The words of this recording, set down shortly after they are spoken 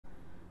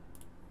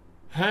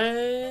Hello,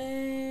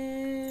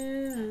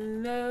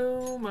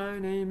 my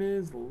name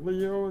is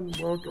Leo and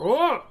welcome.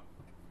 Oh!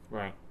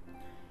 Right.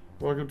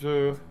 Welcome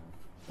to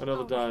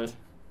another day.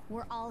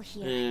 We're all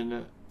here.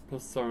 In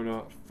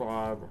Persona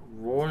 5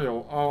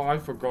 Royal. Oh, I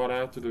forgot I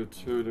have to do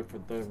 2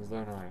 different things,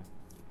 don't I?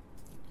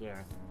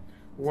 Yeah.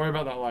 We'll worry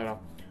about that later.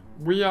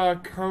 We are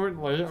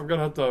currently, I'm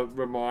gonna have to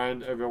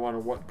remind everyone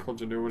of what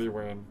continuity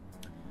we're in.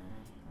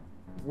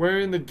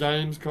 We're in the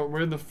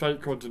we're in the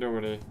fake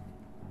continuity.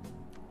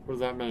 What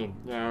does that mean?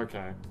 Yeah,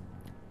 okay.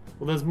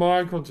 Well, there's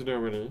my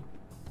continuity.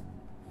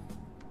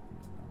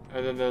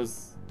 And then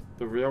there's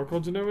the real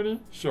continuity?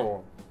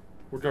 Sure.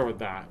 We'll go with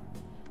that.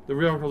 The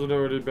real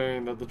continuity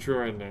being the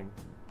true ending,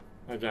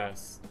 I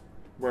guess.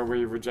 Where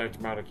we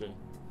reject Maruki.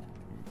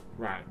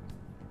 Right.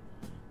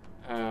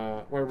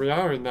 Well, we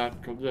are in that...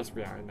 Yes,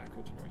 we are in that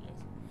continuity, yes.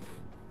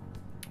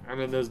 And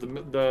then there's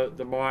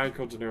the my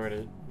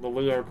continuity, the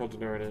Leo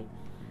continuity,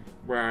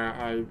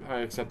 where I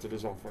accepted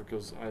his offer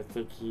because I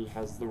think he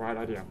has the right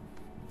idea.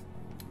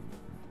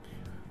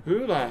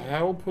 Who the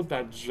hell put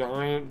that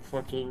giant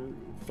fucking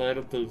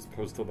Phantom Thieves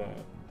poster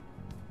there?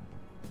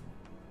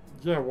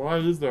 Yeah, why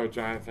is there a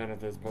giant Phantom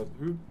Thieves poster?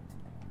 Who?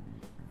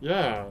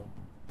 Yeah.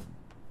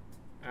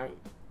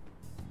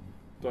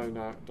 Don't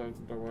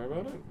worry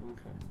about it?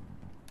 Okay.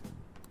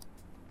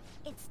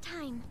 It's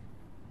time.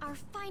 Our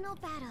final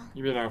battle.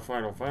 You mean our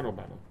final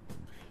battle?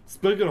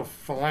 Speaking of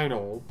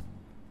final...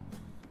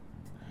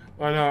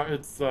 I know,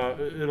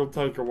 it'll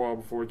take a while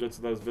before we get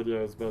to those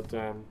videos, but,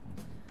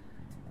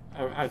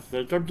 I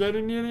think I'm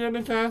getting near the end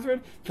of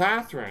Catherine.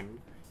 Catherine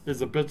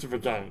is a bitch of a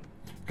game,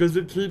 because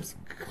it keeps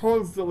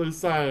constantly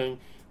saying,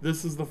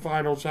 this is the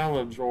final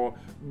challenge, or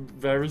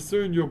very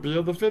soon you'll be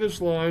at the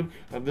finish line,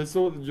 and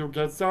you'll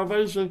get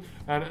salvation,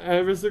 and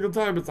every single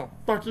time it's a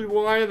fucking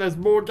lie and there's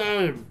more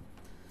game.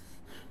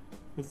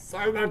 There's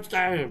so much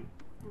game.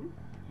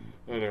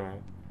 Anyway.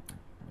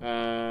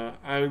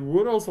 I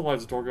would also like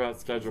to talk about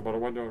schedule, but I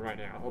won't do it right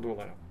now. I'll do it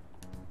later.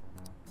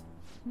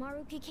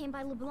 Maruki came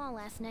by LeBlanc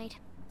last night,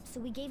 so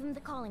we gave him the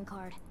calling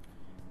card.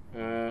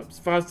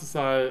 Suffice to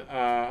say,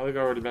 I think I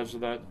already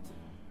mentioned that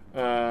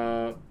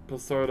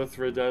Persona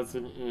 3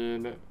 Dancing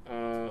in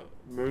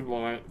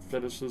Moonlight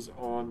finishes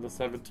on the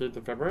 17th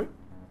of February.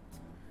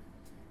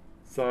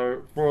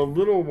 So, for a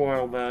little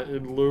while there,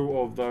 in lieu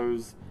of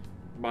those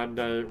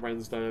Monday,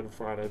 Wednesday, and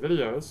Friday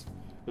videos,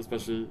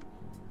 especially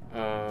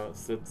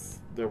since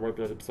there won't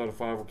be an episode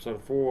 5 or episode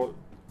 4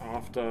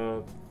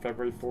 after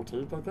February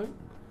 14th, I think.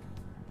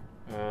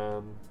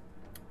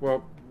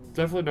 Well,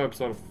 definitely no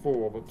episode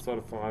 4, but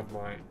episode 5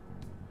 might.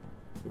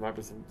 There might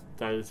be some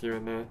days here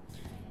and there.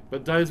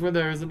 But days when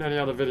there isn't any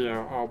other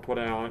video, I'll put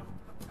out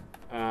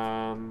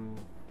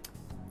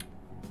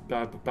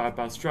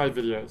Stray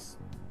videos.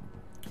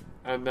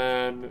 And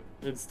then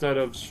instead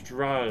of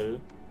Stray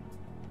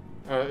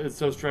on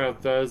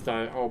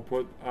Thursday, I'll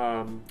put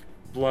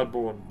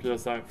Bloodborne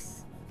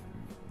PSX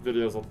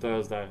videos on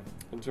Thursday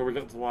until we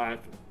get to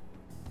like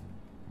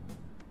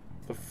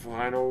the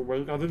final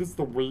week. I think it's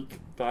the week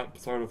that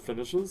Persona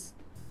finishes.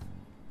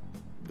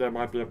 There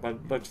might be a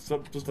bunch, like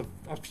just a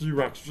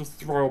few extras.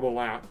 Just throw them all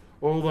out.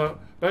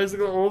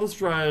 Basically all the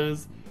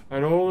Strays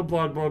and all the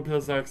Bloodborne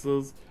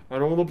PSXs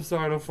and all the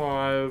Persona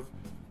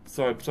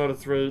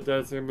 3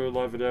 Dancing in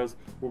Moonlight videos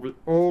will be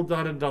all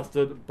done and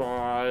dusted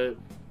by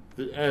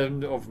the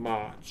end of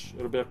March.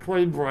 It'll be a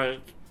clean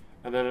break.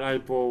 And then in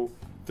April,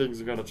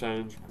 things are going to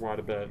change quite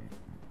a bit.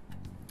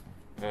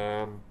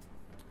 Yeah,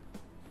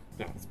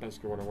 that's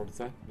basically what I want to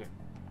say. Yeah.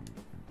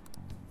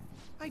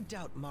 I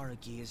doubt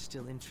Maruki is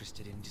still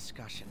interested in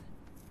discussion.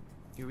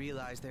 You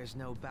realize there's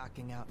no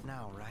backing out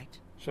now, right?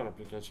 Shut up,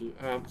 Nikechi.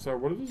 So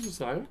what did you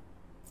say?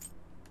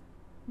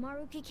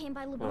 Maruki came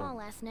by LeBlanc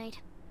last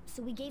night,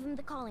 so we gave him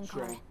the calling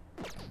card.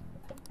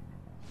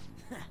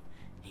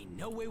 Ain't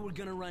no way we're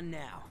gonna run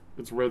now.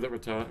 It's weird that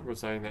we're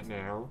saying that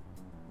now.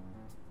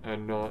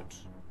 And not...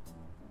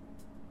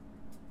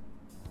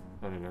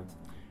 I don't know.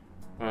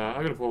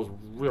 I'm gonna pause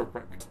real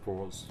quick.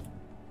 Pause.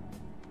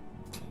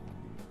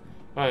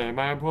 Hey, am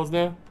I on pause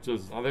now?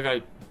 Just, I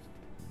think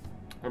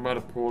I might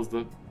have paused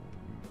it.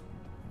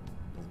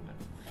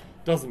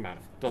 Doesn't matter.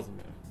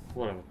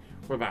 Whatever.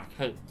 We're back.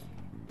 Hey.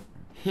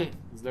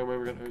 There's no way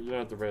we're gonna... You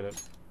don't have to read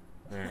it.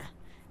 Alright.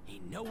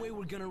 Ain't no way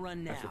we're gonna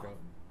run now. I forgot.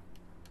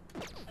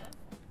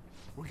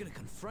 We're gonna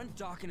confront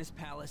Doc in his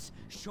palace,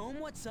 show him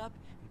what's up,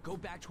 and go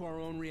back to our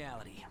own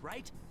reality,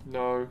 right?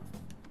 No.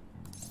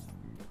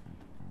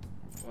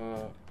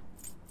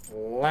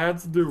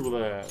 Let's do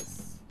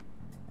this.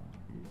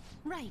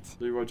 Right.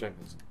 Leroy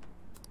Jenkins.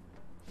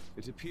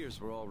 It appears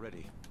we're all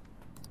ready.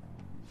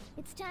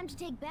 It's time to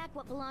take back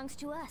what belongs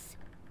to us.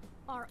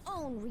 Our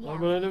own Oh, reality.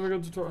 but I never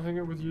got to hang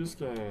out with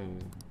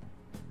Yusuke.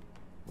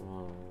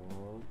 Oh.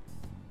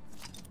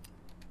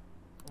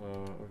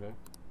 Okay.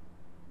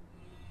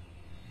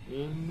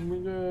 In we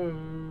go.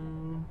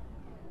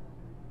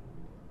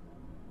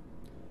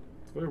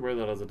 It's very weird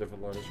that has a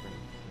different loading screen.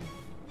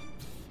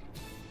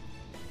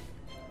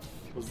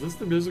 Was this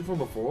the music from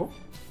before?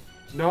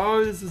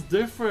 No, this is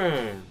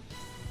different.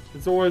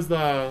 It's always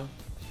the...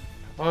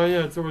 Oh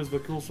yeah, it's always the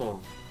cool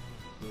song.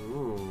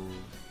 Ooh.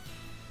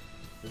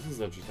 This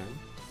is interesting.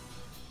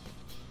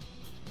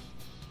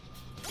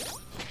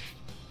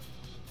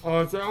 Oh,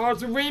 it's a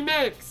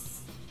remix!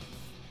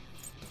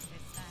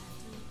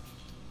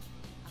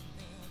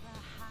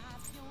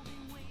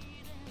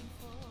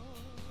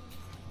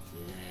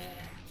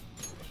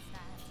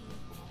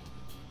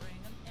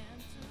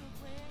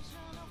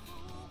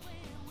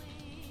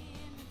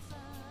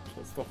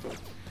 Stop it.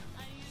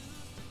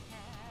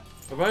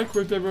 Have I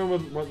equipped everyone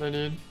with what they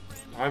need?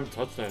 I haven't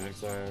touched anything,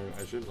 so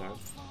I should have.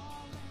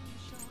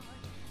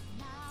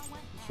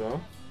 Sure?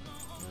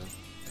 Yeah.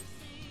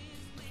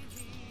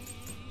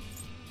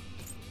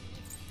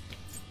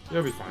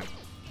 You'll be fine.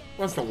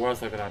 What's the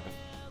worst that could happen?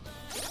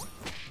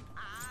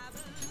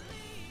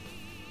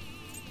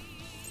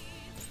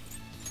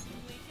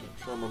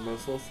 Show my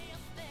muscles.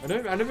 I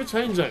never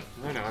change it.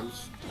 I know, I'm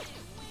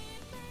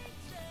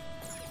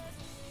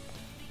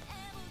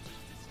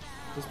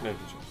just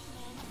making sure.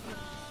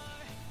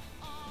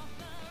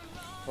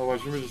 Oh,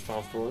 wait, should we just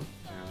fast forward?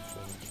 Yeah, I'm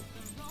sure.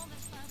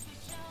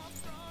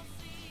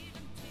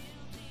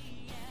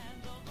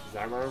 Is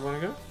that where I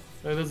want to go?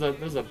 Hey,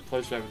 there's a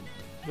place you haven't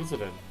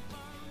visited.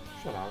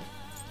 Shut up.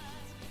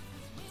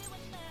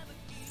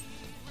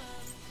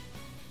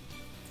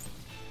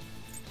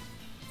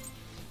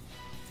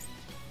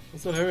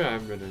 What's that area I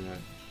haven't been in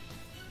yet?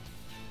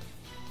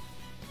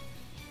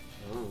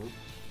 Oh.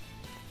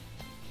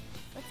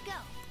 Let's go.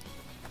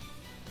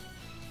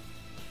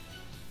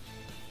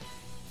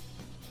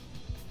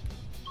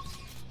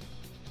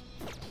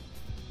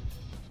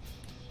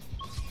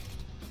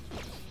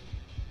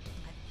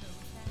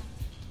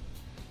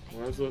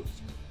 Why is it?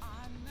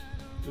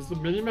 Is the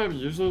minimap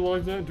usually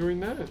like that, doing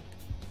that?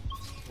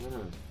 I don't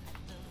know.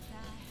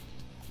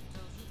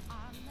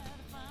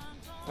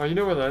 Oh, you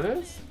know what that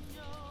is?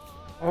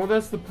 Oh,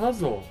 that's the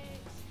puzzle.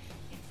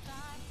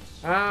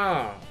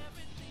 Ah.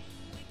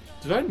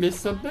 Did I miss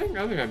something?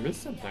 I think I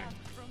missed something.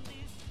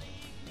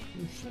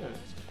 Oh, shit.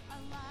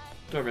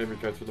 Don't make me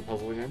go through the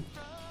puzzle again.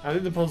 I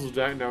think the puzzle's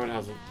jacked. No, it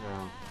hasn't.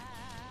 No.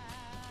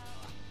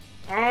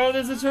 Oh,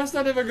 there's a chest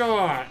I never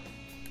got!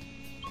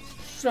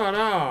 Shut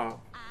up!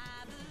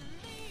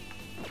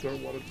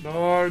 Don't want it.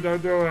 No,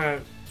 don't do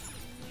it!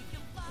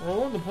 I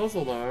want the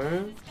puzzle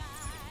though.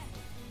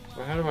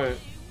 Well, how do I...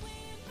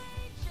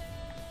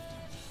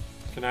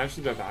 Can I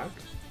actually go back?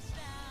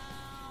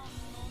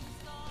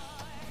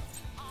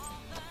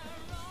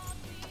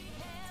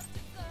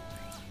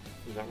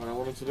 Is that what I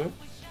wanted to do?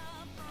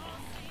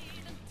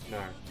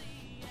 No.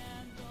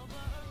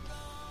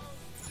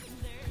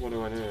 What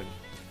do I need?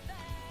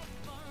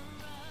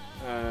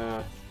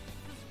 I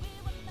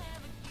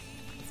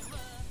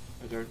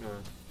don't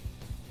know.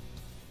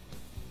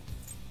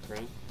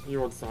 Green?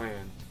 You want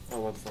cyan. I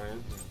want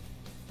cyan.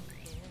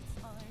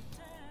 Yeah.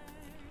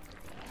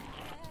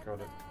 Got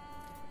it.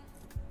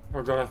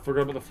 Oh god, I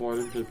forgot about the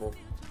floating people.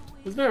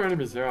 There's no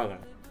enemies here, are there?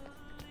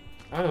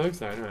 I don't think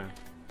so, anyway.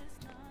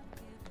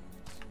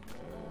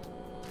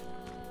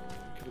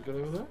 Can I get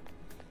over there?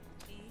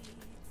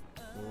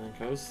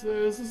 Okay, this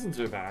isn't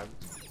too bad.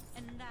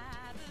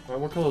 Alright,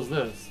 what color is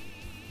this?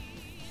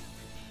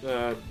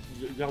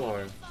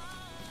 Yellow.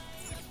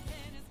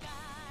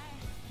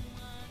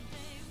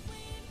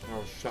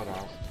 Oh, shut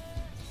up.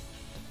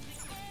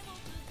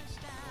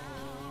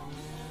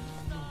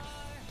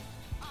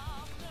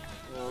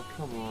 Oh,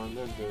 come on,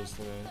 don't do this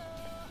to me.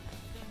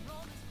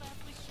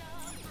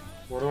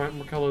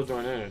 What colors do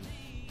I need?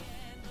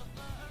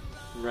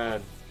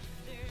 Red.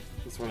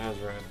 This one has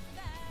red.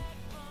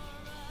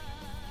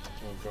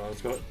 Oh god,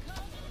 it's got...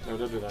 No,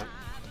 don't do that.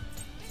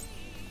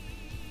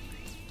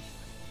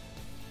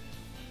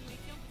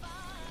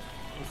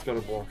 It's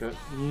gotta block it.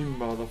 You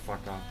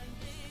motherfucker.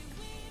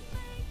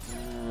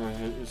 Oh, I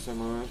hate you so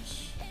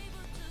much.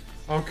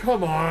 Oh,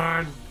 come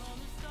on!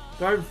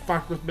 Don't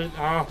fuck with me.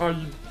 Oh,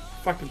 you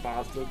fucking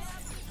bastards.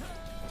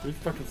 Are you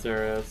fucking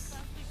serious?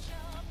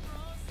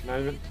 Can I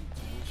even...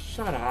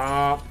 Shut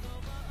up!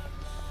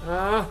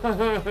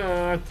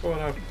 I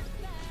thought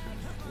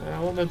I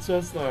want the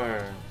chest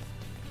though.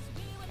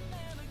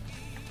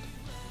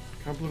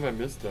 Can't believe I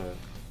missed it.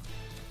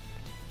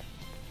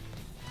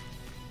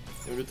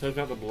 Maybe take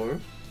out the blue?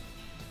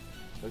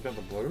 Take out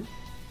the blue?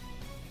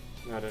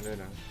 No, I don't need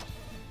that.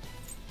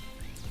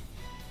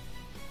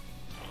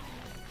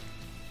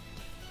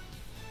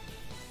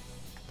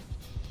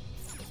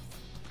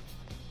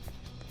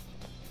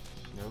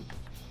 Nope.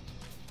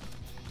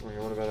 Okay,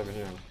 what about over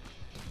here?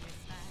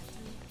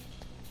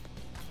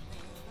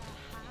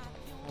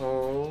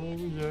 Oh,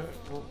 yeah.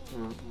 Oh,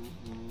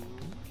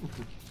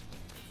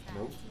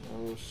 Nope.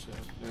 Oh, shit.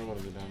 Now what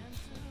have you done?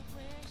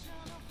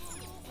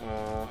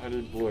 I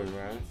need blue,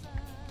 right?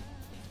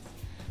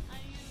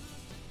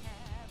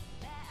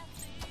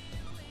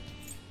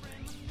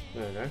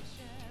 There you go.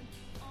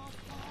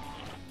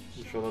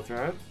 You sure that's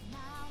right?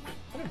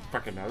 I don't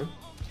fucking know.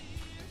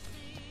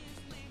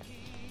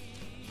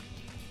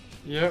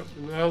 Yep,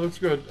 that looks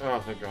good. Oh,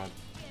 thank God.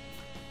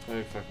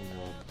 Thank fucking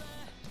God.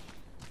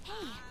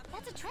 Hey,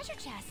 that's a treasure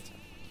chest.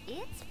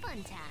 It's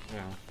fun time.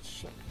 Oh,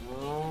 shit.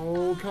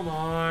 Oh, come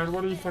on.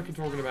 What are you fucking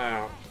talking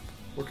about?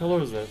 What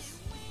color is this?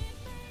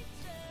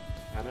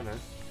 I don't know.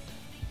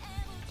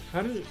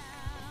 How do you...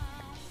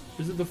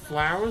 Is it the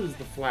flowers? It's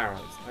the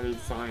flowers. I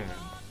need cyan.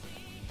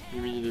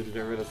 You mean you need to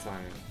get rid of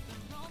cyan?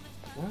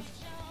 What?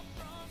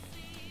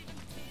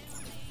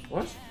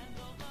 What?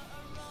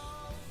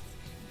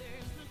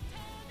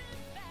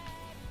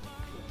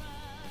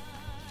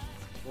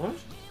 What?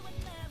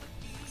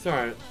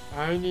 Sorry,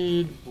 I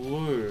need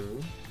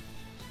blue.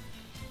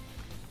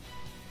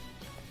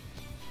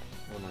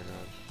 Oh my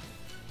god.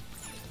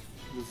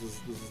 This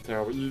is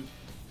terrible. You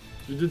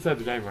did save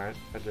the game, right?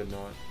 I did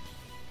not.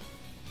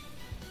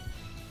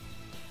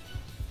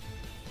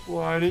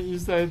 Why didn't you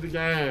save the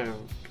game?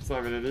 Because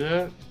I'm an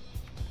idiot?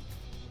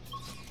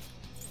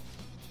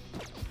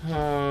 You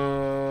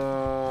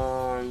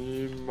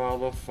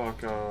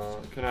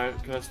motherfucker. Can I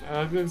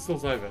can still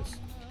save this.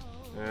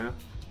 Yeah?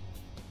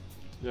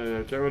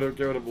 Yeah, get rid of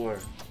blue.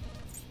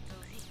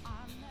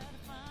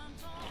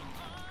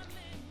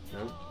 No,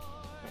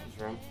 that was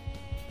wrong.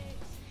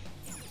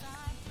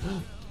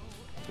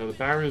 So the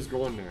barrier's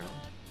gone now.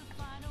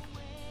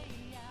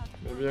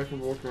 Maybe I can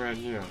walk around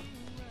here.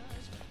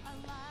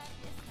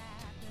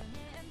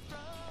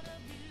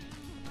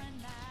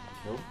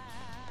 Nope.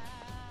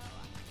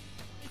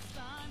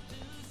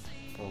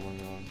 Oh my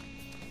god.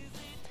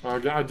 Oh, I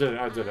did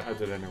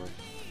it anyway.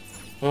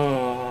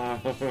 Oh,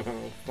 fucking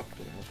hell.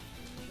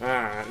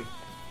 Alright.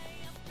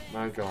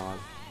 My god.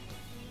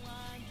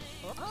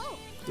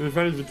 It would be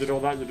funny if you did all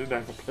that and you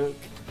didn't have a pick.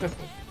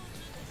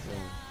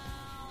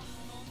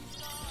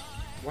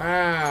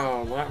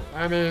 Wow.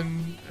 I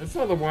mean, it's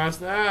not the worst.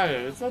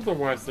 Hey, it's not the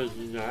worst thing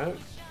you can get.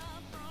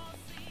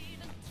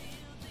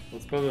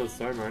 It's better than a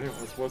Soma anyway.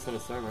 It's worse than a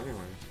Soma anyway.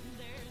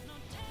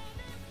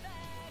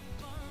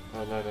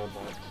 Oh, no, not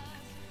that.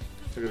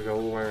 We're gonna go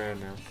all the way around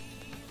now.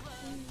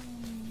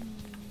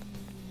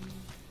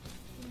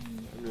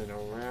 I mean,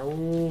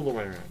 all the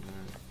way around.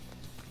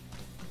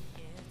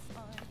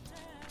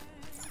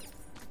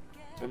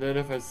 And then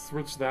if I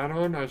switch that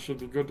on, I should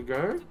be good to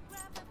go.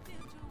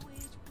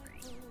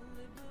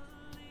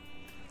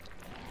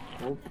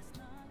 Nope.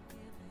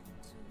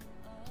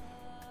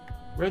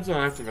 Red's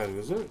not activated,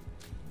 is it?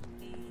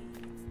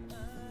 No.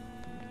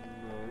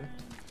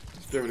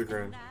 Let's give it a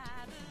green.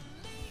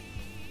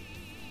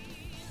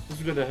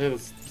 Just good to hear the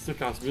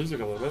sick-ass music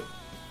a little bit.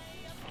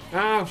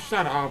 Oh,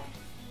 shut up!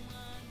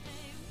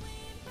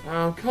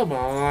 Oh, come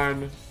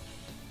on!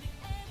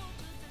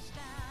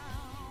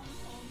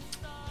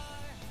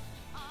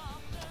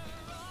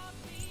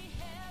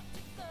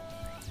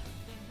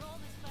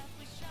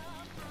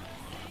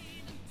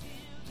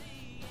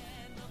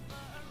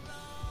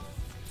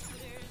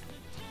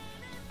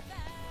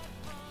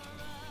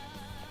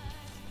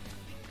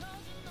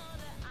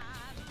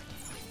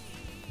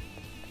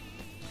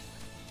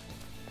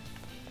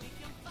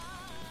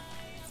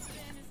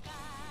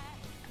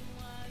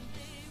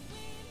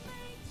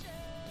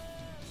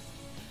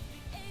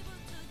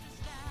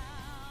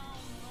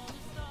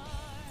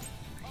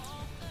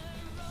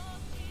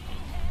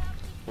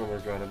 Oh my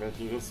god, I'm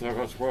making this so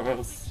much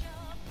worse.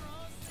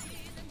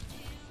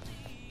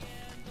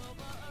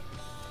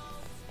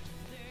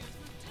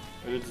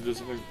 I need to do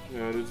something,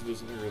 yeah, I need to do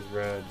something with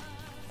red.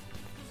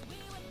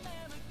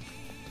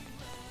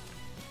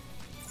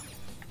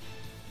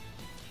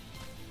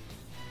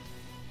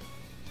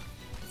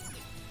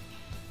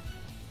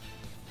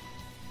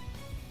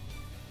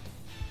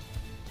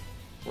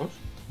 What?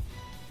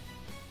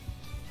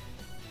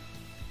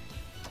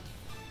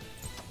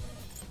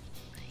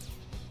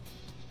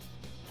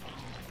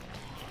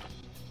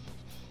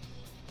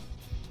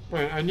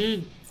 Wait, I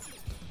need...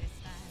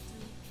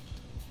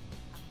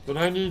 But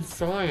I need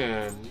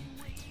cyan.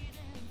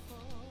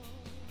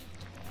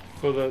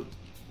 For the...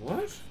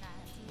 What?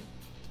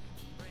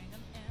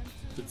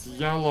 It's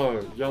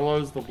yellow.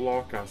 Yellow's the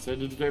blocker, so I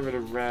need to get rid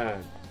of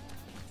red.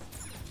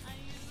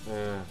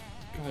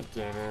 God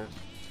damn it.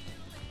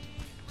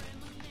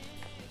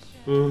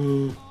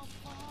 Ooh.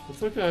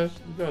 It's okay,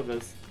 you got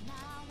this.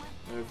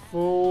 I have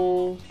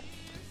full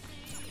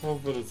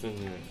confidence in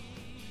you.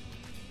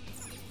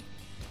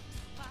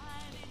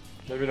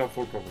 Maybe not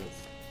full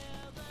confidence.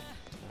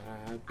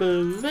 I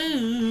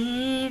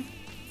believe.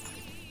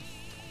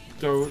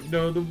 Don't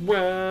know the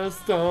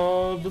rest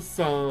of the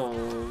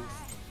songs.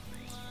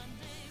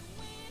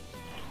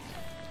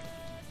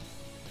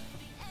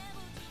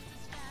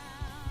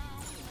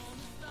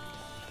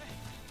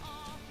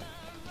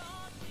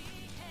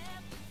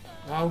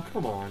 Oh,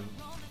 come on.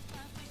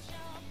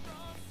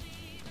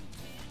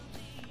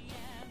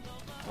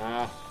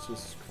 Ah,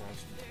 Jesus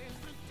Christ.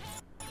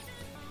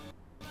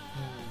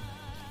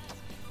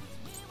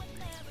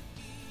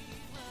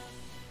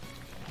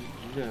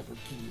 Never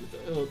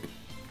give up.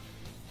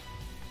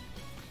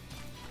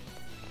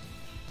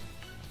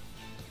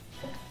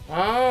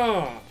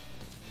 Ah!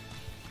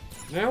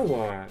 Now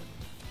what?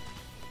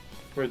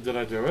 Wait, did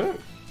I do it?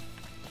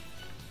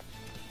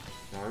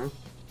 No.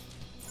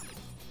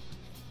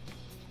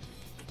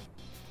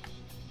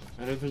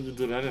 I don't think you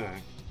did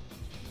anything.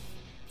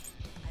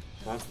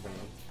 That's bad.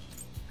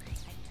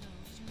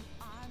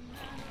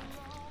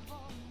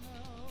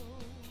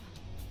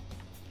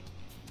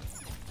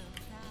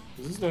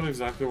 Is this not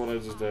exactly what I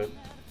just did?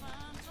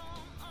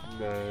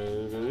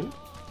 Maybe?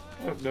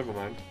 Oh, never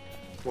mind.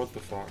 What the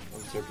fuck?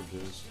 I'm so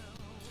confused.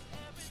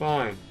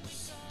 Fine.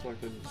 Just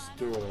fucking just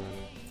do it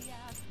already.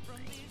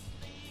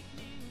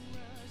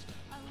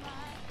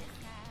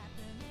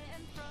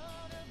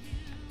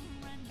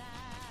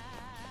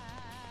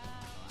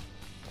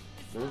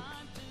 Nope.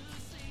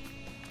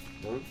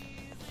 Nope.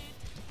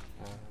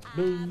 I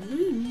believe.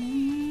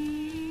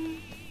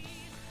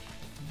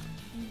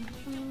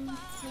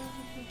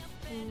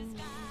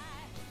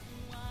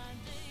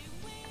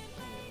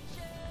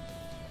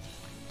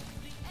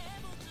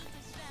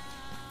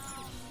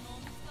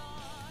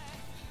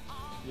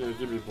 Yeah,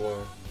 give me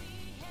blur.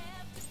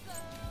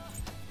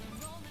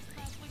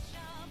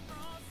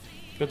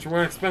 But you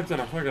weren't expecting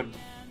a fucking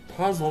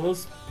puzzle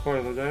this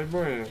point of the game,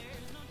 were you?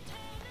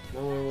 No,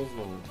 I was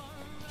not.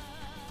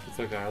 It's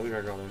okay, I think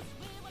I got it.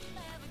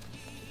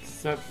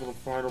 Except for the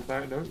final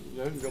back. No,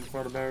 yeah, you got the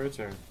final barrier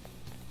too.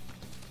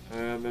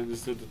 And then you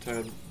just need to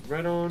turn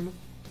red on.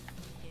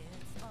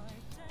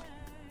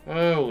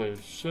 Holy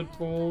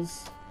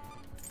shitballs.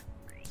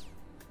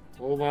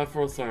 All that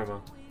for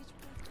Soma.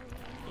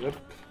 Yep.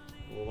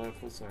 All that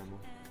for Soma.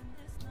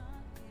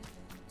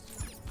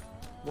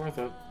 Worth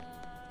it.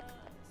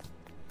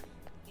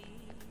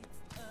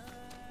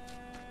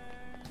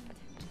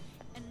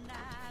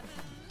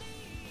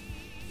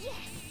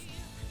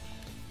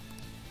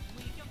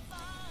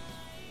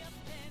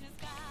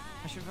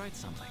 I should write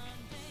something.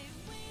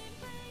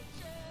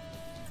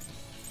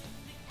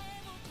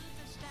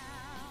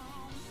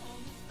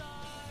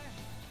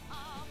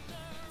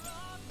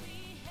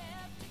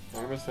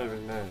 Why am I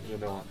saving that? You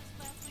know what?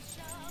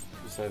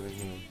 I'm saving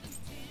him.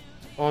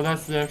 Oh,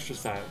 that's the extra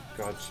side.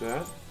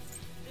 Gotcha.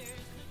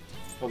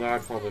 Although I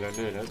probably don't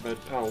need it, but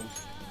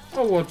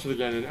I'll watch it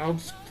again and I'll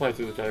just play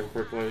through the game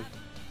quickly.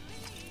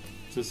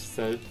 Just to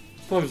say.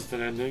 It's probably just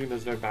an ending and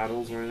there's no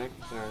battles or anything,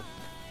 so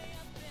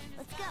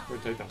Let's go. we'll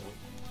take that one.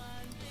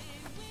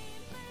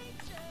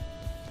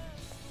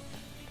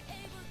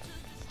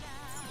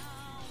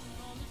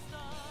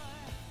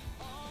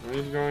 Do we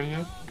need to go in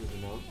here? We do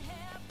not.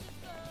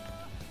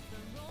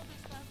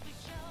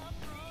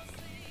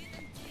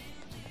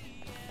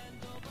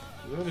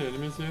 Are there any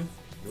enemies here?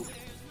 Nope.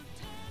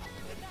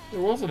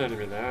 There was an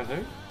enemy there, I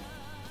think.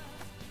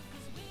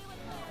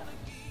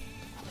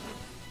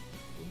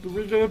 Did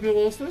we get up here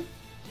last time?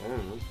 I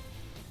don't know.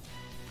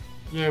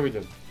 Yeah, we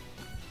did.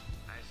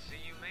 I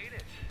see you made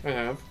it. I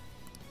have.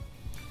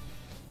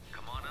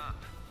 Come on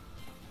up.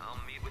 I'll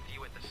meet with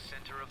you at the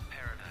center of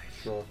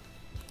paradise. Sure.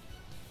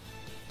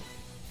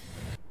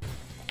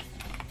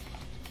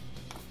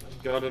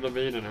 Got it a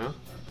meeting, huh?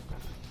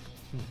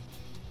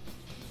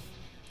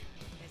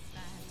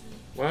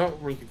 Well,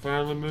 we can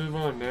finally move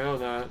on now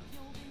that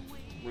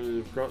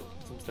we've got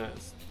some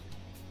stats.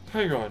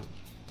 Hang on.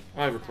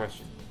 I have a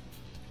question.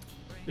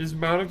 Is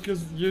Maliki,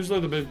 usually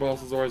the big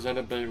bosses always end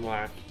up being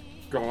like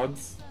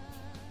gods?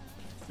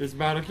 Is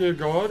Maliki a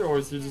god or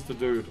is he just a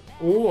dude?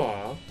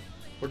 Or,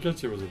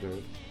 Ketsu was a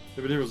dude.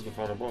 Yeah, but he was the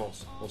final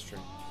boss. That's true.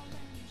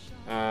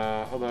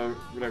 Although,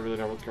 we don't really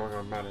know what's going on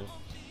with Maddie.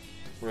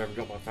 We haven't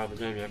got that far in the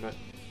game yet, but...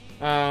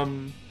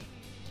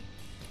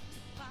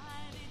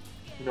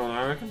 you know what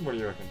I reckon? What do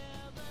you reckon?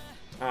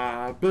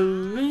 I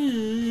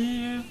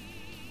believe...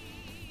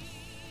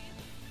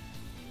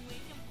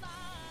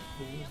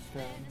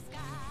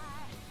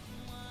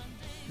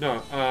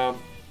 No,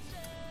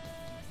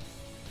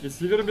 is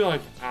he gonna be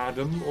like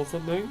Adam or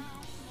something?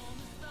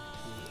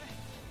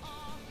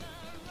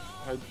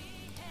 I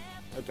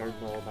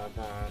don't know about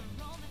that.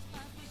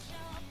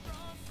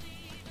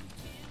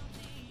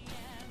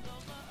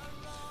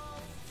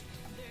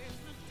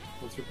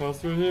 Once we pass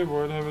through here, we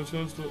won't have any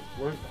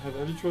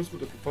choice but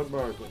to confront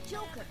Margaret.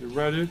 Joker. You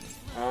ready?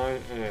 I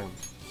am.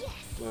 Yes.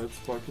 Let's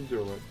fucking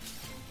do it.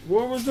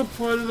 What was the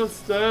point of the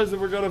stairs if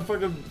we're gonna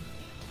fucking...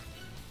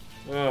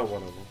 Oh,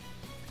 whatever.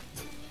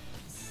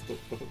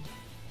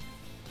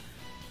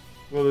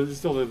 Well, you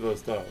still need those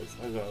stairs,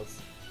 I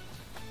guess.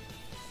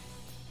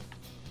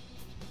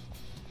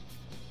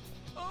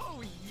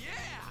 Oh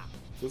yeah!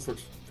 This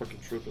looks fucking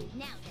trippy.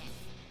 Now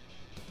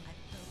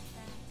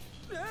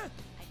then.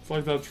 It's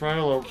like that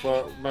trailer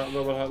for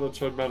that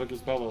showed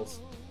Maliki's Palace.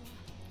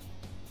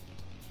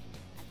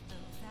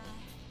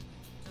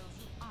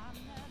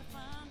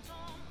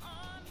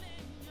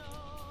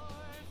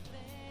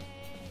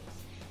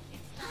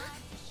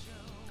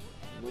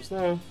 Almost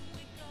there.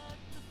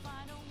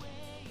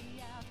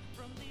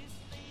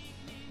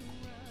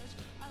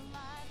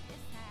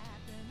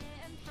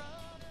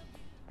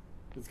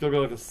 It's gonna be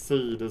like a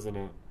seed, isn't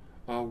it?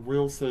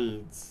 Wheel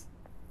seeds.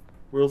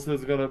 Wheel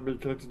seeds are gonna be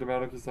connected to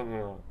Maliki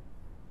somehow.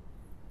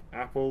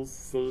 Apples,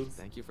 seeds.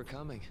 Thank you for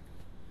coming.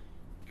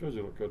 Good,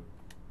 you look good.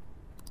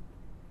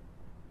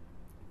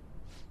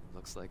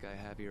 Looks like I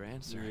have your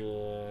answer.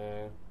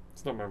 Yeah.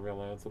 It's not my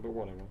real answer, but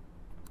whatever.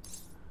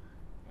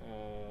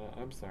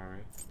 I'm sorry.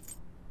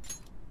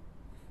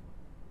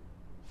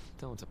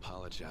 Don't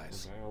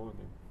apologize. Okay, I won't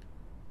then.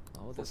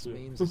 All Fuck this you.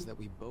 means is that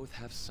we both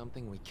have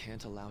something we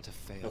can't allow to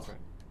fail. That's right.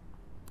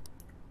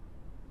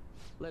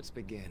 Let's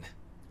begin.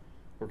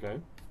 Okay.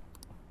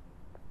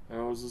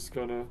 How is this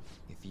gonna...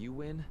 If you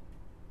win,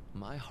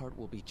 my heart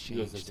will be Yes,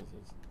 changed. yes, yes,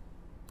 yes.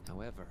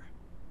 However,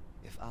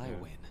 if I Yeah.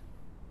 win,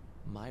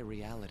 my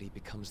reality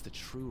becomes the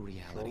true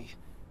reality.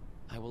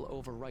 I will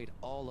overwrite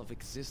all of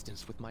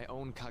existence with my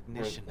own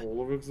cognition. Wait,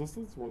 all of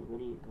existence? What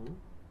do you... Huh?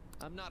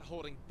 I'm not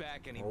holding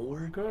back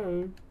anymore.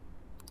 Okay.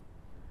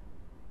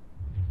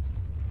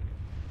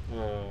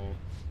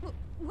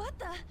 What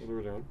the? What are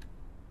we doing?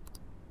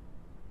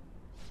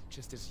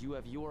 Just as you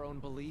have your own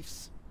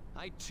beliefs,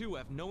 I too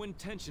have no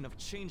intention of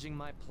changing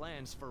my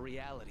plans for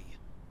reality.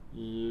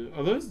 Yeah,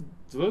 do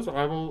those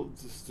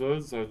eyeballs,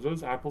 do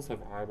those apples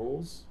have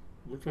eyeballs?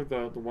 Looks like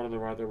the one on the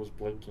right there was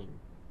blinking.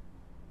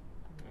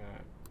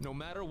 No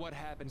matter what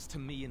happens to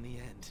me in the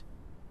end,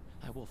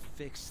 I will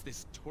fix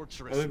this I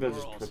torturous think they're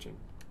world. just twitching.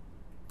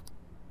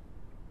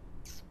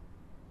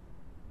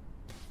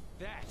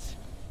 That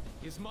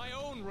is my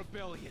own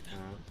rebellion.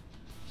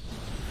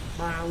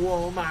 My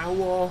wall, my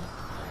wall.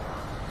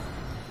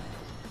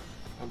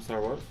 I'm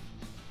sorry, what?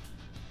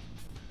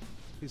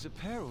 His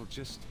apparel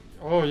just...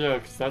 Oh yeah,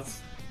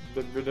 because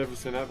we've never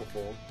seen that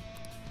before.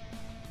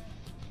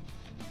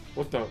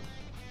 What the?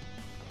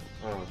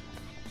 Oh.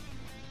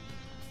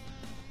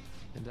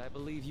 And I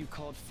believe you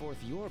called forth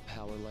your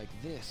power like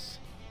this.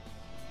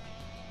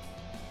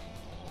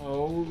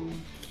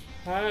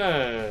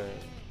 Okay.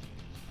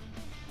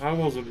 I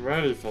wasn't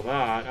ready for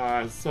that.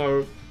 Alright,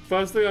 so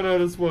first thing I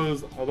noticed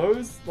was, are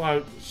those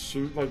like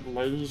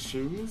ladies'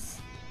 shoes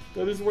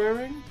that he's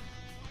wearing?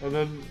 And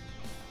then,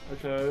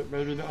 okay,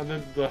 maybe, and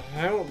then the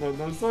helmet.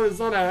 No, it's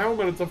not a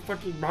helmet, it's a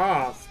fucking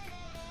mask.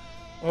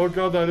 Oh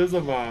god, that is a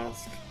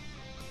mask.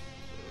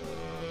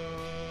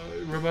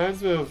 It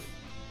reminds me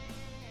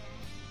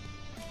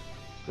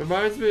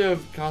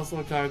of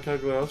Castle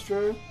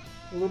Cagliostro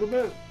a little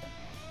bit.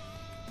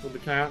 When the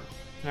cat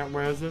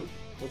wears it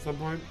at some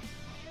point.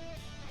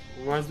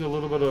 Reminds me a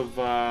little bit of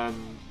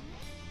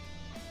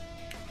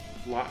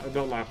not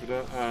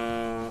Laputa,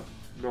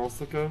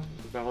 Nausicaa,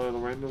 the Valley of the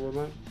Wind a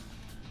little bit.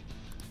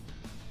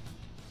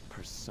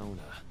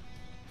 Persona.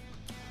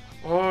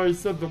 Oh, he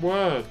said the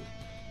word.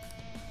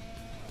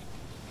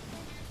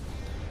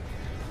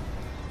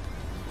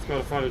 It's kind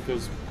of funny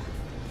because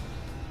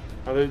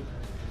I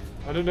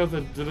don't know if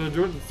did they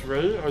do it in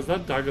 3 or is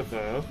that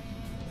Dagatha?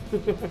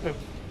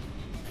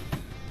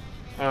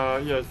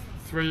 Yeah,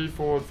 3,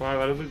 4, and 5.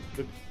 I don't think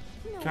the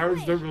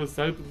characters don't really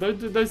say.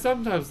 They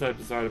sometimes say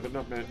Persona, but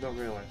not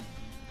really.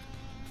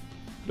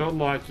 Not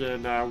like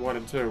in 1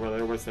 and 2 where they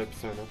always say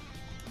Persona.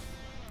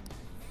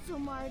 So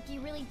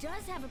Maruki really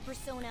does have a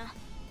persona.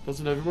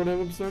 Doesn't everyone have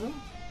a Persona?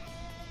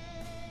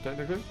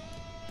 Technically?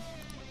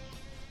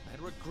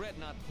 I'd regret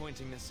not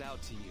pointing this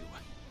out to you.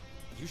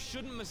 You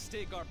shouldn't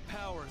mistake our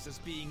powers as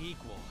being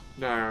equal.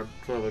 No, I'm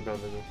clearly better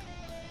than you.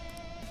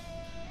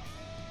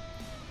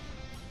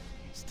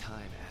 It's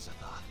time,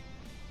 Azathoth.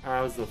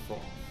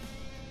 Azathoth.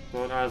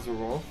 Not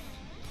Azeroth.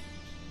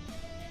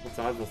 What's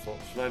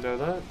Azathoth? Should I know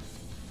that?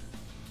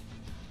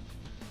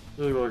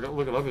 You can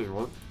look it up if you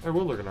want. I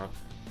will look it up.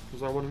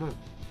 Because I want to know.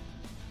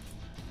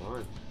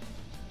 Fine.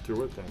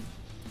 Do it then.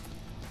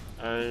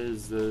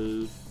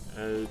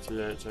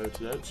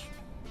 A-Z-A-T-H-O-T-H.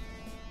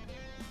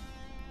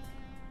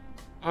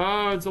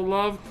 Oh, it's a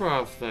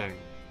Lovecraft thing.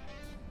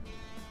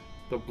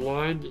 The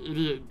blind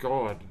idiot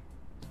god.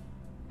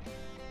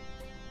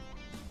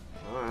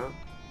 Alright.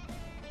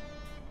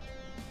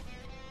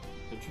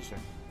 Interesting.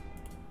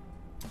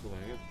 Well,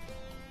 there you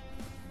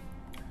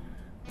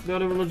go.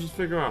 Not a religious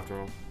figure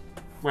after all.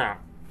 Wow.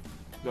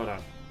 Not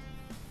a...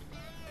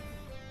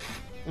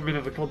 I mean,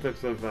 in the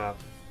context of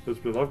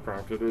H.P.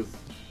 Lovecraft, it is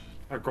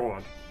a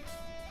god.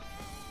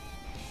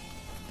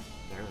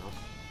 There we go.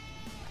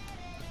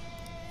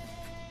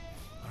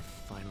 Our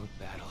final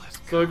battle has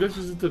come. So I guess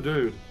he's just a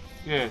dude.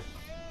 Yeah.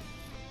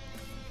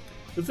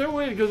 It's so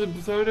weird because in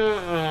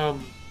Persona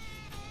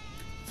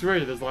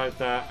 3 there's like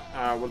that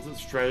what's it,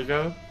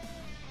 SEGA?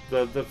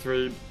 The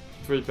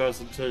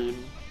three-person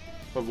team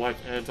of like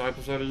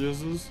anti-Persona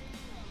users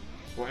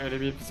or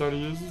enemy Persona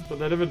users, but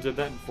they never did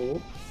that in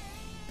 4.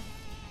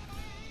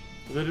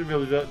 They didn't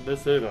really do that in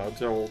this either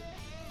until,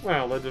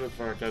 well, they did it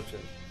for Akechi.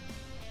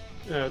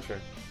 Yeah, true.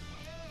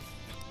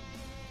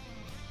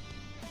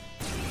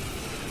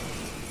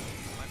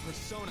 My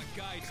persona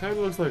guides. Kind of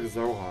looks like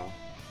Zohar.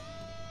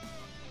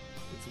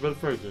 It's a bit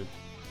freaky.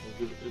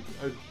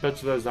 I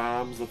bet you those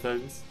arms are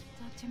things.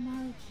 Dr.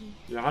 Maruki.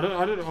 Yeah, I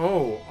don't.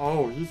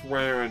 Oh, he's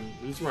wearing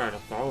a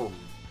thong.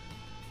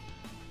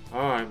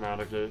 All right,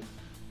 Maruki.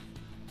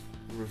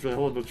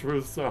 Revealing the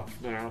true self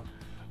now.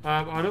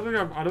 I don't think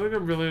I'm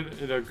really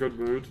in a good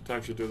mood to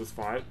actually do this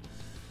fight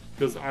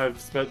because I've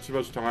spent too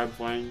much time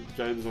playing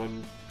games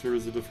on too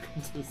easy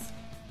difficulties.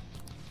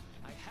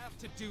 I have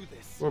to do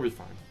this. We'll be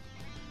fine.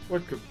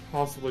 What could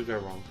possibly go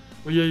wrong?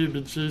 Well, yeah, you've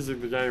been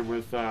cheesing the game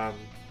with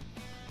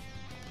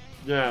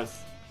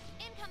yes.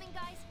 Incoming,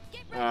 guys.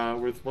 Get ready.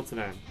 With what's the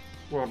name?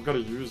 Well, I'm gonna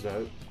use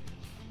that.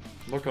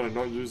 I'm not gonna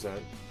not use that.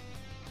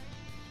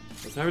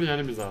 There's how many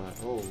enemies are there?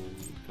 Oh,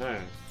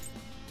 okay.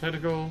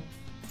 Tentacle,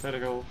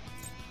 tentacle,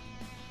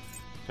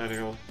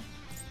 tentacle,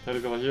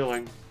 tentacle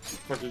healing.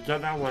 Fucking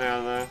get that one out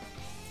of there.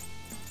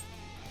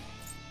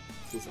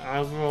 This is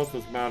Azeroth,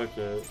 this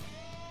Malekith.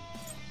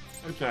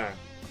 Okay.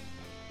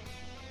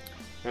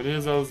 And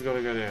here's how it's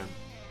gonna go down.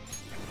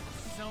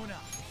 Sona.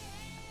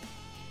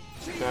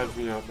 Charge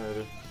me up,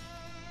 maybe.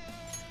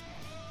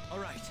 All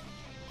right.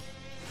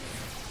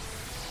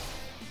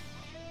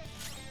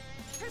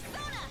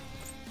 Persona!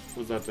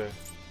 What's that do?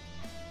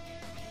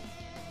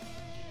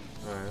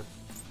 Alright.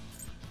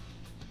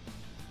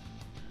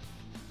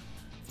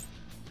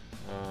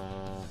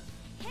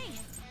 Hey,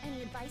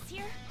 any advice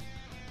here?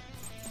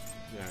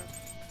 Yeah.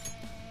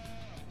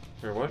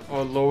 Wait, what?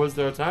 Oh, lowers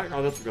their attack?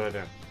 Oh, that's a good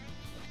idea.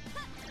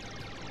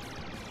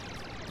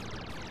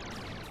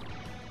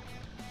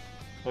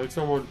 I think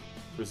someone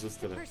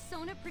resisted it.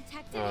 Persona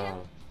protected him?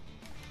 Oh.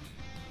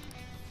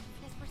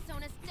 This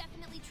persona's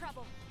definitely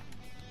trouble.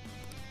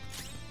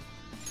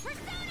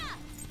 Persona!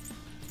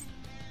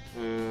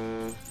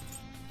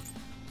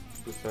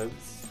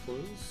 Defense,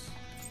 please.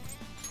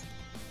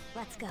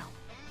 Let's go.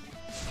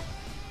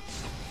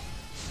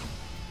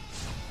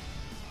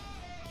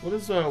 What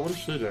is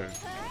she doing?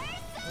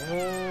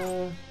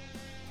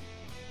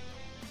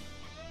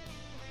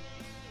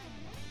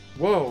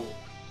 Whoa!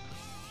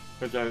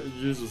 Okay, it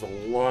uses a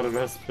lot of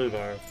SP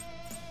though.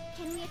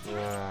 Can we attack?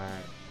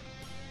 Right.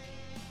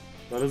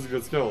 That is a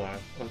good skill though.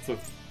 That's a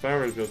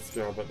very good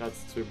skill, but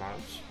that's too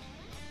much.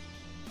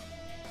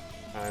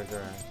 I agree.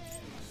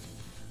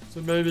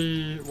 So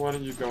maybe, why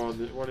don't you go on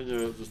why don't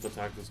you just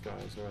attack this guy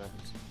and see what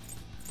happens.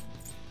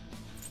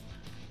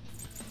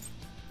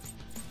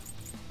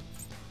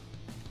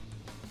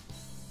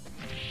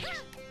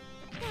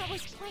 That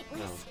was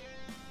pointless.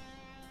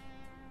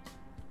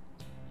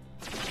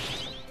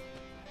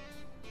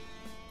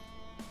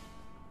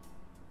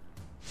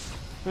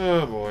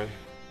 Oh boy.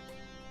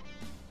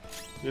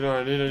 You know,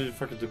 I need to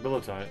fucking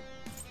debilitate.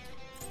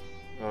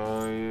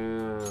 Oh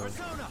yeah.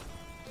 Persona.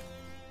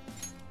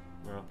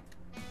 Well.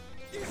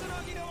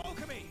 Izanagi no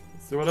Okami.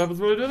 Let's see what happens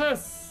when I do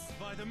this!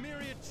 By the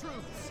myriad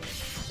truths.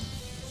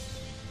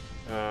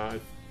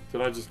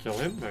 Did I just kill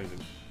him? No, you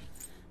didn't.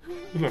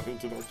 No, I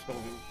did not kill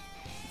him.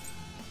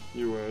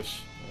 You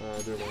wish.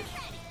 I do wish.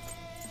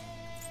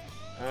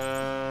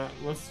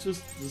 Let's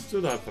just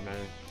do that for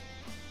me.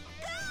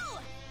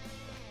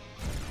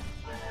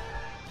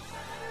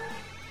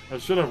 I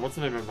should have, what's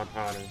the name of my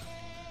party?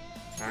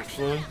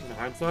 Actually, in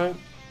hindsight,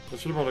 I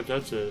should have brought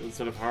Akechi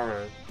instead of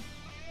Haru.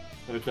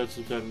 And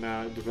Akechi can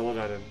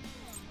debilitate him.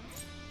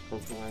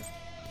 Constantly.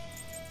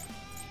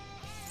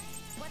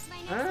 What's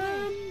my next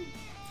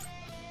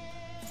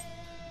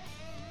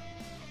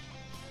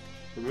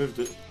move? Removed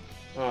it.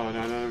 Oh,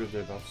 no, no, remove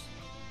debuffs.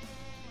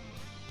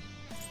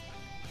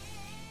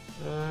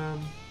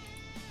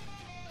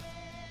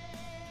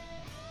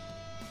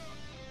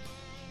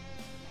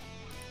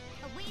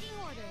 Awaiting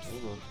orders.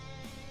 Hold on.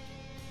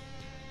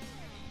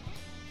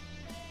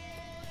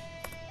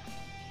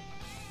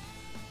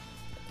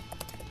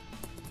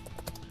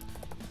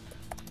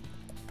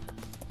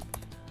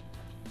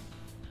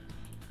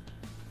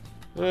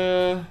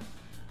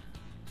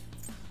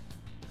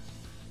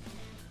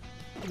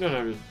 We don't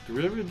have any, do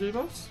we have any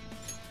debuffs?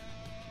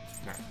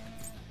 No.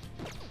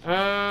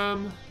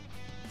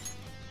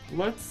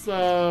 Let's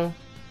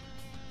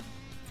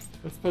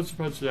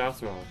punch the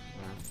ass roll.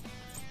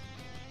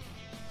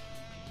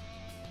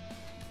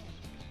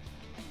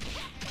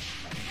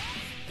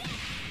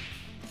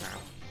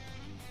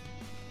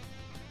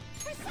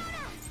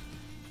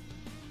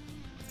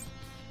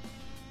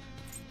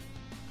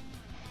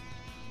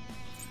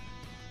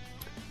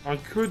 I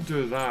could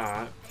do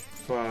that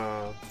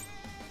for...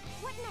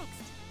 What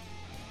next?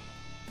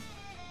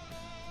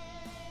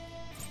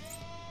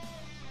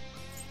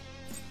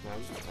 No,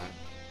 it's just fine.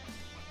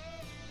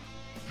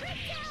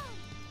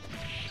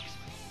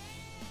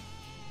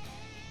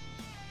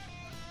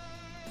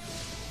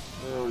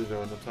 Oh, what are you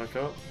doing? Attack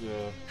up?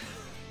 Yeah.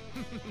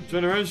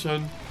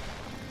 Generation!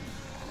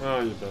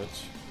 Oh, you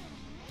bitch.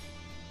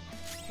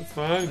 That's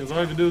fine, because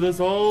I can do this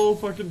all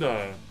fucking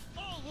day.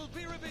 All will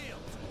be revealed.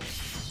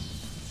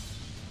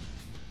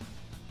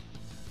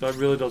 That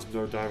really does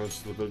no damage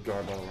to the big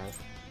guy, by the way.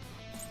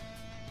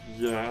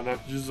 Yeah, and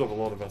that uses up a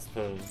lot of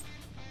SP.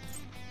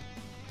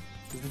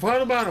 It's the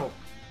final battle!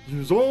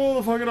 Use all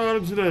the fucking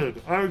items you need!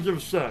 I don't give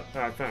a shit.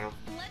 Alright, fair.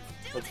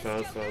 That's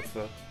fair, that's fair, that's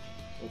fair.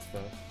 That's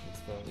fair,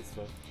 that's fair, that's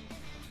fair.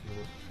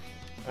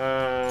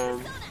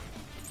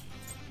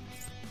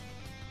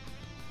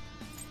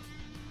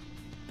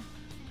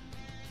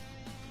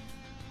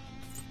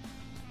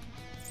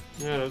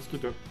 Yeah, let's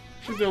keep doing.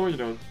 Keep doing what you're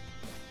doing.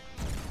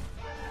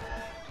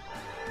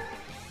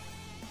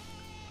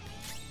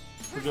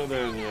 We'll get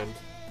there in the end.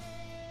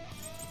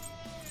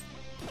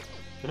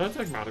 Can I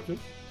attack Malekith?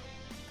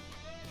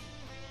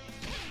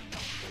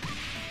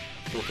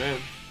 Still can.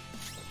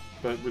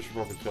 But we should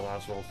probably kill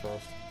Asshole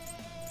first.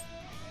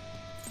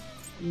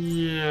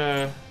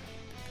 Yeah.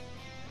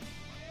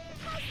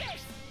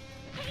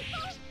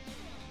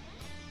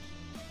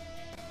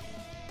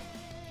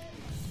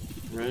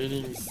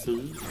 Raining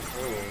sea?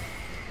 Oh.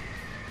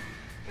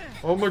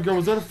 Oh my god,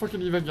 was that a fucking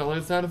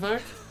Evangelion sound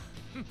effect?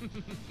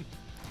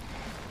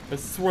 I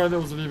swear that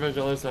was an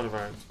Evangelion sound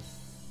effect.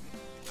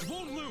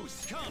 Won't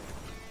lose. Come.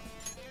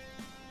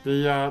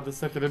 The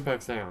second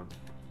impact sound.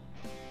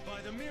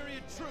 By the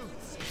myriad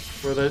truths.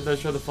 Where they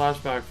show the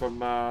flashback from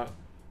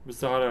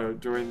Misato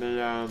during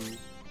the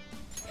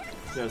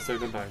yeah,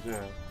 second impact,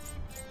 yeah.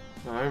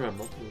 No, I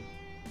remember.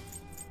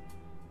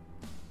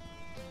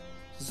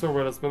 It's so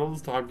weird, I spent all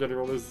this time getting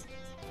all these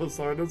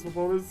personas with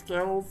all these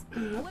skills,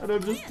 and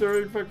I'm just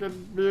doing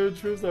fucking mirror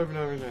truths over and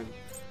over again.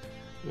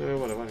 Yeah,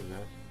 whatever, I don't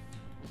know.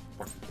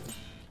 Fucking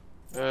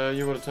care.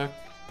 You want to attack?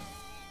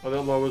 Oh,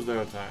 that lowers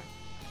their attack.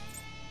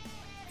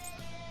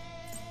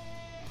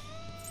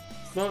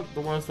 It's not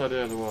the worst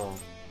idea in the world.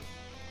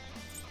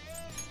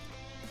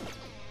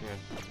 Yeah.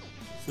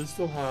 So you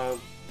still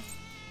have...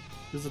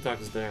 His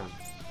attack is down.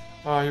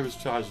 Oh, he was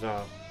charged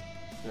up.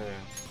 Yeah.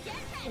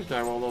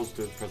 Okay, well, those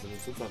two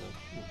presidents, it's not it.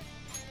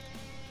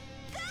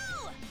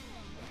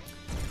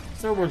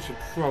 Someone should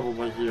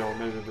probably heal,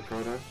 maybe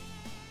Makoto.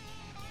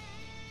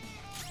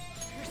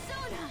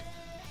 Persona.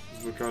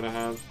 Does Makoto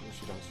have? Yes,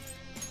 she does.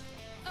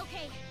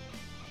 Okay.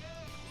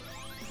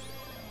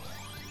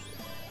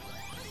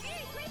 I'm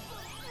very grateful.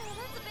 Oh,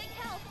 that's a big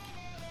help.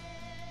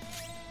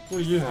 What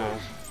do you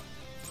have?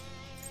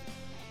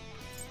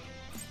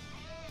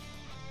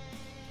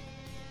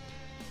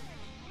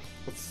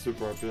 That's a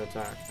super OP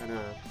attack, I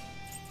know.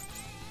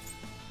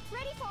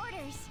 Ready for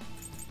orders.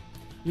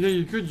 You know,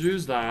 you could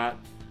use that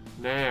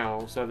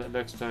now, so that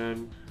next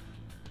turn...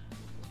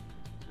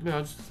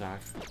 No, just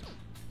attack.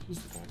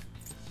 Just attack.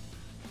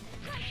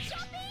 I'm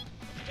jumping.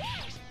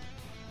 Yes.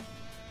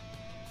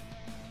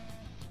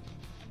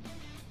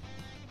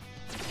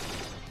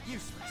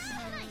 Useless.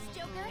 Nice,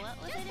 Joker.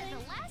 Just at the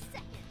last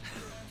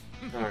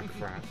second. Oh,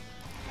 crap.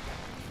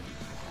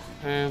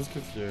 Hands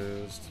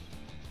confused.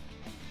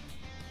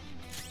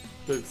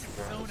 Big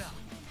surprise. Persona.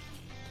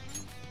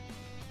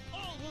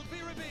 All will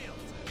be revealed.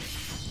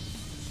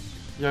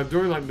 Yeah, I'm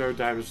doing like no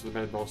damage to the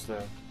main boss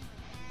there.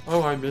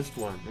 Oh, I missed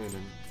one.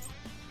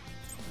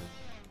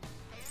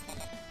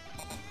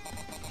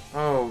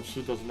 Oh,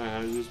 she doesn't know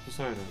how to use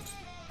personas.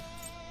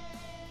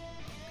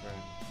 Okay.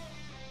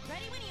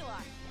 Ready when you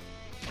are.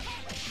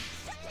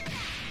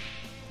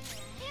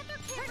 Panther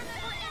can't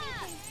remember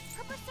anything.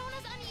 Her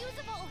persona's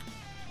unusable.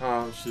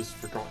 Oh, she's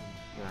forgotten.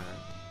 Alright.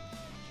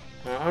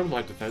 I would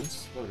like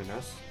defense. That would be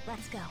nice.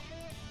 Let's go.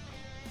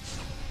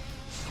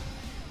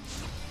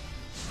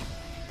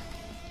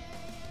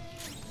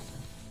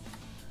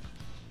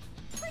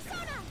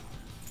 Persona.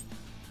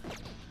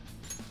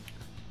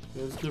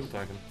 Yeah, just keep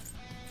attacking.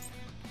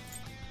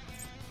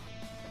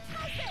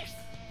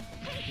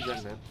 We're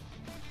getting there.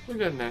 We're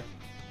getting there.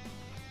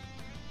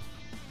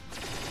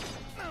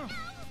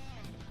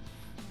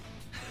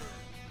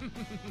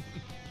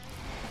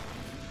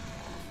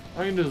 I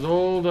can do this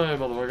all day,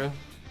 motherfucker.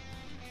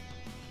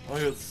 I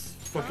get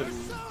fucking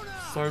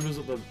sonas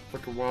at the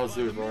fucking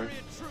wazoo, bro.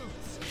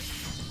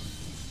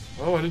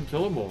 Oh, I didn't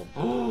kill them all.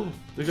 Oh,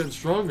 they're getting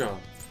stronger.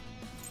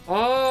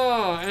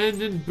 Oh, and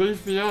didn't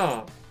beef me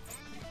up.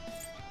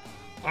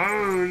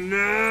 Oh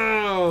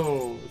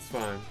no! It's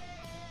fine.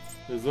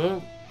 Is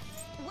it?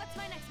 What's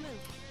my next move?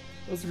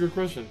 That's a good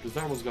question, because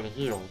that one's gonna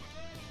heal.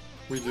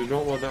 We do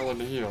not want that one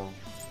to heal.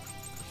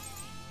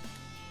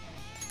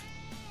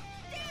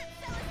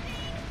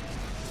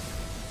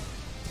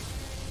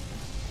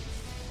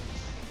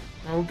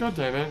 Oh, god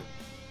damn it.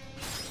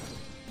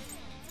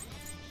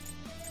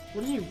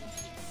 What are you?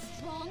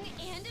 Strong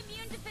and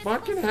immune to physical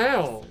Fucking attacks.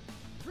 hell!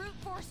 Brute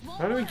force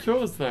won't How do we work. kill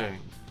this thing?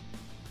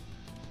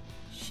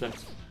 Shit.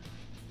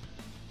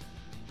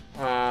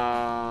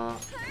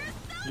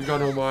 You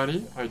got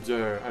Almighty? I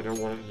do. I don't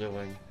want it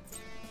healing.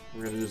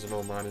 I'm gonna use an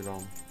Almighty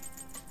Bomb.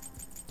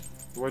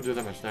 It won't do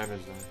that much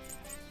damage though.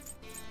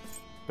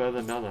 Better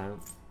than none.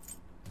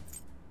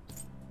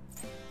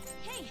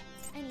 Hey,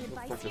 any What the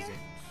advice fuck is here? it?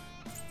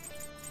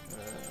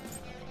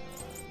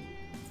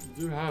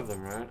 You do have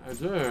them, right? I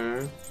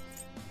do.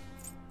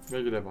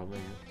 Negative on me.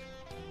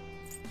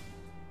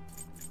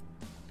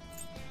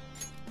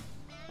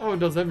 Oh, it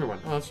does everyone.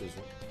 Oh, that's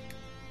useful.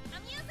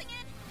 I'm using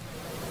it.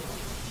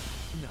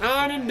 Oh,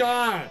 I didn't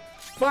die!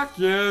 Fuck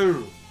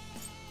you!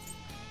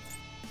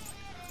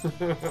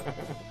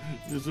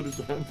 Use it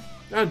again.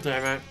 God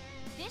damn it.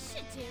 This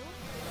should do.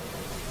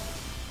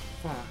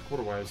 Fuck, what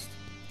a waste.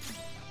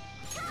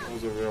 That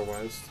was a real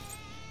waste.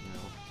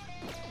 No.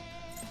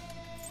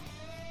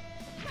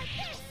 Like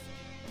this.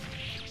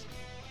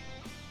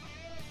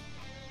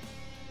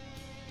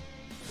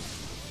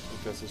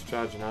 I guess it's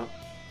charging up.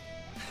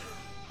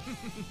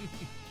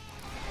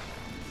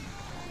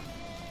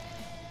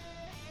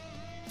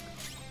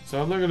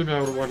 So I'm not gonna be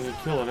able to one-hit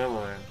kill it, am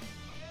I?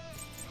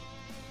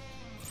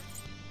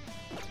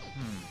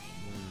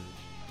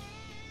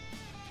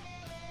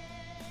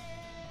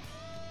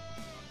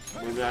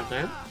 Maybe I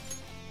can?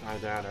 I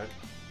doubt it.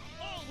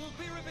 All will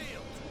be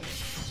revealed.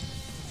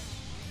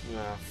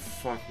 Yeah,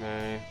 fuck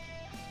me.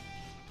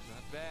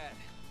 Not bad.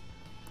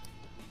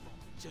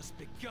 Just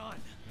begun.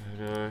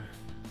 I know.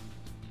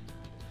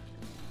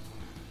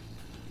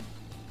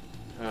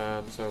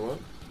 So what?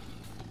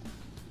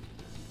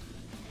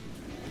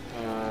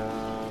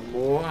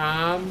 More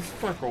arms?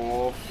 Fuck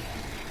off.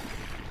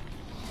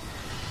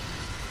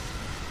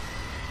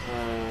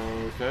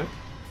 Okay.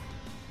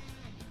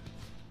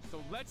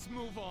 So let's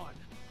move on.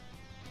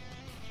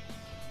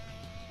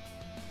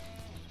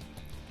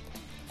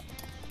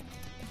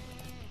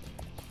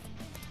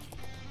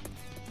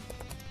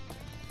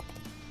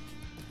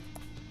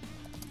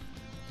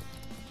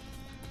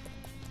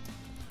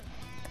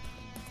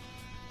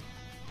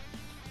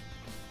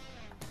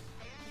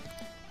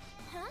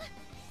 Huh?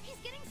 He's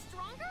getting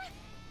stronger?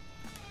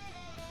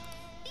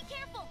 Be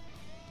careful!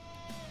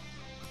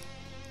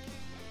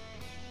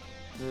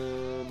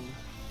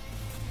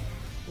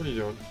 What are you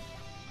doing?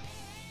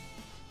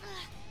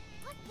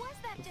 What was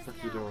that What the just fuck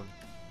are now? you doing?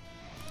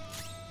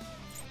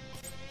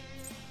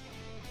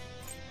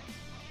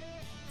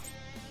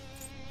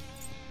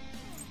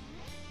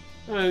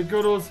 Hey,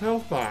 go to his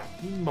health back,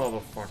 you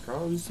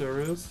motherfucker. Are you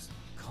serious?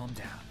 Calm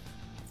down.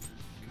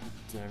 God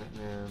damn it,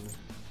 man.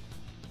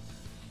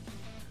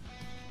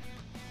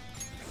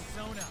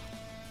 Persona.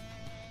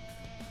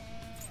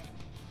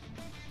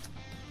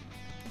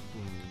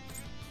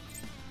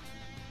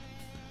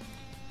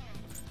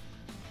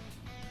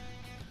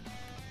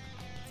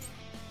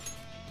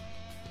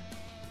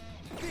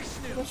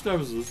 How much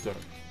damage does this do?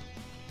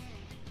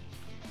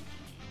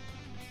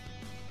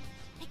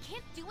 I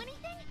can't do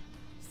anything?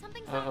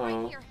 Something's not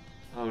right here.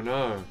 Oh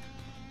no.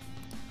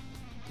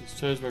 It's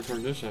changed my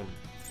cognition.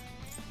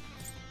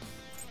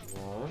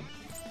 What?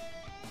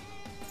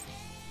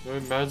 No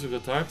magic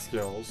attack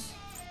skills.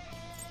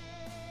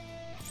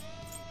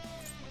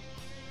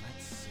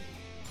 Let's see.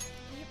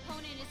 The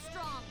opponent is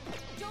strong.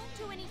 Don't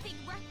do anything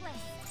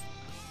reckless.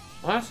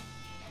 What?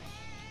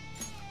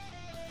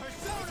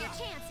 Here's your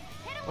chance.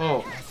 Hit him Oh,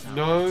 where it hurts.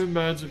 no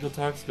magic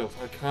attack skills.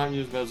 I can't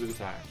use magic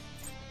attack.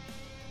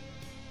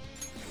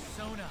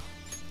 Persona.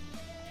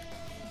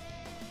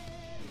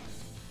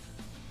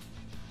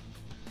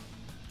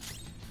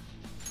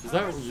 Does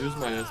that use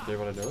my SD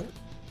when I do it?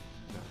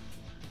 No.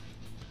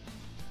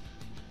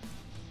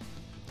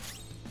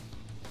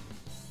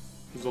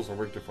 He's also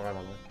weak to fire,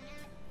 by the way.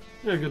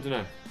 Yeah, good to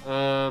know.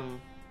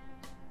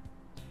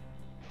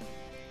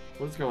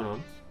 What's going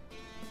on?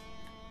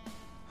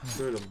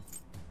 Shoot him.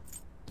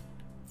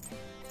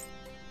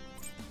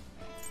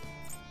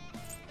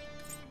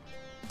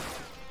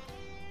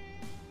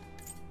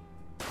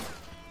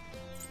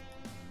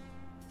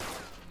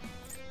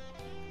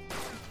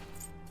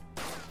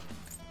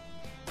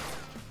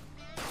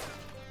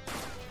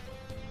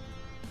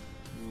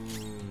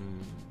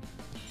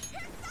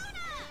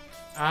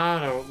 I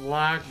don't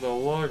like the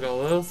look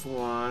of this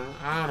one.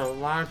 I don't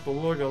like the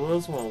look of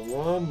this one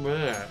one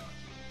bit.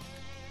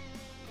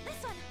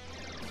 This one.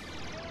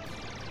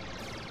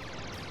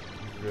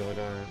 I really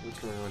don't. What's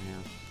going on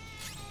here?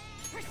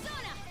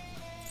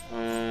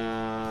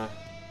 Persona.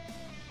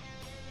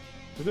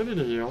 Do they need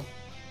to heal?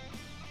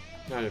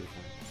 No, you'll be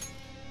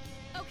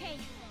fine. Okay.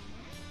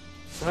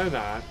 Say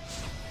that.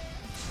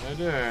 I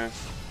do.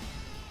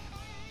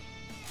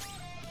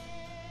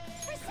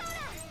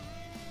 Persona.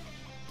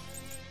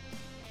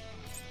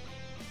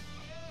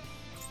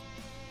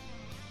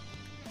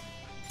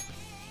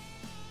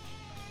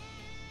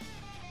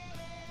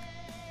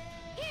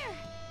 Here.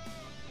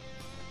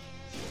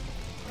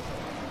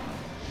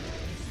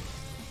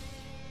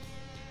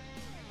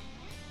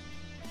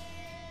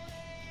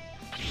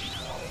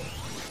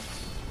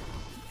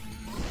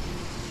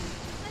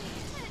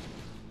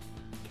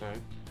 Okay.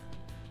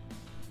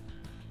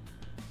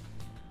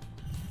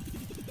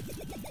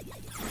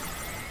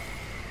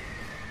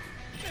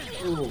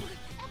 Ooh.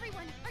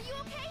 Everyone, are you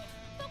okay?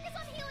 Focus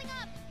on healing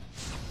up.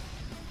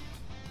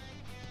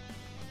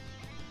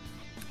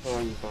 Oh,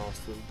 you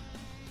bastard.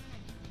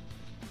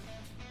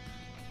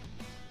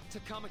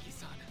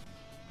 Takamaki-san,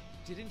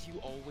 didn't you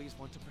always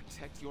want to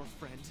protect your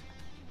friend?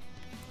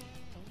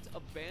 Don't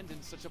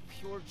abandon such a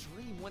pure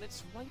dream when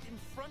it's right in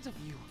front of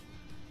you.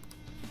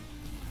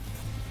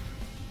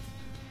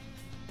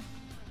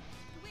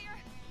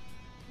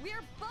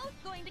 We're both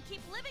going to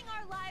keep living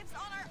our lives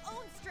on our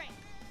own strength.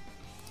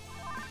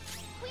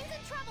 Queen's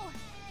in trouble.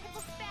 It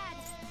looks bad.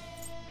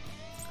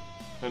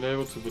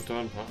 Unable to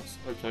baton pass.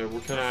 Okay,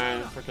 well can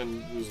I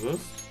fucking use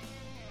this?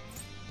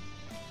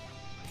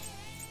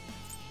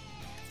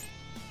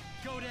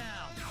 Go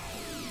down.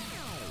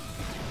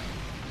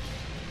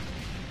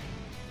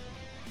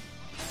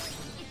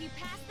 If you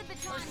pass the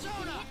baton, you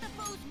can hit the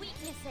foe's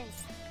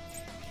weaknesses.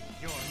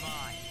 You're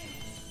mine.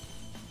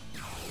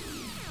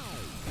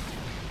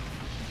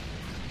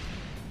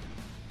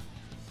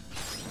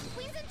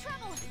 Queen's in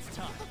trouble. It's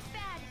tough. It looks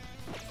bad.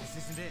 This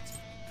isn't it.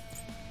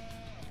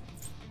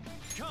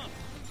 Come.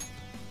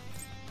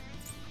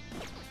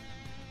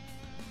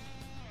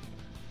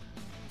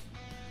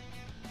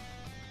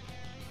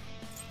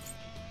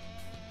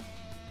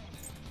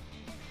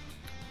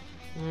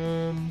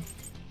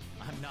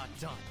 I'm not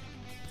done.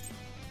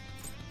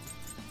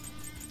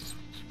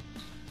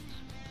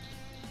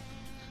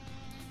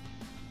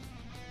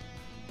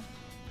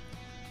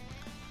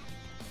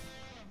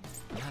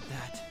 Not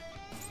that.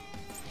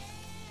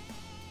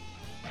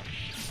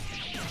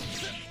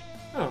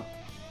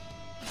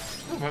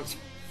 much.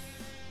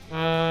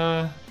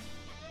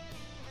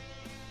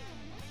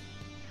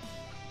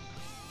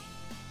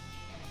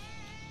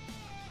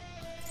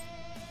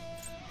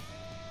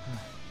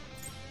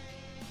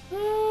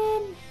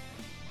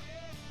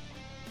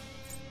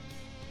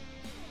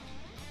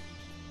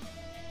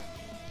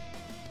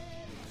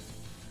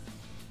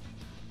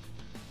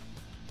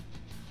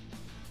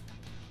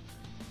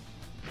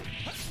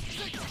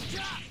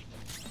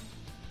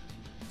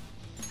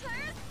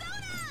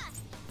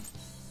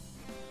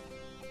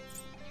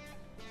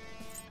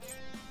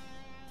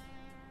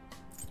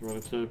 You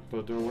want to keep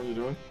doing what you're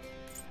doing?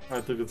 I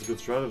think it's a good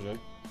strategy.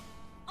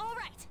 All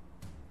right.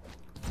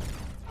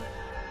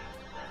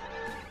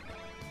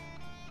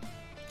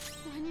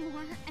 One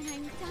more, and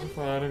I'm done.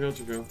 Fine, I got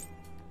you, girl.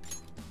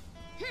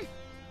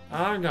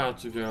 I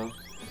got you, girl.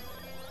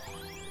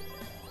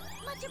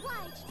 Much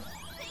obliged.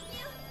 Thank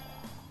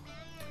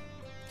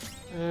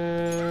you.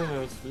 And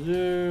that's for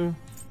you.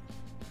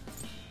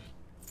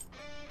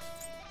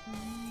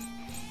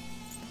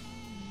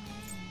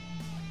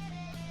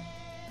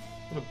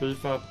 I'm gonna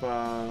beef up,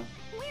 We're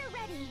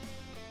ready.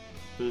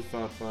 beef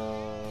up,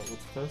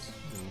 what's this?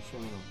 No, sure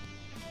enough.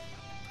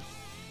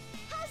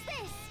 How's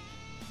this?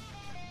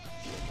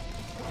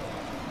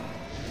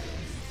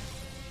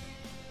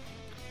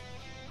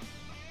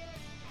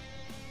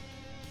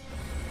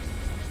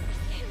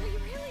 Can we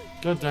really?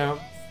 Get down.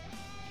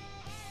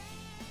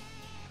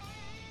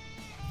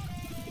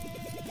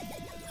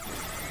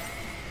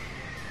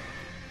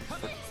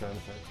 Fucking sound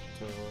effects,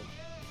 tell you what.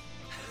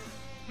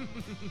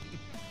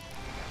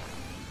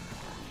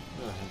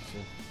 I hate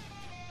you.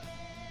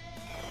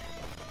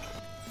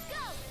 Go.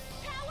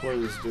 Power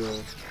Please up. do.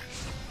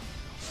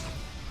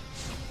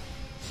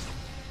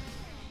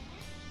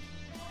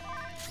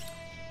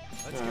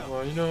 Alright,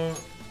 well, you know,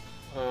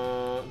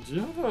 do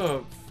you have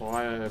a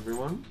fire,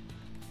 everyone?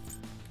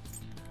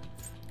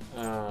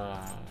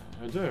 I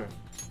do.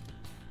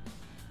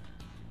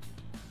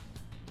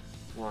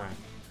 Why?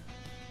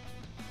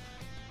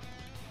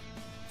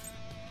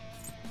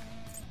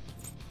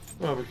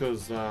 Well,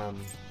 because you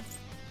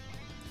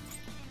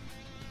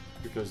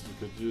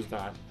could use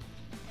that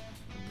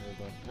and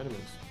hold up enemies.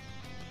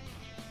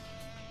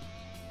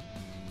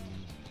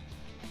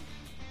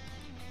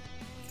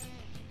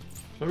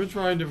 Let me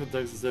try different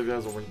things to see if he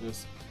has a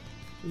weakness.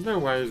 There's no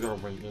way he's got a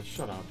weakness.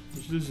 Shut up.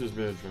 This is just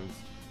me a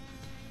truth.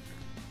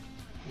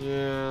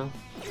 Yeah.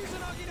 I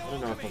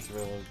don't know if that's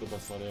really the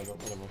best idea, but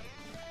whatever.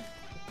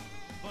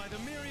 By the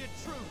myriad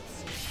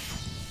troops.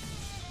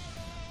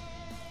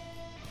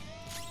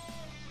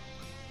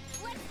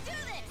 Let's do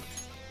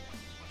this.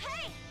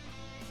 Hey.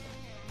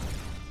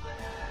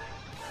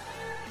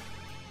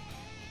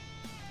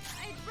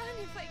 I'd run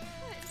if I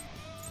could.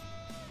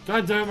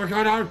 God damn it,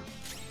 go down!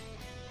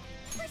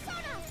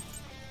 Persona.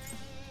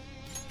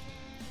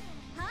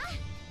 Huh?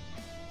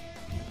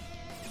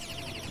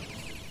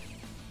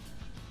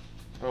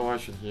 Oh, I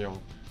should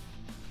heal.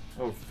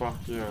 Oh, fuck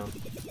yeah.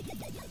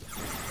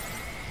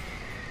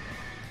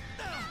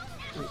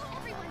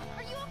 Everyone,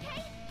 are you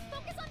okay?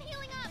 Focus on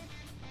healing up.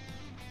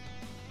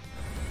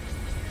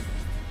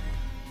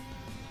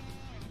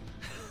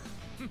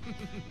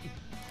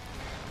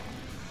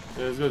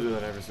 Yeah, he's gonna do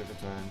that every single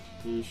time.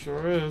 He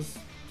sure is.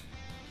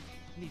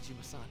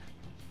 Nijima-san,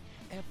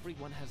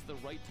 everyone has the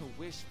right to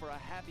wish for a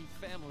happy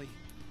family.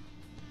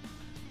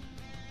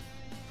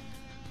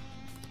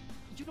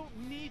 You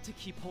don't need to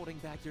keep holding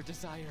back your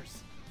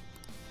desires.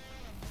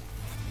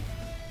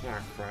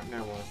 Ah, crap,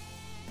 now what?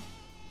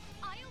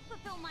 I'll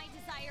fulfill my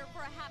desire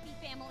for a happy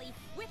family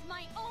with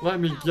my own Let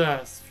me power.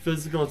 guess,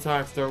 physical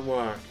attacks don't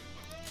work.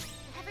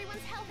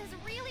 Everyone's health is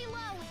really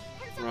low.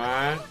 Can someone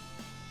Right? help?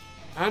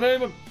 I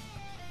don't even...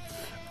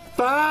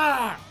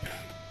 Fuck!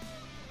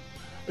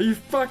 Are you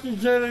fucking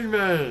kidding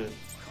me?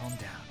 Calm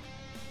down.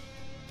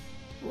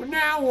 Well,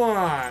 now what?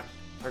 I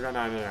got an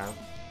idea.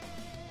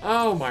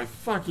 Oh my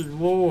fucking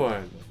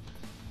lord.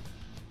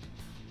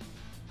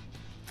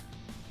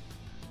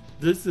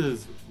 This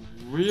is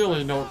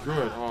really not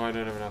good. Oh, I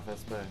don't have enough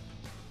SP.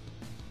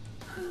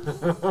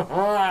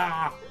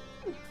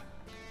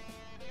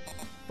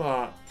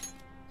 Fuck.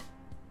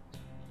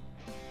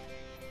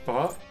 Fuck.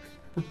 Fuck.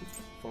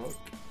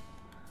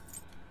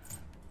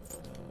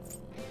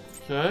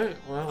 Okay,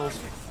 well, let's...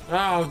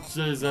 Oh,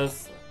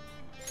 Jesus.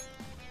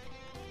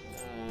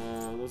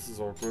 This is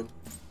awkward.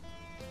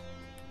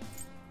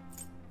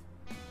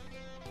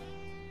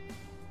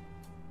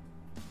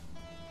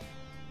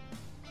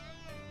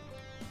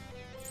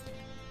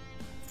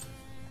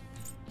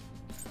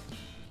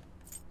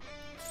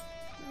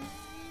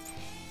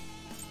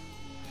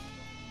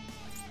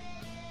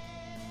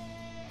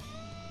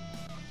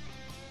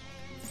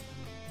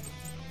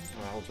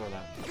 Alright, I'll try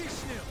that.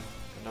 Vishnu,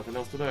 Got nothing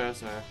else to do,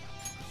 so...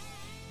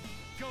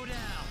 go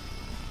down.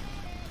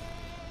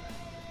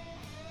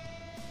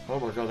 Oh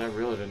my god, that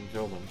really didn't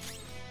kill them.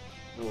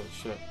 Holy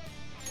shit.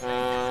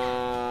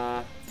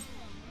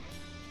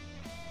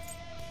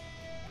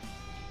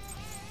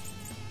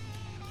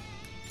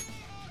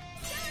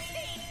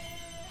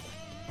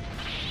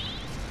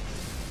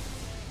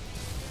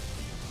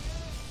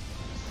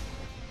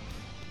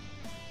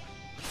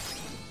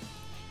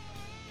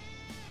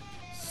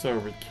 So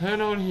we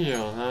cannot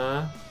heal,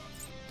 huh?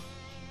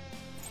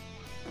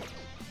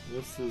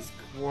 This is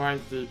quite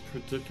the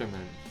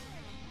predicament.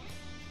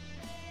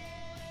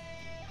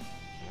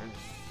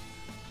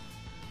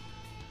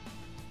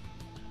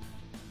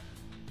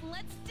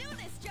 Let's do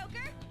this,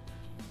 Joker!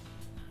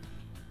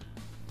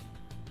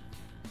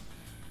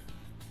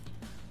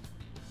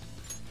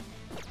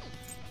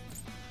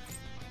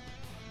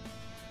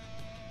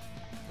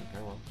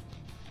 Okay, well.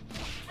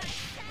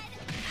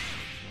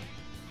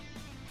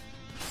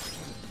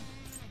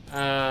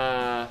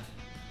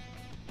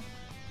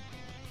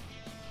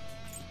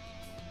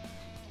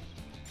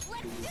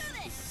 Let's do This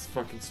this! is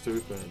fucking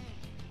stupid.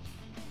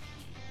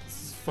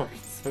 This is fucking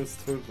so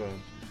stupid.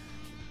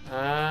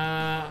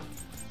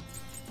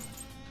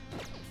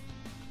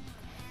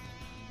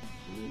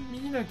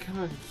 Mina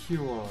can't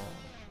cure.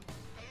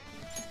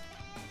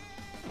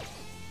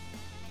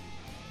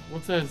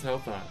 What's his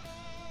health at?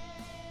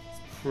 It's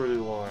pretty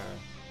low.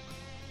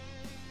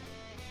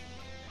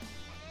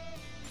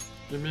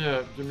 Give me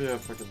a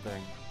fucking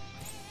thing.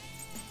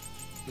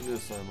 Give me a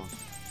Soma.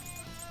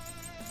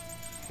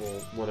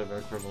 Or whatever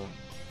equivalent.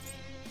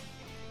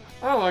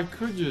 Oh, I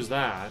could use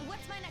that.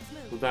 What's my next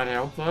move? Would that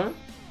help though?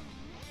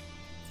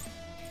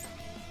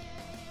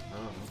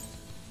 Oh.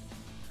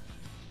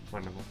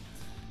 Wonderful.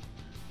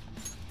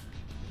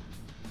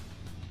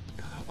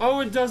 Oh,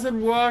 it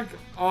doesn't work!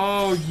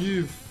 Oh,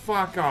 you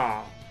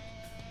fucker!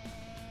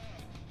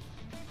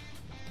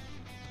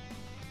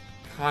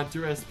 Can't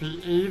do SP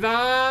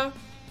either!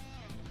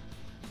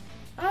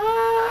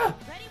 Ah!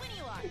 Ready when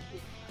you are.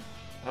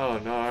 Oh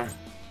no.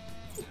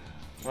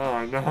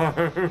 Oh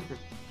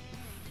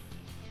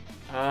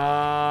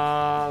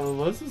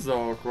no. This is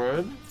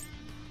awkward.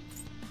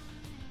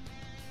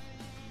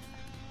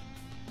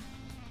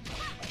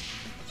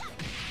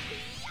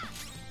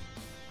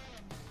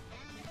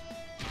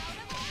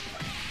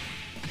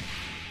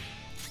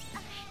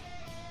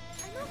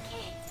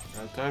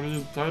 I'm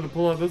okay. Time to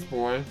pull out this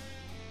boy.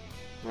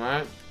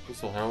 Right?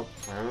 This will help.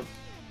 Right?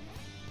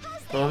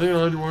 But I think it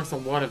only works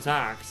on one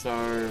attack,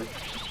 so.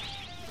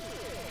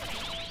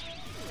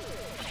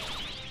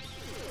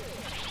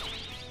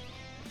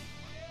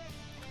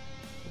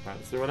 About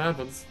to see what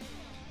happens.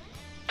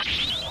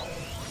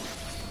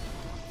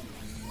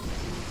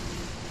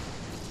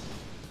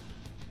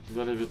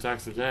 Then if he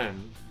attacks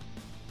again.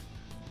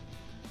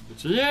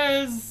 Which he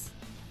is!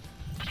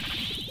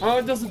 Oh,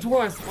 it does it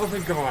twice! Oh,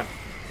 thank God!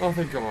 Oh,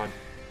 thank God!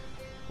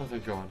 Oh,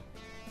 thank God.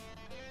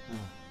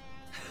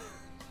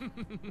 Oh.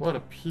 What a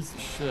piece of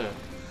shit.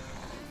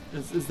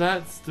 Is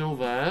that still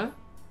there?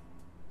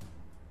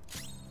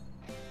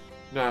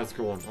 No, it's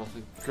gone. Oh,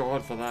 thank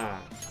God for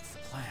that. What's the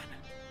plan?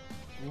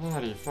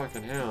 Bloody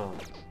fucking hell.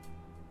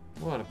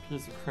 What a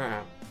piece of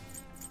crap.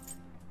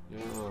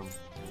 Yeah.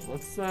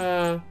 Let's,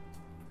 what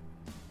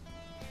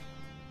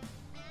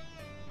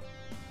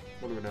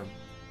do we know?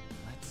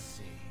 Let's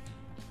see.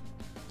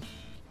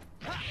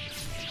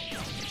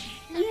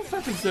 Are you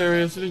fucking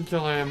serious? You didn't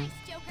kill him?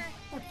 Joker.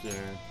 Fuck you.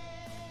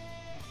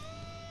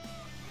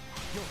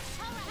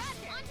 All right,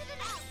 onto the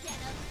next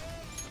setup.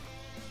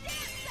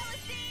 Dance,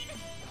 Celestine!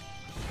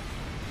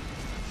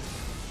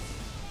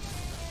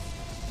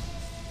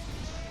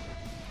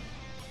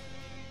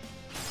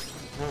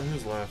 Oh,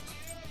 who's left?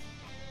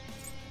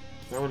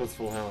 That one is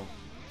full health.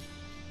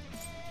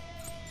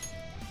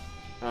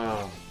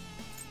 Oh.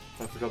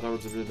 I forgot that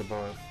was immune to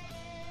both.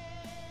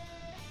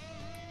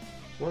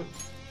 What?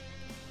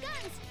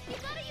 Guns! You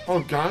gotta use Oh,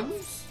 your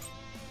guns?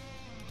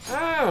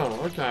 Oh,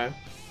 okay.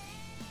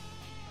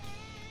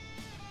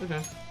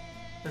 Okay.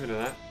 I can do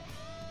that.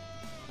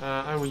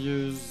 I will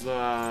use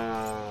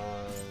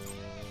that.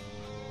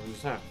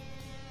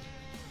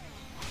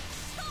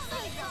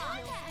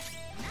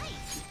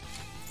 Nice!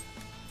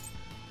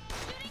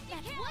 Shooting to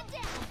kill! One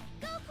down!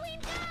 Go, Queen,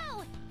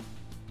 go!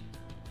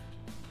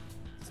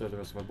 So the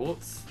rest of my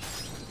bullets.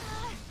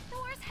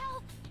 Thor's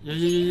help!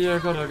 Yeah,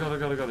 got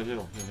it.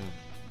 Heal.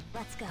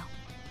 Let's go.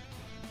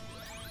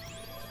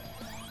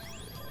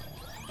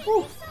 Thank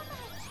Whew. you so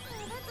much!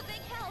 Oh, that's a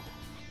big help!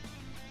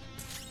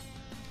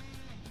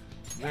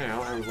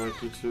 Now I would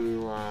like you to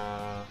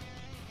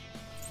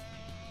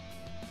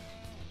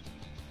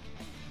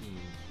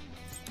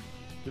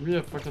give me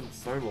a fucking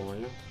Soma, will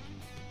you?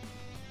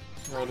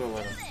 No, I'll do it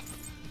later. Do this!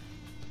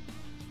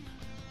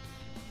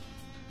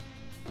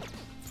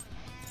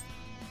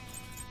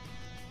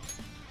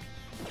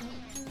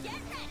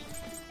 Get ready!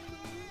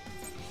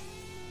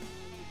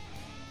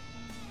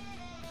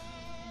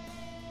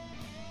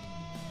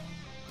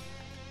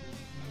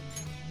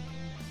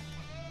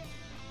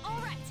 All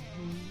right.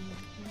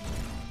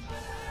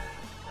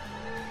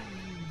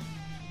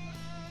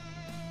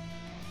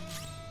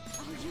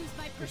 I'll use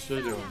my What's she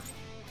persona. doing?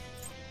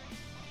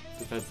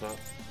 Defense up.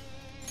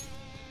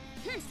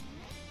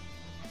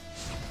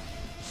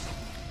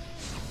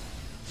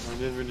 And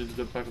then we need to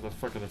get back to the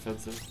fucking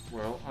offensive.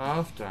 Well,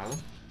 after...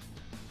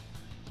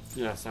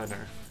 Yes, I know.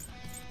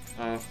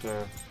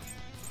 After...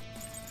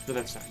 the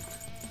next time.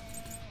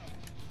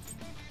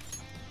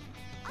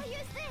 I'll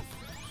use this.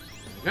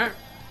 There we go.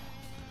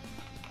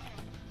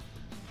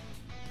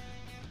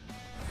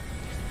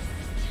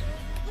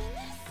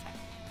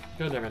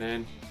 God damn it,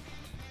 Ann.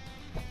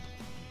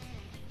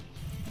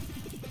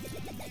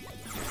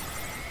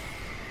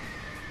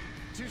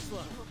 Too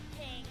slow.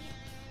 Pig.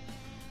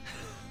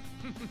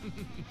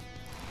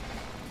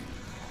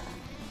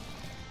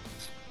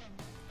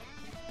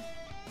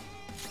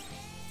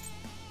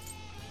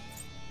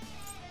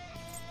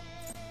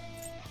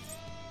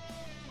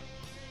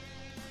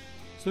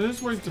 So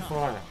just wait to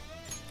fire.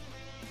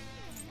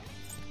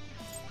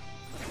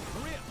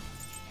 Hurry up.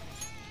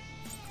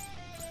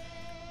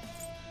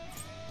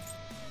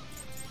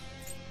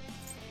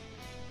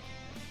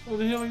 Oh,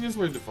 the healing is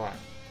wait to fire.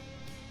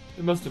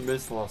 It must have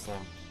missed last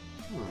time.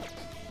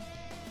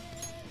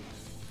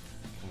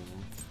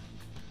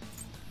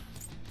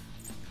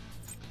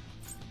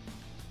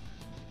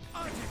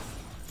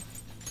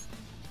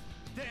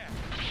 There.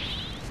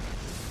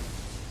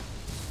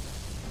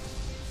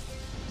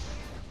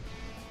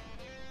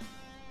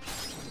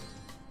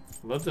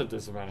 That's a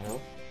decent amount of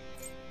health.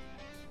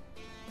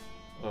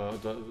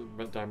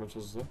 Damage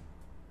was there.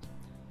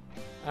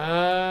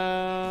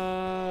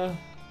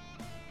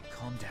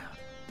 Calm down.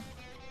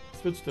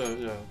 Switch to,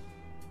 yeah.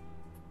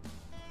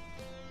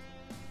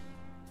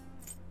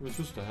 We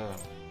switch to her.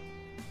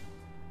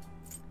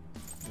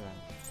 Yeah.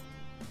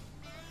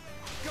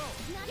 Go.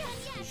 Not done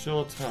yet.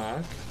 She'll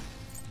attack.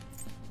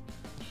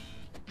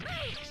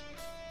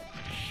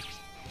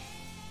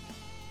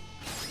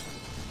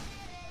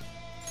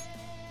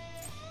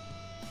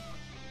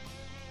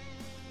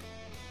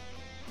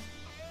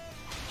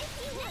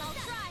 If you will, I'll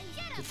try.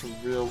 Get Get some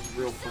real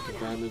fucking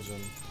damage in.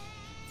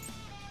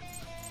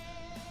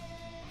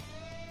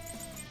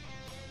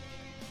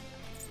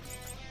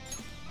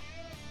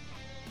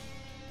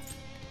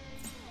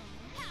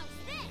 How's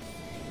this?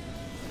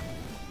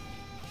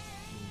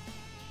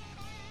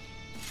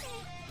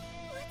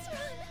 Let's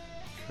run.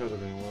 Could have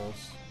been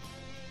worse.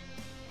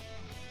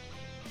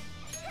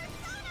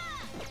 Persona!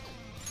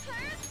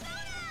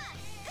 Persona!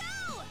 Go!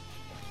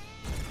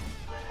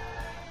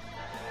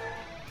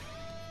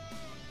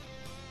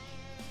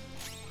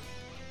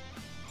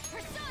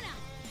 Persona!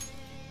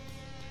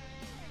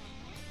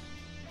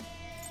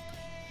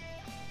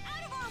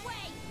 Out of our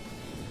way!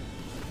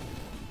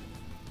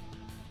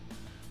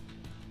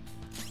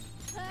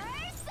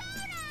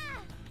 Persona!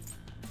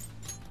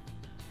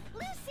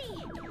 Lucy!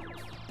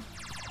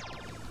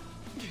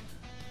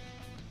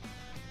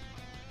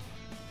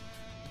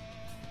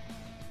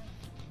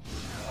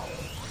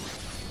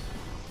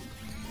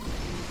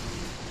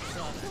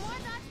 Noir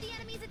dodged the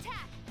enemy's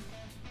attack.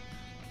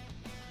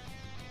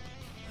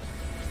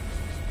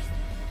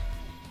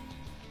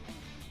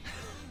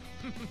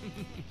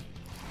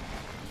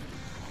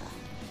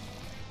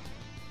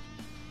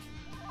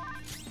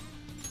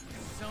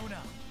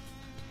 Persona.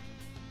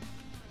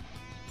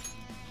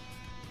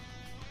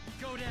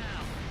 Go down.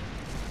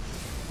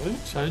 I think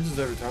it changes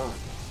every time.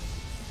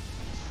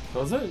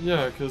 Does it?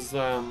 Yeah, because,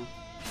 yeah.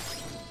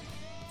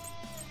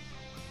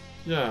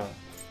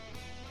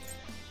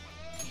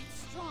 It's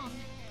strong.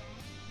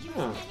 Use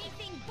Huh.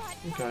 anything but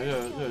Okay,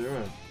 yeah, you're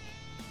right.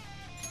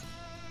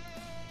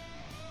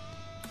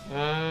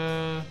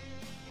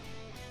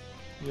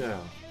 Yeah.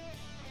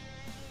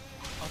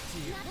 Up to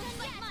you. Looks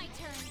like my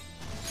turn.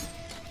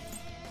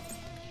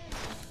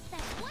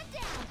 That's one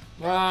down.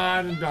 Ah, I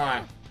didn't die. I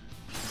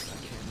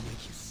can't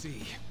make you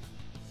see.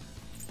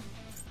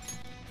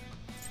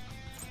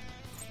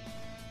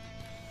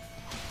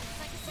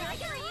 Like a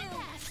SEGA for you.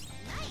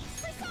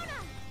 Nice. Persona.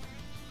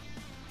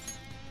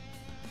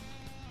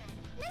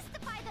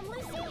 Mystify them,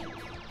 Lucy.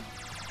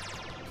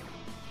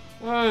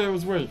 Ah, it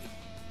was weak.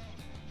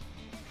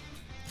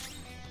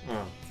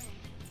 Oh.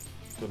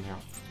 Didn't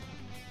help.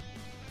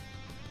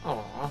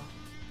 Aww.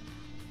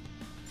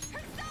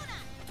 Persona.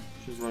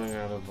 She's running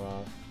out of,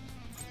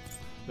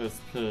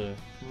 SP.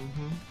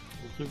 Mm-hmm.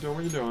 You keep doing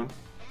what you're doing.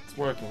 It's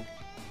working.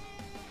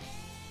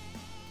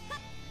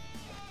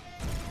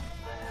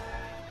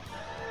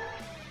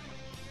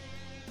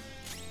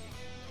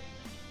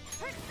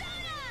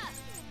 Persona.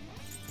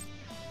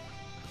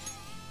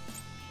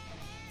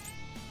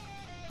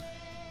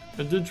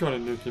 I did try to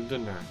nuke him,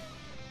 didn't I?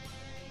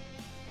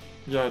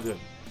 Yeah, I did.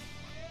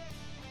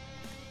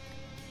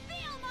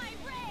 Feel my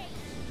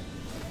rage.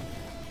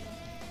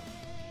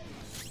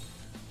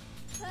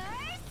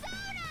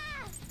 Persona.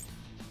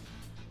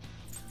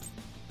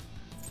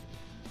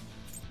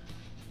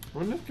 I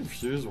wonder if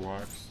Confuse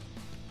works.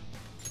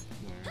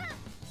 No.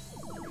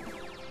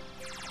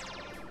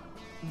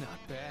 Not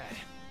bad.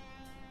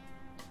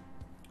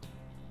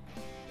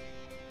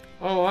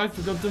 Oh, I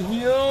forgot to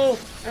heal!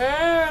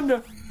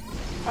 And...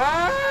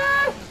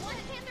 Ah!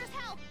 Wanted Panther's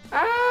help.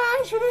 Ah!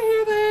 I should have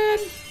healed then!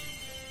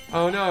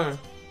 Oh no.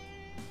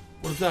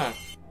 What's that?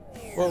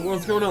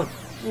 What's going on?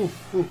 Ooh.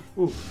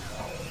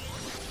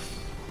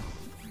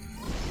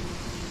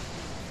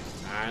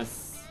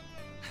 Nice.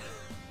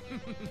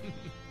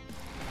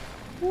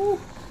 Woo.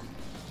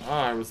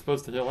 Ah, I was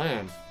supposed to heal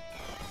Anne.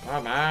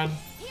 Ah, man.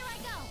 Here I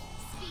go.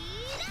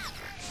 Speed up.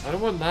 I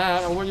don't want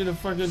that. I want you to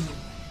fucking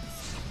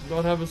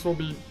not have us all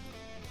be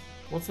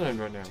What's the name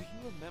right now? Do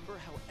you remember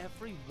how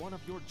every one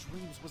of your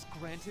dreams was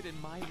granted in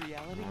my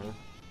reality? No.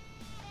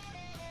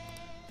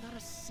 Not a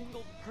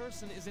single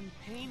person is in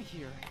pain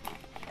here.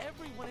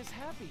 Everyone is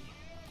happy.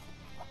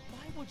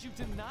 Why would you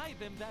deny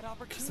them that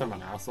opportunity? Because I'm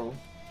an asshole.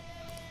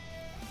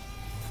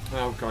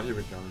 Oh god, here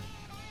we go.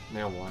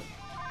 Now what?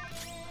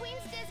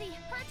 Queen's dizzy.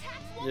 Her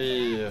attacks won't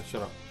Yeah,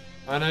 shut up.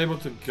 Unable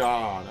to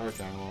guard.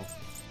 Okay, well.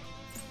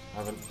 I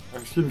haven't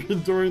actually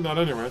been doing that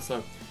anyway,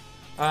 so.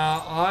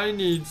 I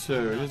need to.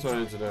 Here's what I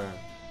need to do.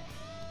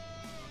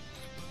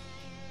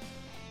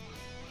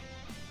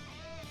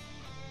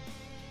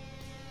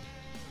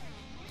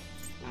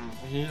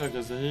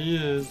 Okay, so he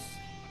is.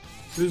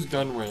 Who's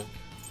Gunwink?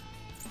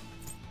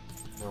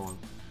 No one.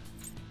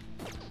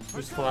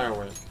 Who's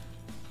Firewink?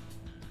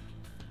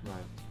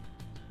 Right.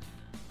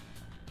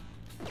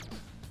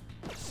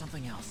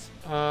 Something else.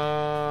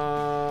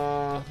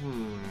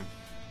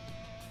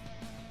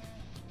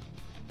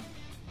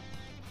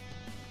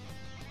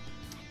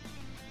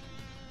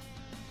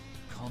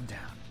 Calm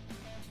down.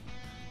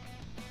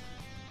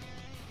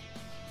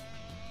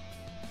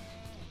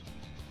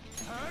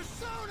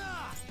 Persona!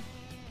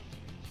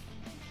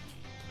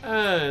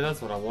 Hey,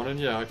 that's what I wanted.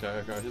 Yeah,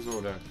 okay. Here's what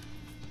we'll do.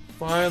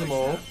 Fire them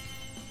all.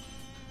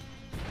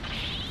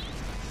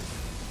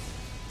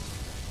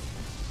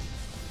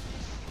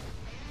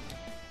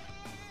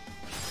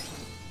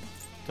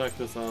 Attack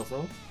this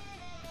asshole.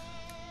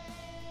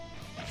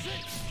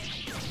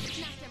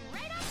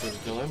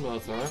 Didn't kill him, but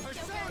that's alright.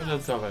 And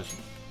then salvation.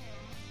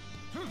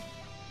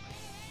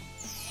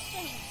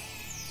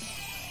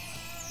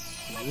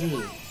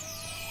 Ooh.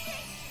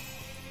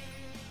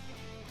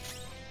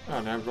 Oh,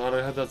 now I'm glad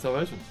I had that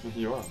salvation.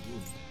 You are. Alright,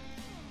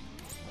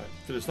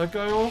 finish that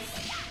guy off.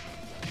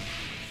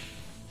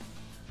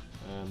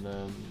 And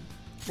then...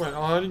 Wait,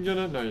 oh, I didn't get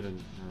it? No, you didn't.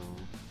 No.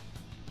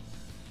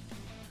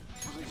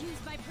 I'll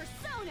use my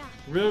persona.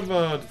 We have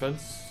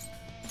defense.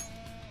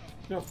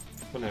 Yep,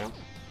 for now.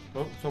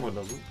 Oh, someone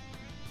doesn't.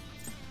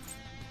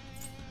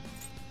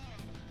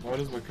 Why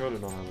does my Coda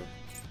not have it?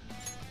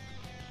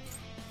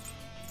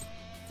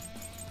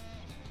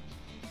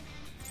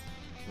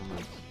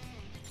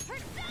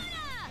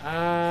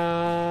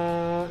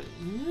 Oh,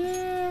 no.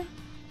 Yeah.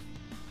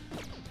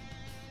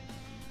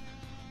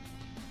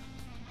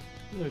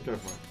 Yeah, go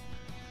for it.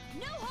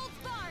 No holds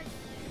barred.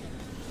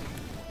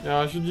 Yeah,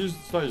 I should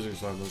start using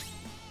Cyber's.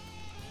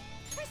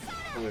 I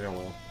think I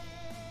will.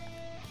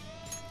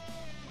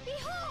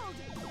 Behold.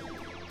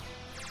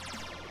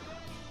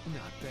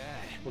 Not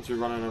bad. Once we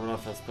run out of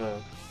enough SP. We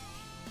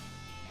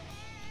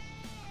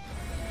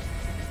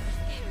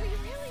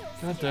really are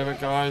God damn it,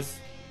 guys.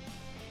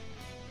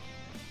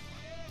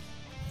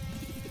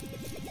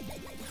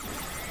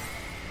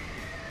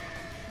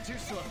 Too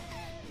slow.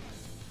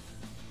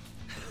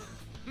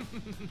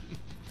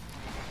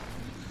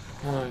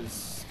 Oh,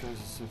 these guys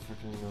are so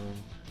fucking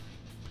annoying.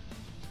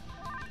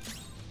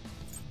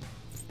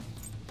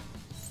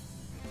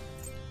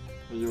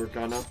 Are you a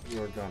gunner?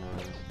 You're a gunner.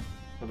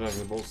 I don't have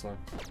the bullseye.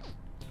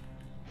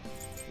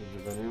 Did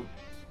you venue?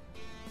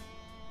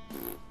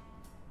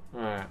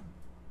 Alright.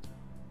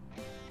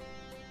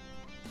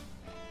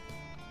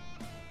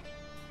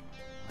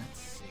 Let's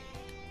see.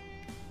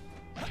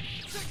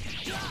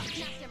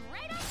 knocked him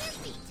right off their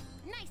feet.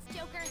 Nice,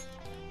 Joker.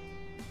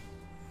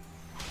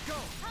 Go!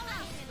 All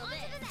right, on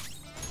to the next.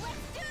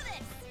 Let's do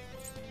this.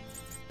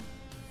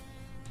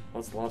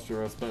 That's lost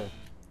your SP.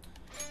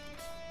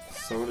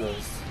 So it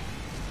is.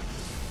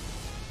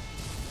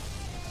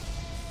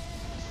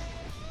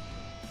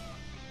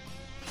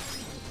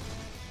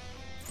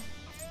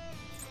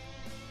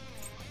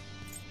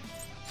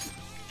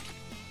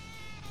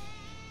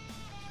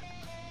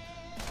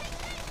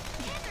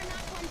 Panther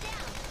knocked one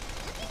down.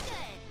 Looking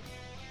good.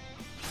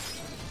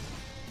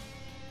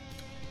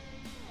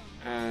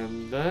 And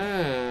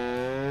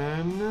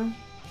then...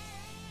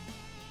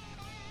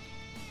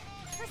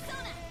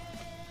 Persona.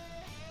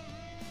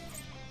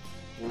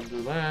 We'll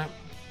do that.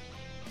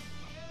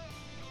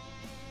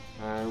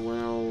 I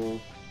will...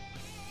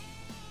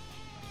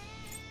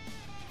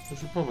 I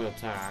should probably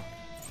attack.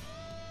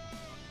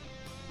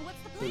 What's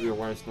the It'd be plan?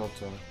 a waste not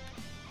to.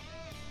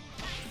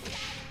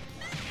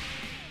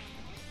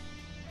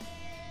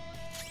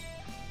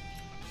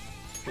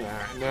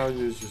 Yeah, now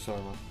use your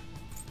solo.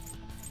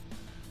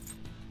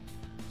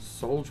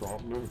 Soul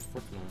drop? No,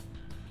 fuck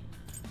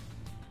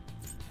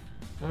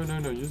no.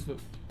 No, use the...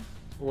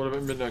 What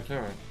about Midnight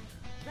Carrot?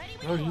 Ready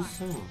No, when you use are.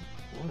 someone.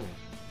 Why?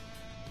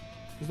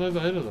 There's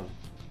over 8 of them.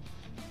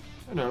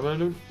 I know, but I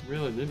don't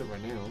really need it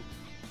right now.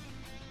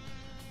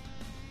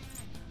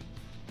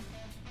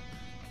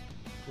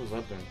 What was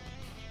that doing?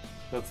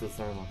 That's the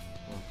Soma.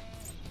 Oh.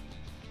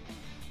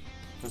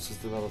 That's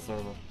just another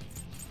Soma.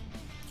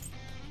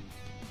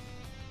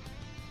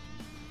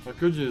 I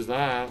could use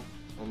that,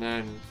 and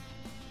then...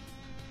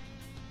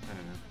 I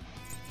don't know.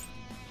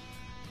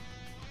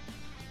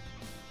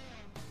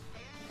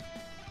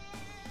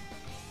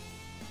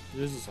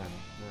 Use the Soma,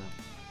 yeah.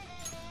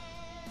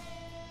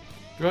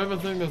 Do I have a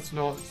thing that's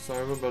not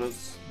Soma, but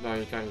it's... No,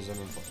 you can't use them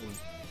in...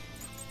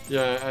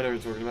 Yeah, I know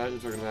what you're talking about.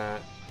 You're talking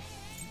about...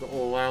 The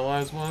all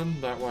allies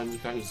one, that one you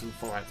can't use in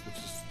fights, which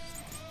is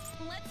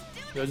Let's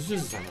do yeah, this, just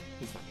use the Joker. timer.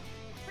 It's fine.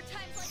 For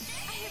times like this,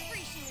 I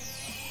appreciate it.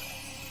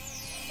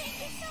 Thank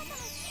you so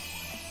much.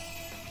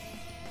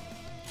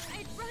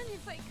 I'd run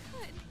if I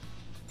could.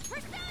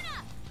 Persona!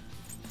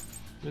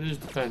 We need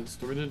defense.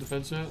 Do we need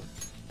defense yet?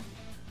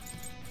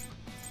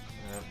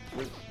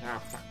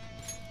 Fuck.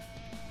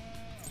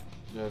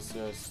 Yes,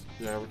 yes.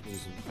 Yeah, we can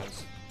use some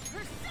defense.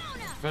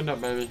 Persona! Defend up,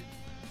 baby.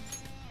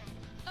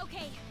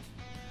 Okay.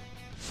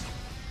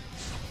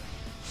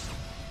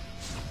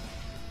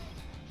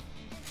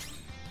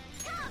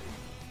 Come!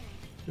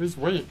 Who's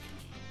weak?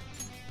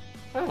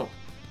 Oh.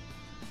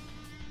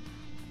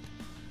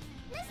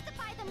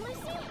 Mystify them,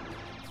 Lucy!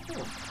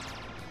 Oh.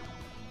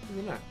 Look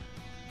at that.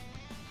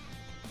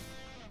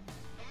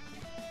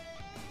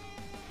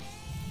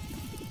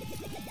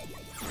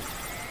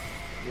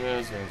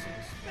 Yes, yes,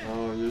 yes.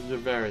 Oh, you're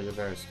very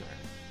scary.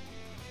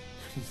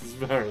 This is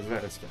very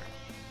scary.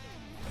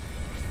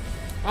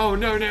 Oh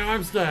no, now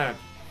I'm scared!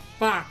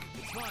 Fuck!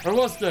 I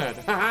was scared!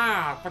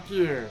 Haha! Fuck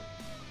you!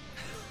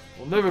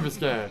 I'll never be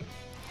scared.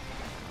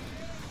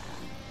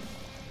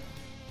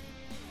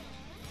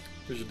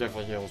 We should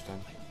definitely heal this time.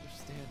 I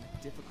understand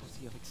the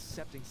difficulty of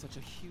accepting such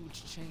a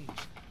huge change,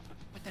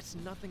 but that's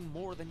nothing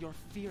more than your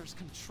fears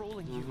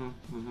controlling you.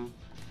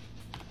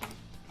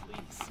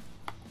 Please,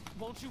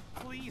 won't you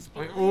please I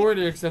believe?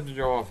 already accepted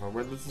your offer,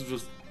 but this is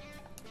just...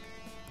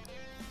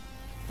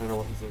 I don't know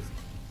what this is.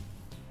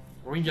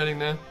 Are we getting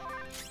there?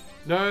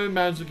 No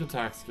magic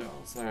attack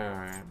skills.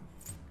 Alright.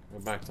 Go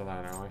back to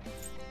that, are we?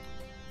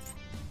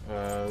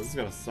 This is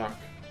gonna suck.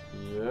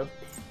 Yep.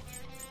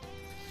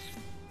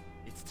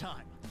 It's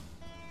time.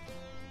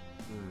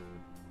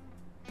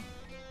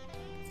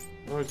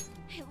 Oh,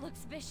 It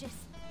looks vicious.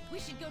 We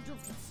should go to it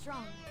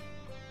strong.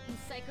 And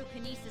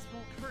psychokinesis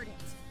won't hurt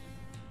it.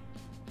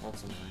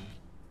 that's annoying.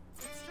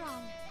 It's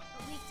strong,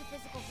 but weak to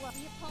physical blow.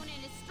 The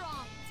opponent is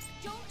strong.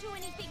 Don't do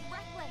anything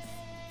reckless.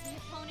 The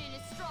opponent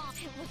is strong.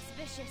 It looks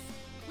vicious.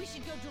 We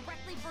should go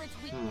directly for its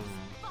weakness.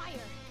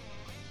 Fire.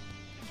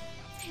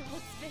 It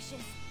looks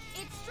vicious.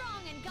 It's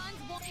strong and guns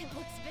won't. It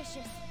looks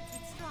vicious.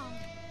 It's strong,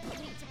 but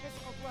weak to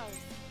physical blows.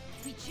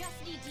 We just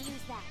need to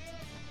use that.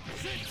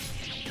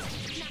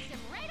 Knocked him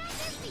right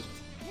off his feet.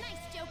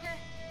 Nice, Joker.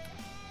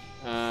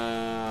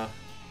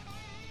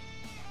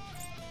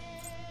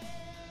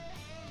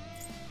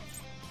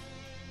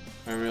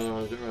 I really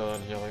want to get rid of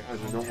that healing. I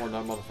do not want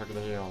that motherfucker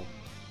to heal.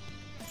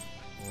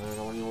 I don't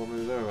know what you want me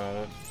to do about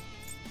it.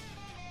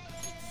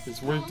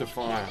 It's weak to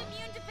fire.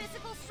 Immune to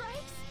physical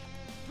strikes.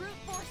 Brute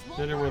force won't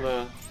Hit him with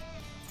work.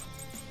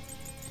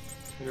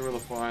 a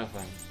fire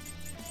thing.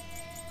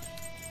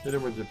 Hit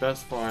him with your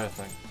best fire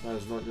thing. That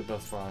is not your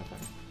best fire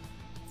thing.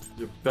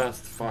 Your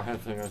best fire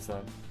thing, I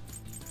said.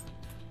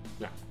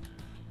 Yeah.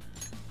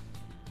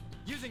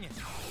 Using it.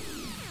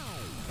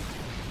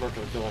 Not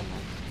gonna kill him,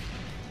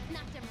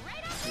 Knocked him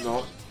right off his though.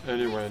 Not feet.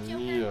 anywhere Nice, Joker.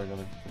 near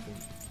gonna fucking...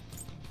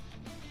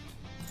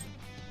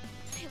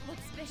 It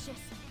looks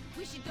vicious.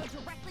 We should go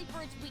directly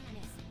for its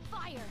weakness.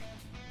 Fire.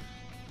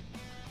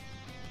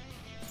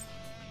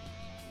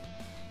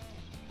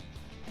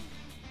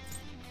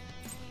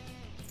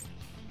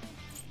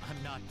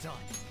 I'm not done.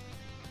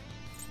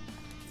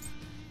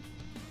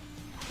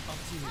 Up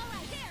to you. All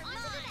right, there. On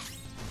to the next.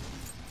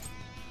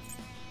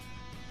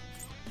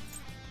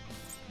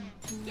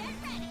 Get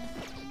ready.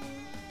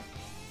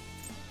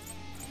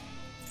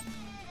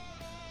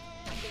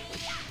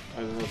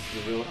 I think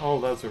that's a really... Oh,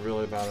 that's a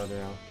really bad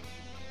idea.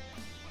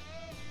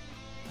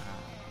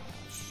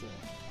 Shit.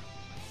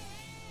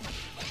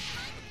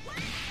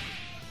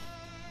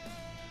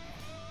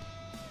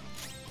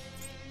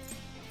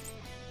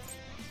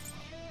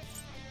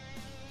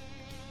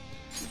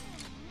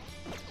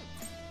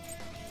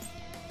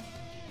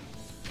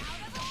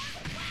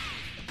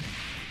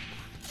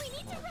 We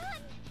need to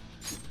run.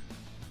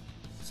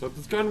 So if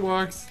this gun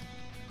works...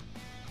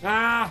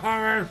 Ah,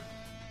 horror!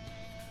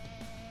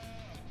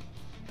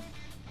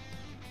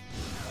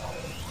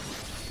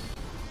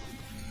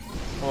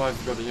 Oh, I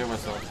forgot to heal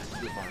myself.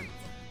 You're fine.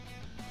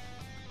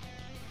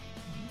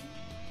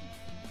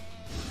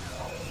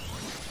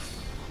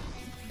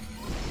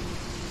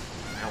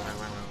 Ow,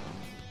 ow, ow,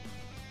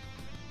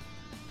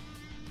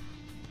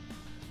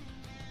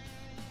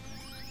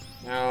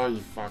 ow. Oh, you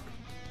fuck.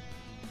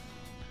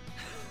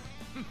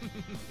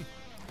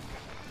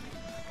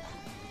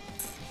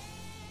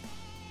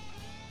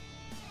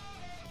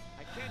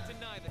 I can't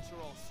deny that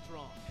you're all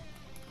strong.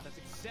 That's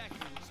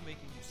exactly what's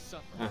making you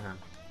suffer. Uh-huh.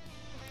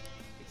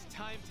 It's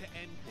time to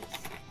end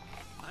this.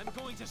 I'm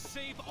going to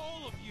save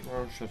all of you.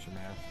 Oh, shut your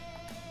mouth.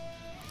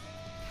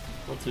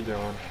 What's he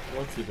doing?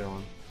 What's he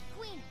doing?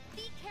 Queen,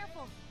 be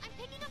careful. I'm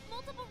picking up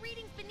multiple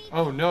readings beneath.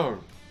 Oh, no.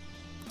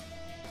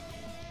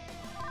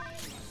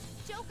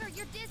 Joker,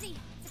 you're dizzy.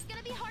 It's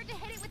gonna be hard to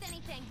hit it with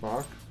anything.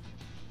 Fuck.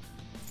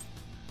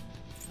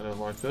 I don't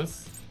like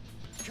this.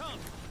 Come.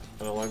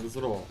 I don't like this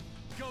at all.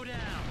 Go down.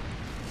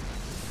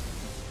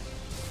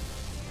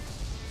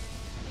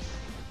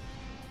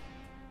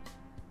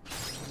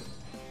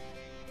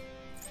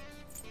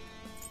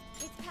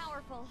 It's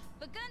powerful,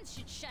 but guns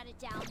should shut it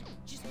down.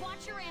 Just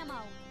watch your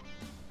ammo.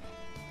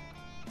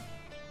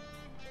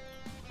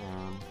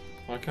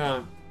 I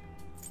can't.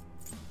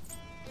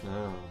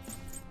 No.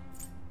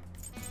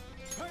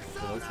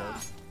 Oh, that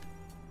sucks.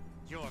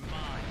 You're mine.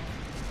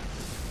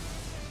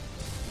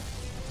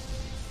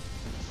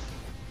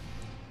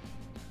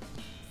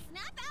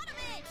 Snap out of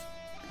it!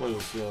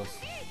 Please, yes.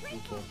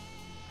 Okay.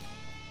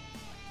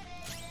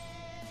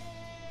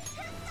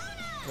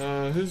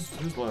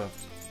 Who's left?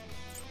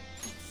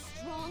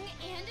 Strong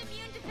and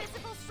immune to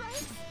physical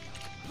strikes?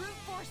 Brute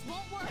force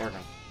won't work.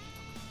 Okay.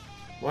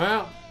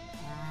 Well,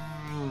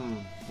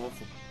 that's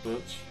a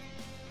bitch.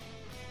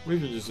 We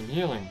could use some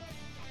healing.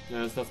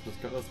 Yes, that's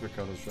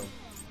Makoto's job.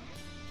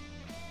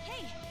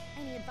 Hey,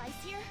 any advice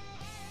here?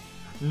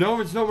 No,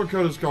 it's not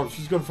Makoto's job.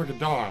 She's gonna fucking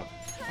die.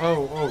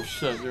 Oh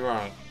shit, you're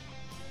right.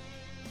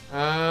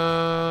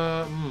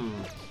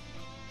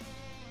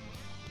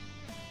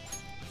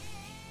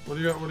 What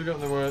do you got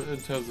in the word in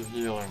terms of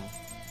healing?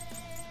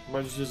 I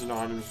might just use an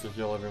item just to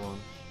heal everyone.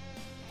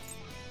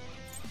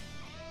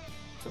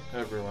 To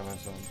everyone, I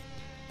said.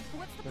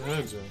 What's the I plan?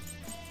 heard you.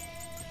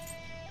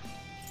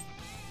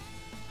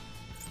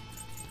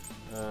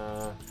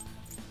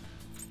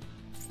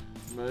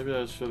 Maybe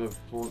I should have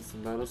bought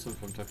some medicine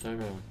from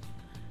Takemi.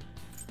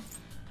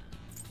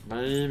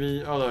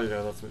 Maybe. Oh, there you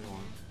go. That's what you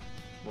want.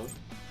 What?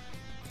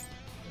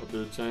 A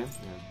bead chain?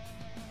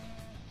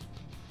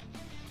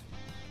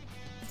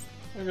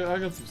 Yeah. I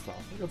got some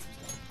stuff.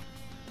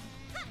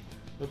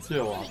 Let's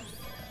heal up.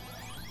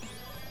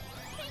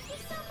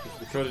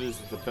 Dakota needs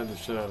to defend the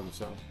shit out of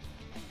himself.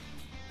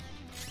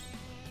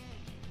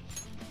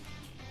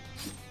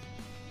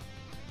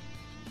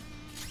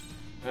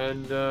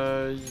 And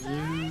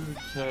you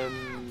can.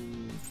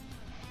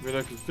 I mean,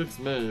 I can fix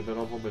me, but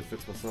I'll probably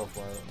fix myself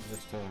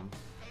next time.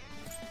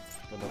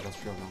 But no, that's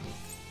true.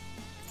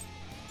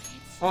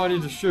 Oh, I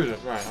need to shoot it.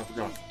 Right, I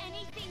forgot.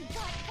 Anything but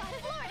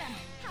Florida.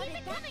 How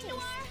did that taste?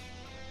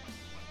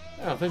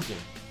 Yeah, thank you.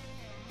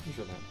 You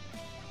should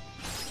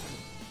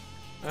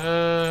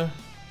have.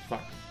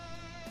 Fuck.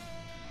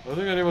 I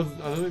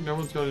don't think no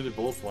one's got any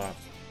bullets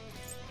left.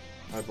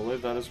 I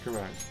believe that is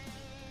correct.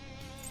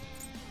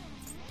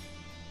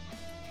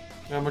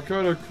 Now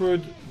Makoto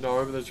could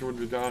know that she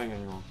wouldn't be guarding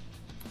anymore.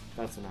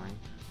 That's annoying.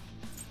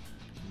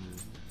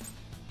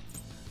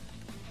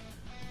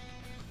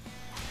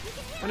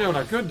 I know what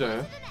I could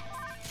do.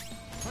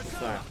 What's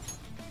that?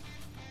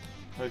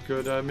 I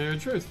could mirror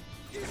truth.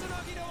 Yeah,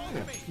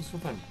 just for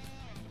fun.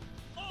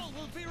 All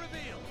will be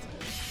revealed.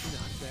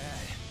 Not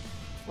bad.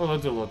 Oh,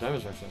 that did a lot of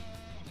damage actually.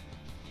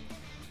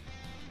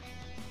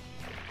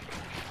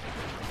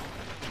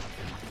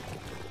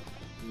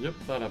 Yep,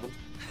 that happened.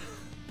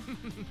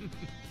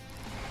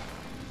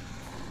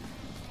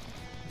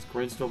 Has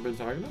Queen still been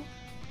targeted?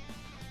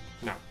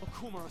 No.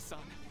 Okumura-san,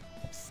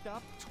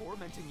 stop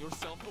tormenting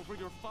yourself over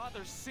your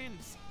father's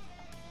sins.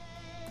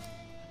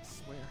 I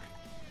swear,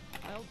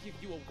 I'll give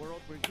you a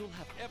world where you'll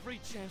have every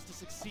chance to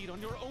succeed on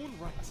your own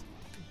right.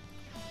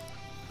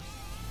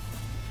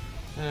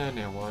 And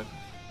now what?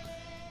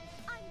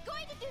 I'm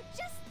going to do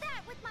just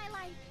that with my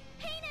life,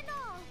 pain and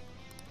all.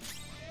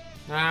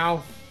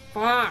 Now,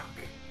 fuck!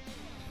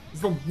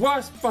 It's the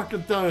worst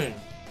fucking thing!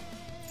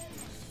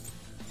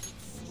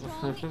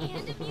 Strong and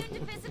immune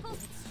to physical.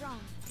 It's strong.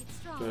 It's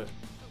strong. Okay.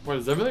 Wait,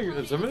 is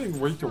everything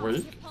weak to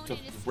weak?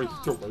 Just weak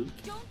to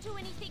weak? Don't do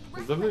anything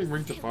Is everything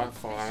weak to It fire? looks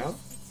Fire? vicious.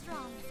 It's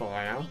strong.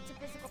 Fire? Weak to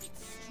physical.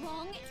 It's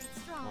strong. It's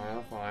strong.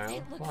 Fire, fire,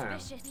 It looks fire.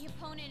 vicious. The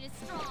opponent is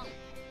strong.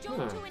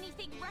 Don't do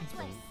anything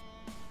reckless.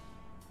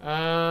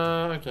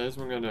 Okay,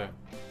 so we're gonna do.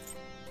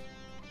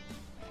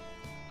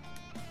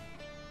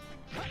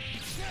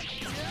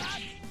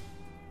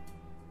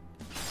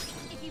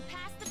 If you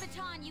pass the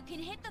baton, you can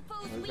hit the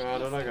foe's I weakness.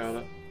 got it.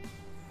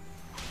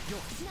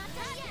 Not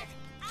done yet.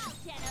 I'll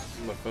get him. This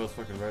is my first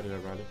fucking radio,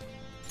 buddy.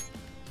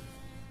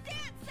 Dance,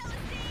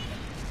 Celestine.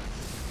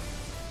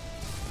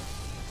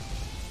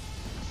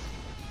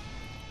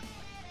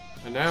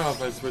 And now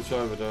if I switch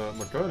over to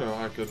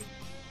Makoto,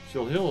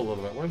 she'll heal a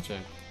little bit, won't she?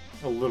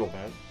 A little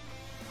bit.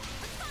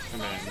 I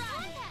mean,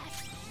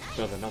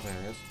 better than nothing,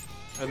 I guess.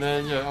 And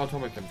then, yeah,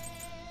 Atomic him.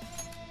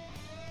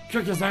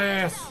 Kick his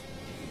ass!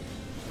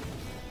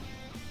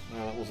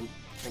 No, that wasn't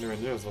anywhere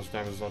near as much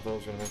damage as I thought it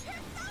was gonna be.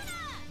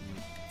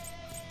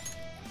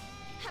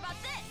 How about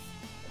this?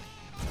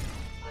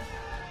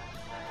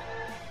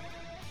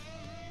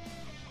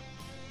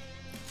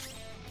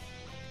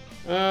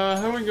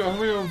 How are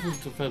we going for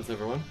defense,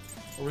 everyone?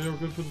 Are we all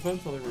good for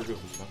defense? I think we're good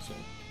for defense,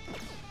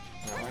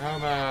 yeah. Alright, how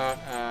about,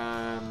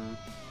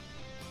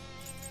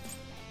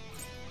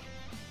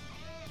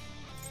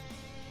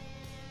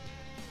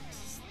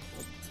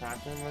 attack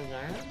him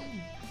again?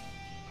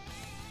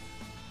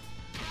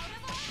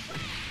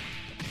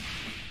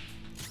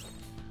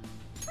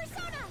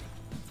 Persona!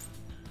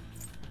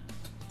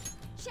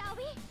 Shall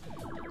we? A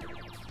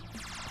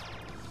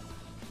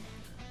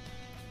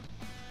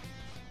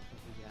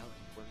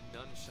reality where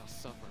none shall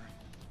suffer.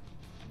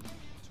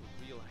 To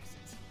realize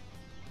it,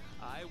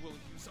 I will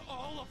use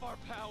all of our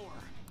power.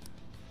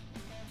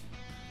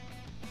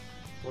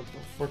 What the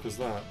fuck is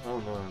that? Oh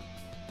no.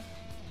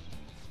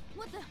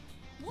 What the?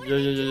 What Yeah, are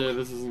you yeah, yeah, yeah, doing?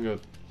 this isn't good.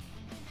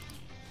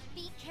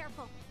 Be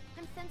careful.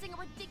 I'm sensing a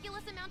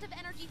ridiculous amount of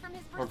energy from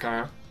his persona.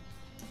 Okay.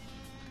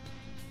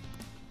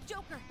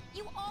 Joker,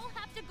 you all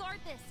have to guard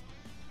this.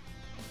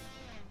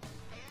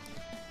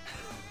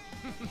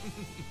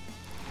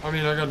 I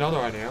mean, I got another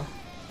idea.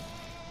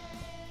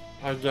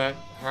 I get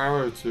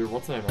Harrow to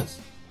what's the name is?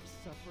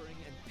 Suffering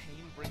and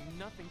pain bring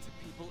nothing to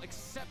people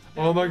except.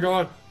 Oh my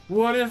god.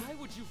 What if Why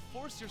would you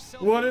force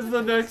yourself? what if into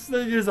the this? next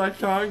thing is I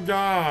can't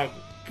guard?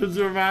 Could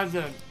you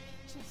imagine?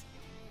 Just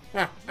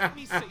let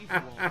me save you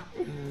all.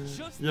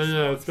 Just Yeah, this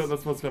yeah, once.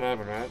 that's what's gonna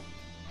happen, right?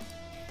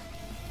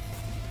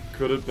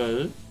 Could it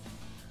be?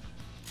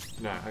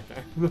 Nah,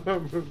 okay.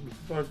 That would be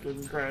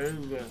fucking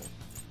crazy.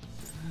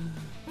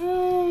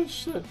 Oh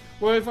shit.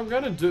 Well, if I'm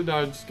gonna do no,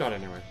 I just got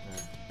it anyway.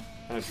 Yeah.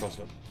 I don't trust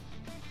it.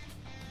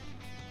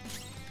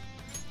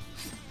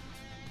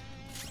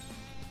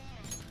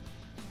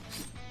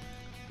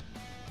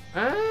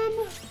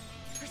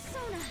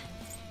 Persona.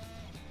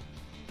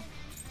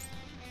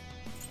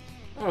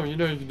 Oh, you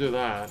know you can do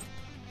that.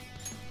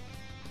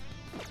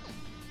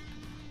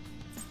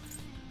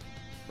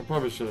 I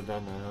probably should have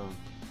done that, huh?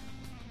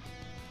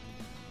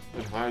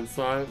 In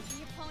hindsight,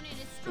 The opponent is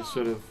I strong.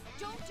 should have.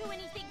 Don't do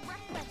anything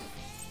reckless.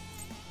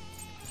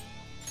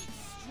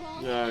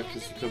 Strong Yeah, and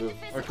because you immune could to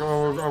have. physical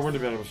I assault. wouldn't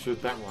have been able to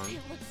shoot that one. It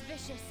looks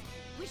vicious.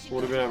 We should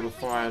Would have go been able to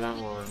directly fire for that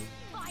the one.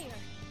 Fire.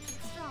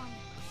 It's strong,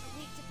 but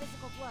weak to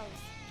physical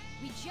blows.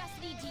 We just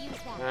need to use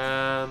that.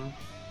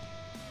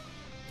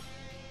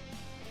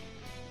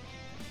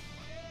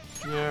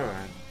 Yeah,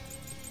 alright.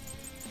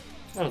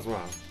 That as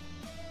well.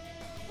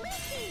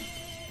 Ricky!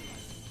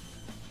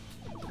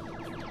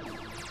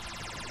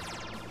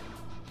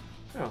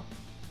 Oh.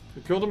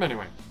 We killed him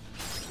anyway.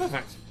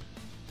 Perfect.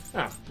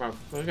 Ah, well,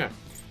 there you go.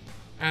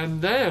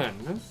 And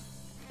then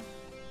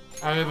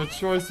I have a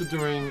choice of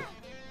doing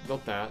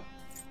not that.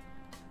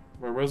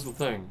 Where's the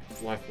thing?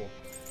 Life ball.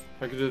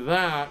 I could do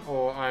that,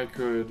 or I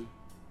could.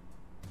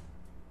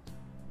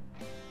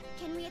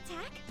 Can we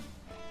attack?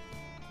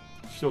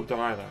 She'll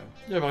die though.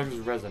 Yeah, but I can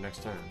just res her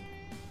next turn.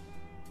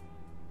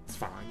 It's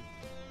fine.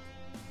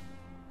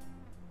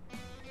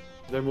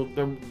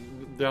 Then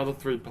the other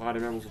three party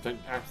members will take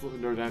absolutely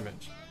no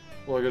damage.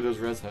 All I gotta do is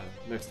res her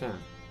next turn.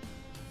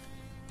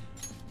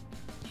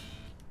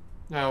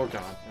 Oh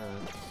god.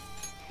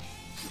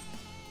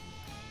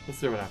 Let's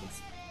see what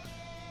happens.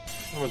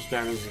 How much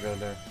damage is it gonna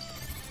do?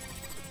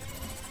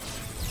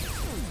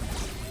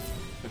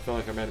 I feel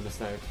like I made a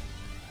mistake.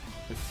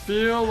 I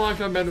feel like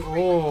I made.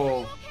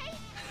 Oh. Okay?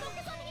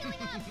 Focus on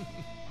healing up.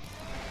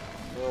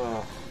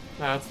 Oh.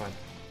 Nah, that's fine.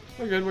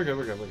 We're good.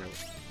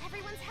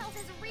 Everyone's health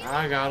is really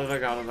I got it.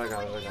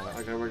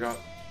 Okay, we got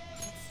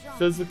It's strong.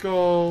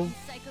 physical,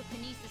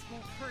 Psychokinesis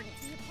won't hurt it.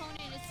 The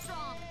opponent is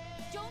strong.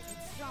 Don't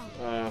it's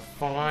strong.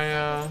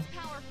 fire, It's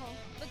powerful,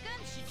 but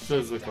guns should shut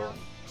physical. down.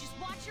 Just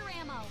watch your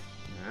ammo.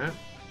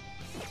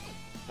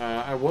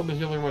 Alright. I want the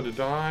healing one to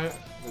die.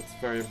 That's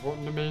very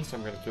important to me, so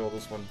I'm gonna kill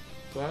this one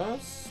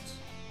first.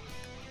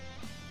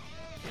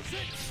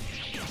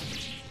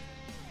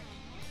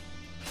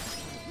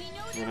 We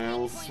know And your I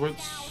will weak points switch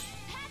now.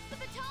 Pass the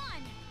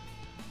baton.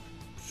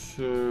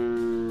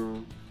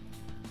 to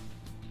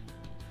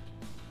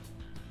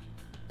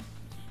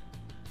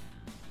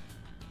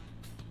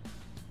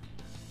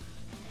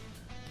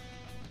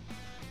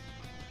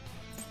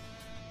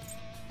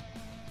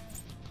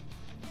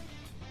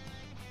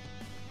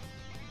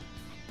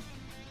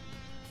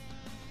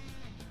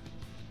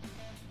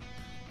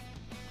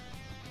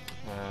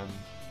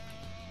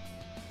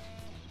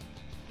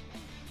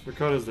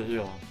Dakota's the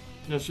healer.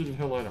 Yeah, she can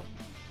heal later.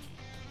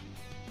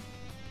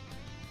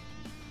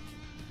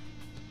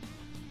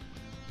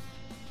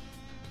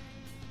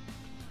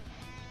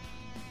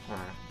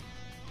 Alright.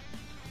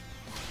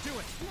 Do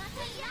it. Not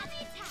the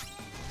yummy attack.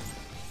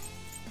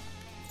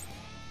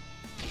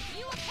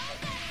 You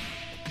oppose it.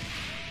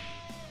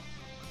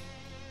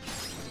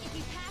 If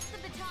you pass the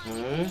baton,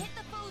 you Okay. can hit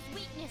the foe's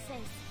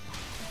weaknesses.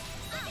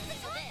 Look at the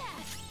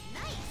combat.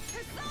 Nice.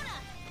 Persona.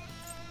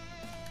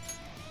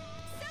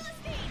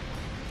 Celestine.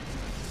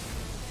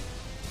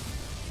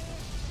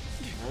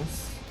 Yes.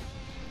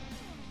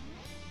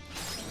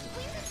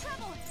 Queen's in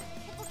trouble.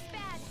 It looks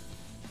bad.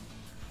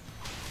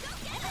 Go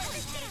get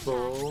it. So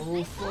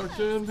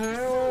fucking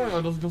power! Oh,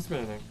 it doesn't cost me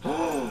anything.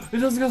 It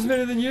doesn't cost me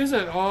anything to use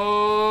it!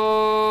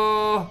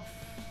 Oh!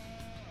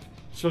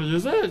 Should I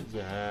use it?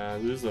 Yeah,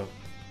 use it.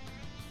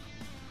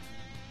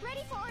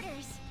 Ready for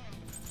orders.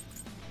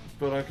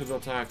 But I could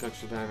attack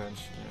extra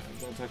damage.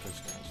 Yeah, don't attack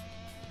extra damage.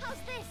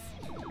 How's this?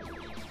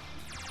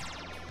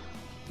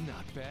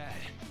 Not bad.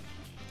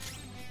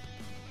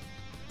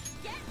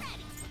 Get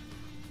ready.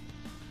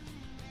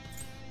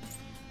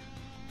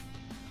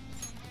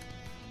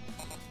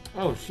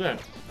 Oh shit.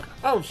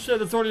 Oh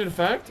shit, it's already in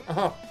effect?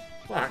 Oh,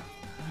 fuck.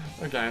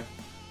 Okay.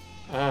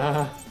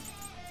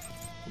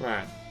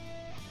 Right.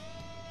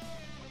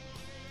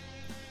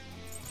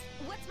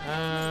 What's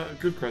my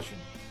Good question.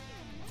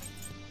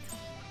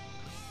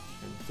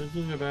 I'm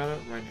thinking about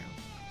it right now.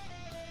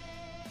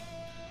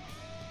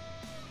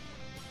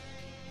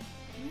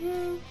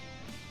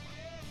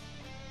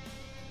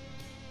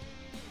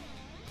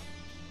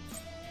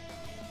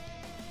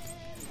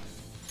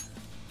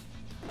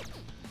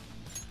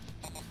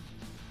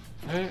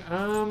 Okay,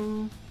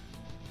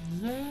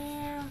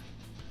 yeah.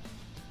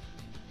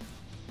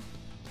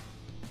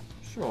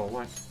 Sure,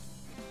 why?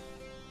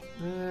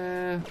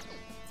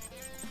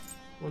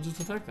 We'll just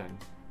attack then.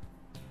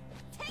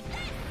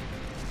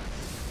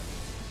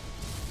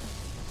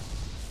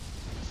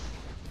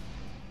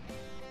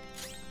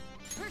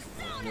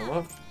 You know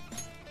what?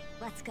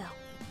 Let's go. I'm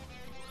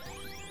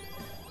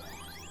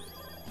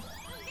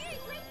very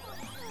grateful.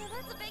 Oh,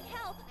 that's a big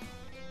help.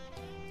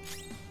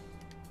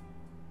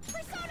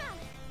 Persona!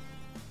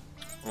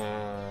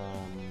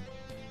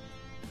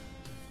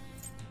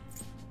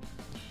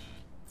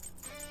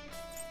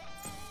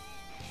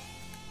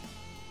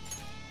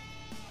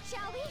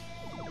 Shall we?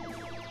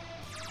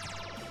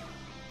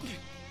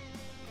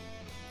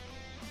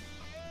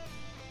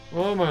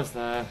 We're almost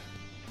there.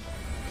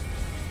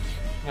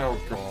 Oh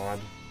god.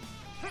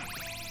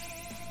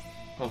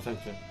 Oh,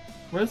 thank you.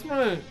 Where's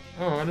my...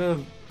 Oh, I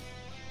need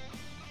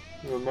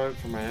the remote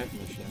for my air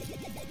conditioner.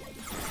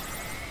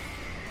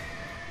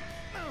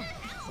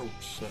 Oh,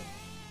 shit.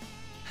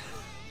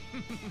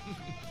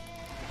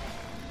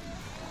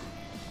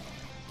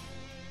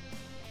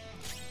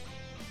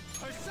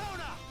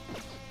 Persona!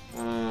 I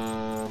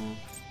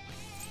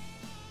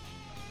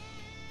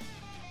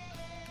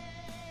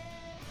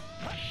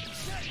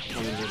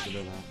didn't get to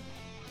do that.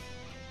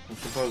 I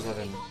suppose I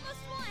didn't.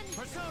 Almost won.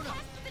 Persona!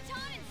 Pass the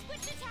baton and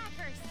switch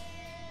attackers.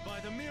 By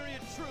the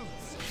myriad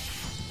truths.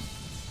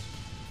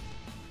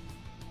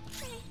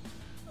 Okay,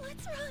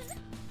 let's run.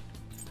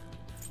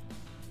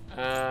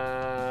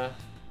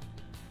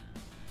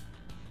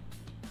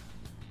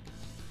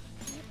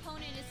 The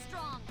opponent is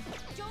strong.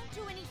 Don't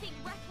do anything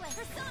reckless.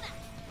 Persona!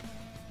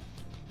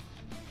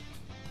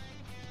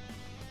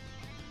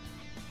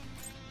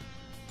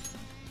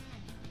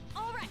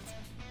 All right.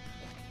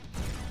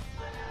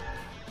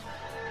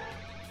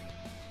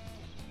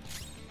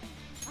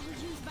 I'll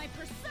use my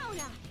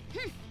persona.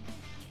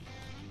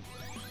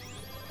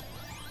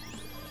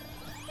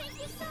 Thank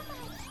you so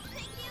much.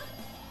 Thank you.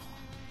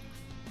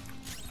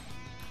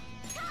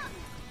 Come.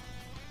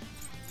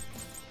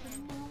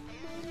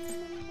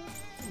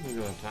 I'm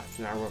gonna attack.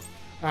 Yeah, I will.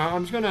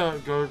 I'm just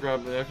gonna go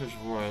grab the air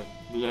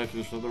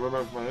conditioner for the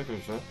remote for my air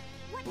conditioner.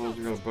 Otherwise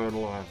I'm gonna burn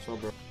alive, so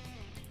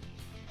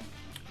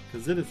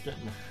because it is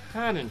getting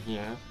hot in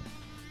here,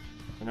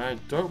 and I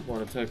don't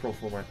want to take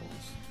off my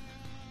weapons.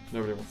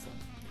 Nobody wants that.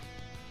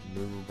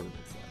 Nobody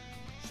wants that.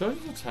 Should I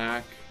just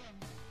attack?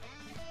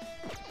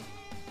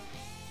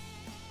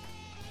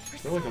 I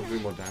feel like I'm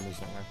doing more damage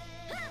that way.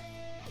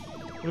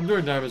 But I'm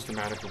doing damage to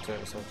Manical too, so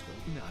it's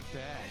good. Not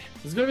bad.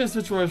 There's gonna be a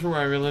situation where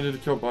I really need to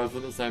kill both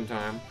at the same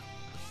time.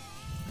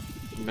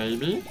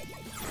 Maybe?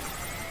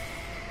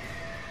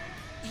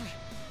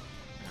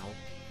 Ow.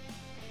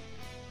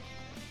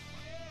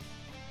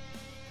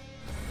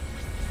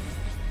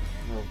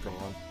 Oh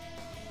god.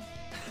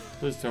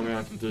 Please tell me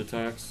I can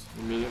detox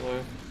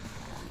immediately.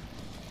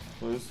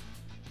 Please.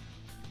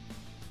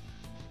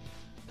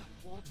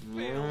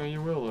 No,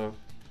 you will though.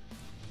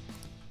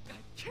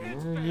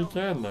 No, you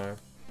can though.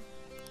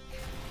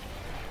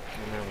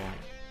 Oh, never mind.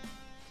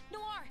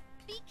 Noir,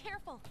 be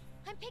careful.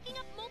 I'm picking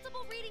up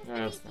multiple readings Yeah,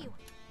 that's beneath you.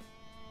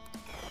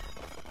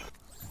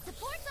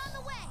 Support's on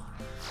the way.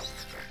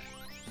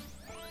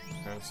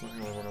 That's not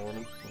really what I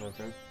wanted, but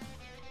okay.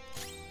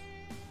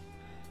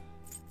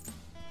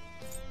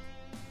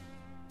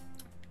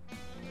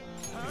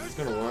 It's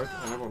gonna work.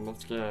 I hope I'm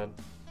not scared.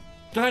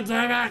 God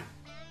damn it!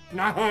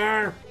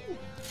 No!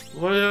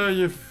 Leo,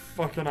 you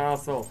fucking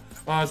asshole.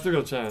 Oh, I still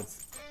got a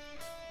chance.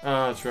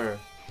 Ah, true.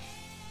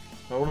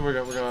 Oh, what have we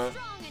got? We got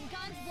Strong and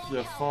guns won't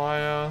yeah, help.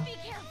 fire, Be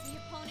careful, the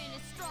opponent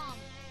is strong.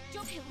 It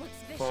looks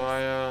vicious.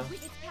 fire,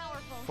 It's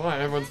powerful. fire.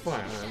 Everyone's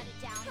fire. Shut Right?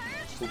 it down.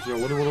 So, yeah,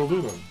 what do I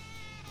do then?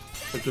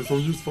 I guess I'll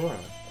use fire.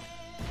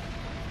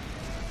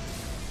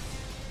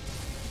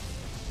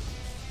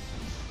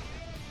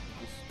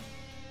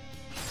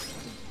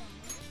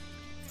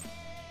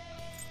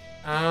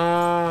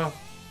 Ah,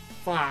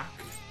 fuck.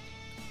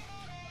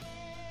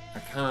 I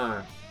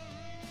can't.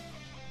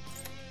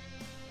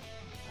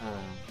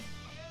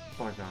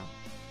 Fuck out.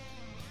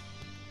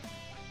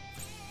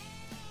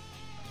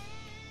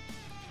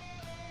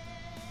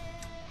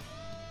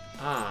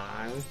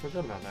 Ah, I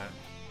forgot about that.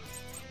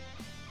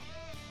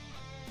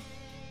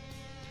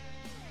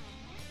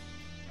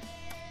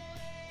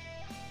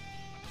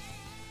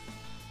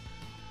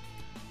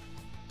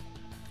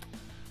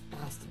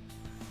 Bastard.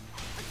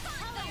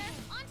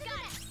 On to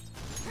next.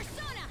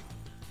 Persona.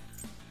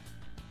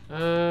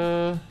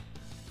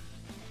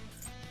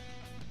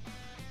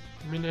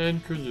 I mean, Anne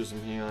could use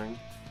some healing.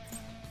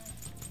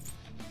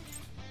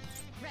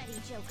 Ready,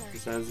 Joker.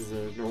 Besides,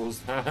 it ignores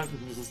that.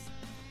 Just...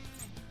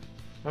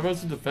 How about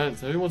some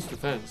defense? Who wants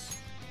defense?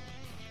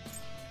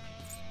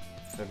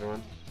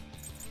 Everyone.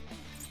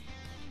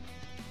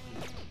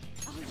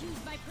 I'll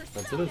use my persona.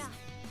 That's it is.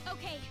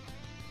 Okay.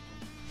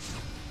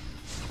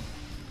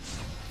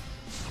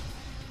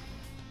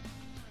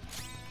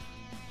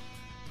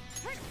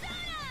 Persona!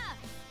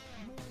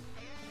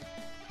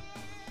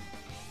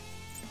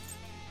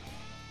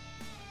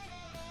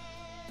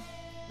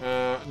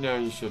 No,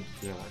 you should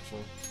heal,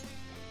 actually.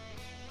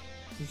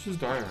 You should just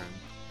die around.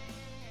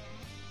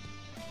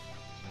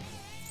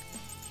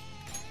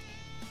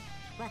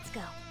 Let's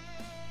go.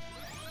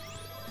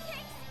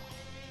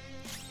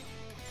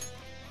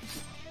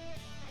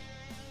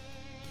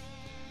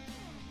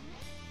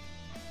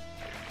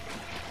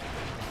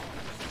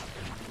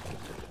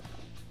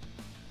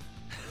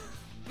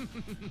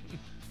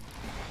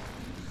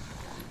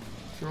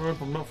 Shut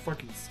up, I'm not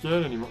fucking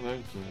scared anymore.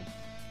 Thank you.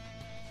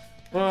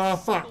 Oh,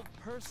 fuck.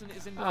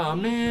 Oh,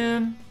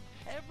 man.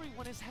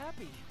 Everyone is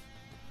happy.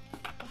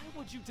 Why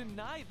would you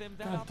deny them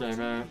that God damn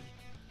opportunity?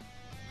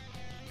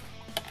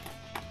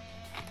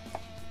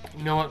 it.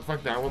 You know what?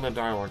 Fuck that. I want that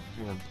dialogue.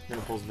 Hang on. I'm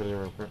gonna pause the video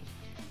real quick.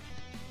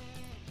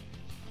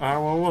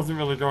 Well, I wasn't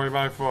really going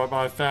back for it, but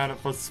I found it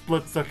for a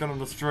split second on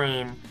the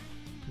stream.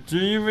 Do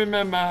you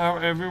remember how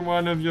every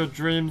one of your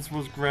dreams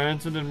was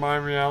granted in my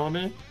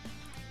reality?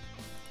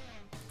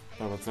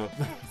 Oh, that's it.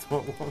 That's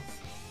what it was.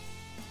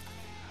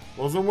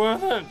 Was it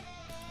worth it?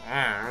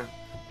 Ah.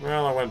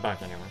 Well, I went back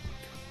anyway.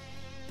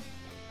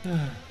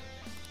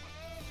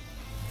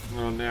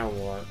 Well, now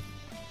what?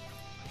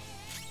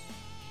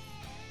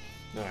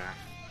 Nah.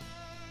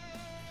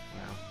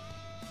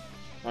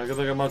 No. I can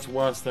think of much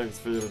worse things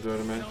for you to do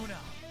to me.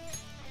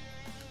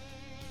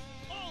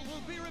 All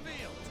will be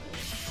revealed.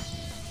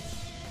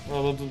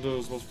 All I didn't do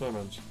is less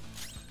damage.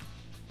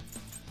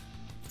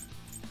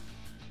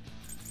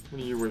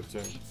 What are you weak to?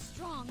 It's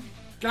strong.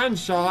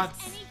 Gunshots!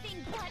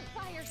 Anything but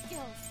fire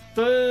skills.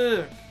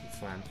 Fuck! It's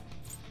fine.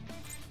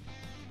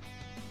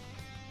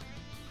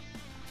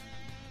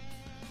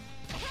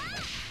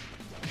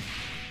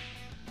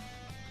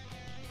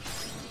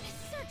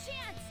 Sir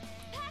Chance,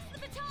 pass the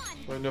baton.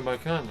 Wait, no, but I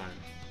can't now.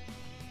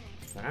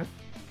 That?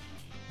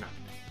 No.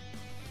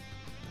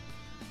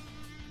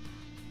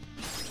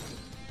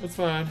 It's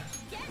fine.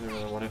 I don't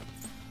really want it.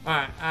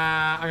 Alright,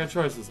 I got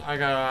choices. I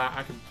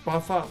can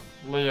buff up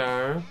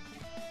Leo.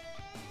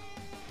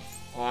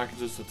 Or I can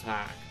just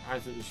attack. I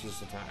think you should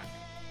just attack.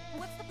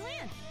 What's the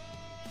plan?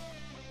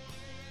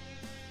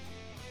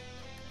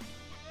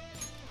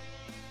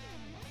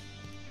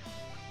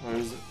 Oh,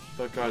 is it?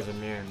 That guy's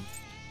immune.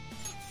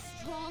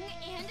 Strong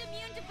and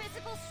immune to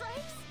physical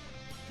strikes?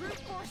 Brute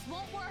force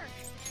won't work.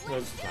 Let's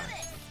Let's do attack.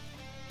 this.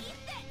 Eat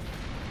this.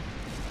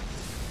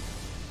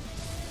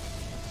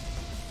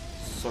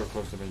 So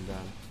close to being dead.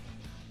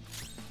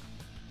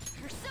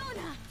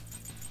 Persona.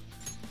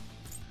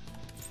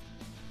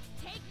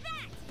 Take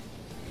that.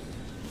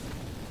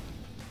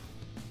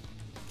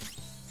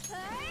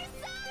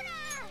 Persona.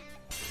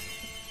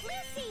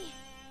 Lucy.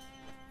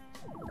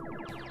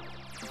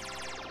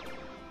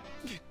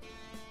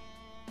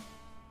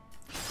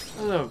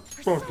 Oh,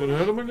 fucking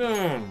hit him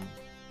again!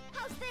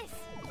 How's this?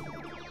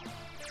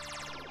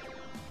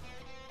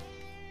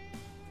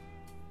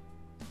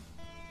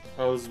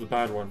 Oh, this is the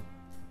bad one.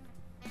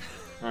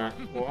 Alright,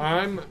 well,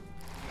 I'm... I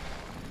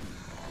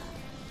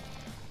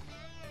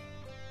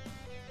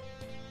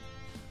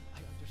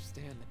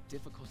understand the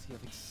difficulty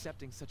of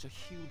accepting such a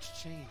huge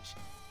change,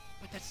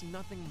 but that's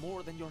nothing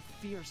more than your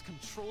fears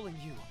controlling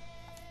you.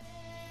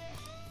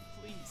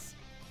 Please,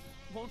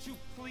 won't you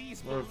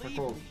please Oh, believe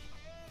fuck off. me?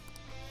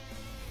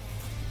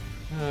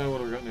 What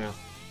do we got now?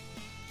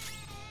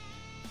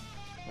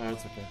 Oh,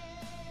 that's okay.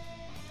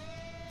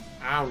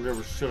 I don't give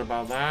a shit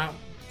about that.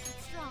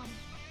 Strong.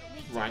 but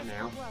weak to Right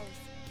physical now. blows.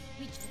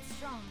 Weak but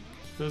strong.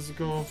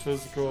 Physical,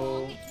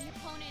 physical, Strong if the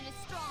opponent is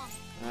strong.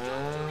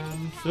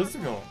 and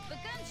physical. But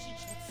gun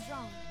shoots that's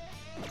strong.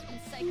 And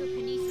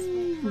psychokinesis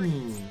won't hurt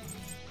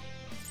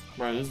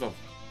it. Right, he's not.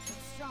 It's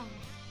strong.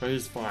 But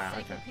he's fire,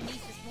 okay.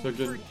 Psychokinesis So won't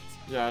good. hurt it.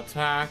 Yeah,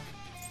 attack,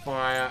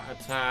 fire,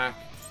 attack,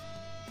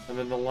 and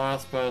then the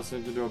last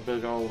person can do a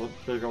big old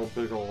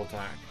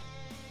attack.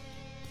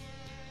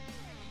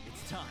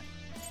 It's time.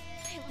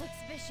 It looks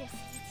vicious.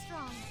 It's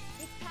strong.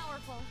 It's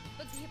powerful.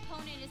 But the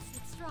opponent is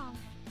strong.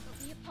 But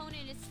the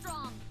opponent is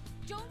strong.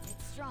 Don't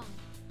it's strong.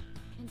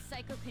 And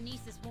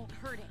psychokinesis won't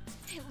hurt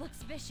it. It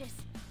looks vicious.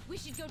 We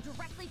should go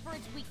directly for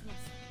its weakness.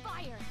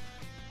 Fire.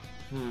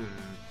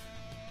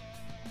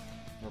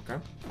 Okay.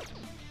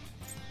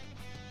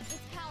 It's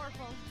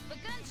powerful, but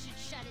guns should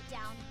shut it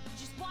down.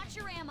 Just watch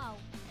your ammo.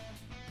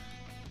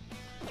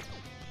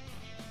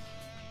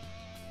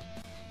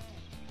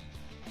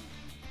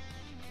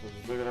 Did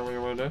you figure out what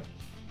you want to do?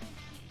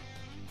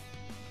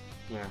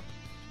 Yeah.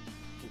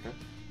 Okay.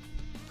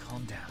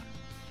 Calm down.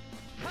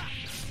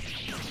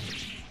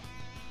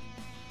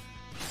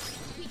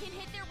 We can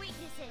hit their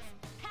weaknesses.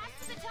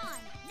 Pass the baton.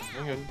 Now.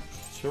 Hang on.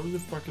 Show your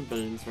fucking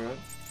beans, right?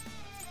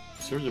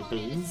 Show your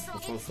beans?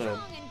 That's what I said.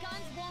 Strong and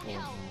guns won't Oh,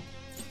 help. no.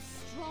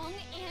 It's strong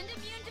and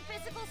immune to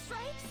physical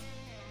strikes?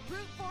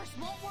 Brute force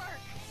won't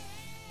work.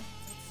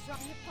 It's strong.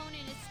 The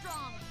opponent is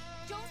strong.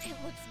 Don't. It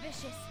looks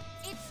vicious.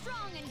 It's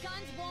strong and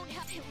guns won't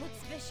help. It looks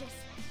vicious.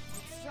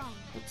 It's strong.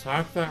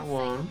 Attack that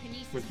one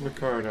with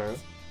Makoto.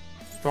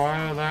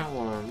 Fire that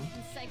one.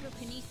 And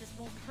psychokinesis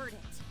won't hurt it.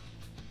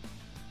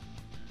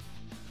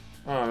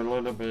 Oh, it'll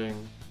end up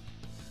being...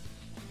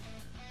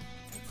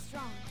 It's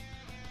strong.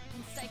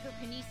 And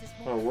psychokinesis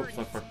won't Oh, whoops, I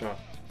hurt it. fucked up.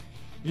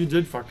 You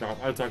did fuck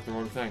up. I typed the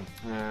wrong thing.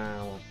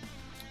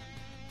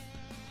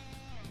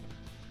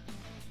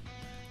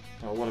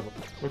 Oh, whatever.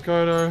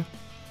 Makoto.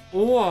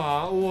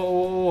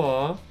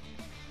 Or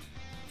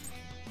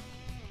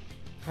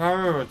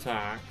Haru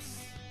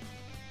attacks.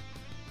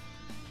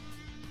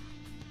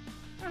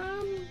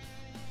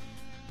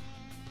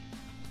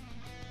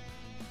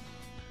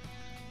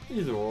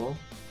 Either or.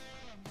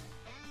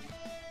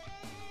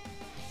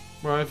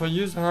 Well, if I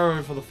use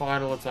Haru for the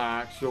final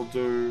attack, she'll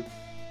do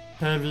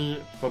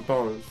heavy for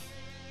both.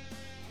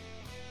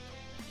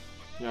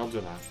 Yeah, I'll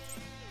do that.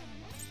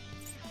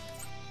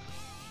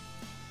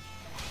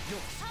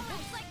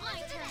 Looks like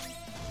my turn.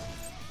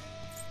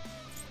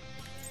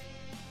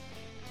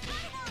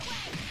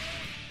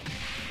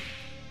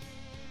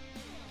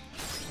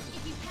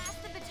 If you pass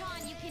the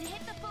baton, you can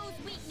hit the foe's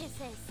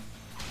weaknesses.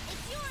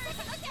 It's yours.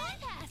 Baton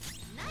pass.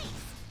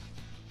 Nice.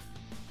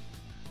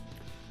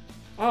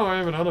 Oh, I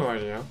have another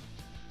idea.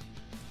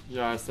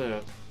 Yeah, I see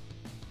it.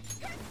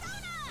 Persona!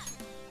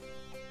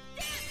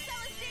 Dance,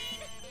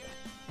 Celestine!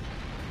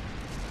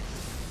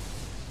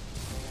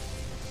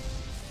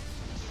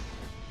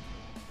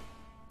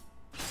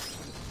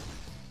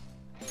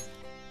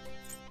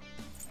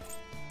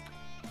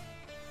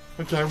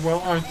 Okay,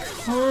 well, I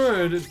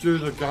could do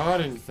the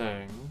guarding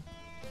thing.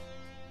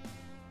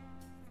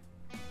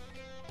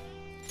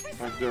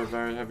 I could do a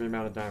very heavy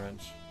amount of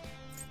damage.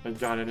 And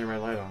guard anyway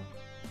later.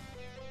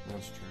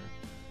 That's true.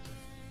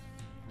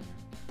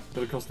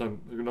 But it cost them.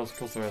 It could also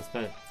cost them SP.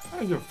 I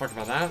don't give a fuck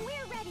about that. We're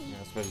ready. Yeah,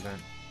 I suppose you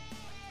don't.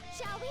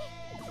 Shall we?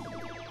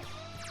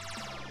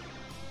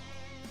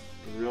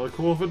 It'd be really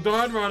cool if it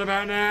died right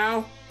about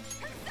now.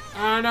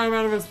 Ah, no, I'm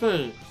out of SP.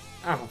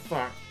 Oh,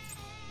 fuck.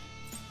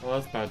 Oh,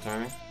 that's bad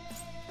timing.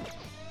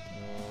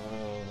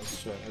 Oh,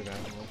 shit. Okay.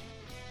 Well,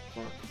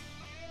 fuck.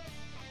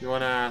 You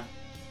wanna...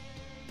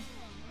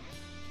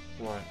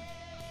 What?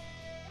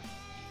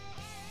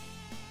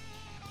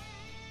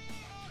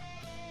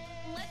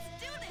 Let's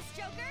do this,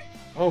 Joker.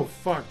 Oh,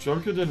 fuck.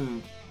 Joker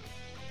didn't...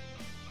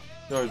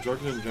 No,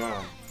 Joker didn't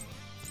go.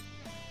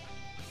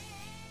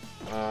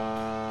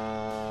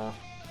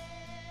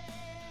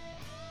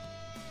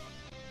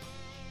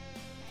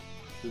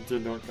 It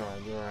did not go.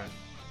 You're right.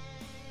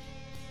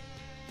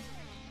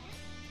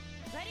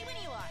 Ready when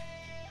you are.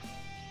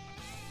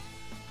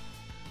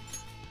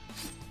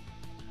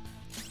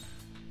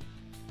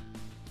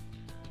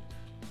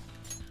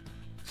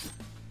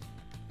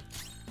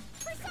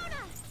 Persona!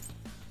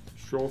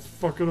 Sure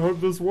fucking hope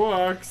this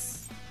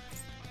works.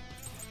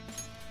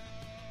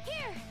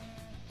 Here!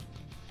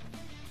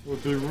 It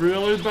would be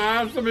really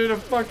bad for me to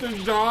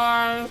fucking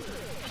die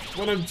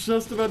when I'm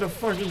just about to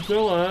fucking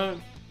kill it.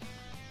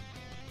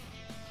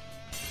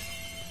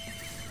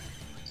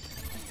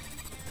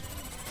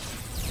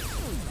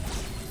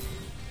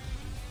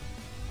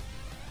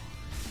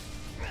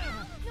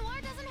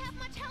 Noir doesn't have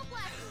much health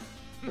left.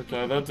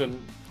 Okay, that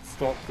didn't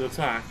stop the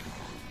attack.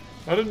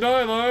 I didn't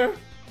die though.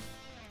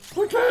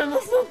 Okay,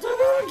 let's not do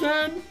that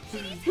again.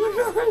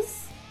 You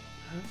guys.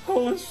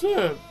 Holy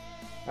shit.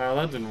 Oh,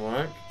 that didn't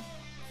work.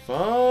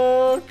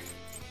 Fuck.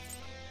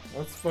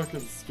 That's fucking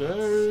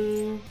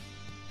scary.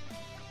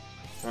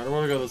 Alright, I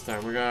want to go this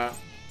time. We got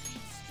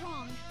It's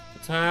strong.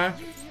 attack,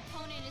 The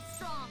opponent is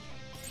strong.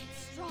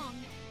 It's strong.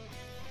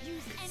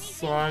 Use anything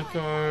Psycho,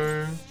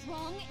 hard.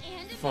 Strong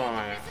and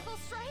Fire. physical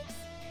strikes.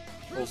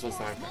 Also Brute force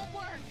Psycho. won't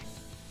work.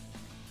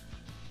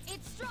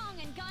 It's strong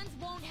and guns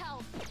won't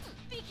help.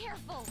 Be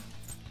careful.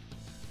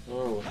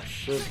 Oh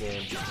shit,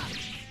 dude.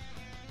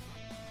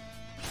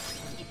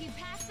 If you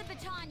pass the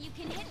baton, you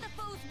can hit the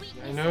foe's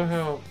weakness. I know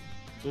how.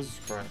 Jesus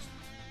Christ.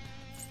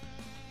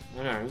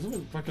 I know, isn't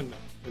it fucking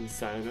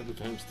insane that the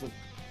game's still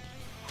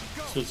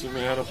teaching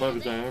me how to play the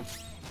game?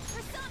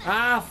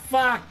 Ah,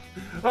 fuck!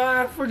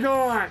 I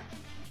forgot!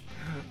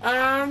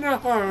 Ah,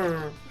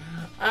 no!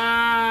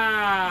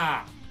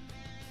 Ah!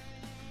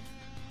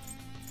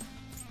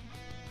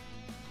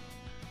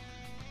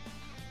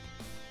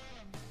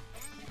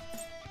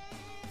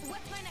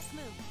 What's my next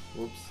move?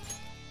 Whoops.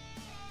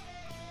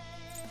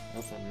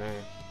 That's on me.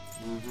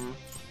 Mm-hmm.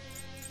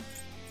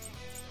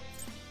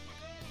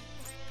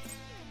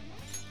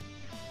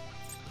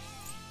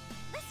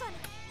 This one.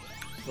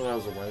 Well, that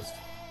was a waste.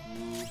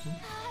 Mm-hmm.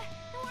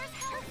 Noir's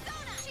help.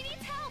 Persona. She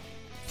needs help.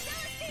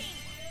 Celestine.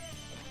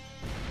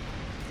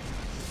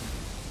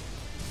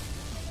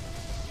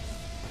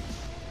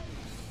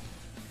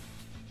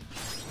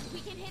 We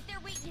can hit their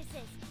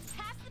weaknesses.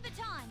 Pass the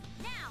baton.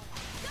 Now.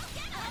 Go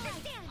get them.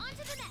 Understand. On to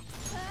the next.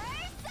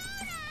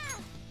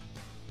 Persona.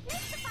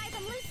 Mystify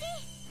them, Lucy.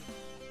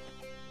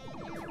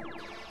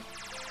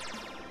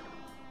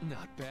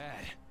 Not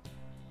bad.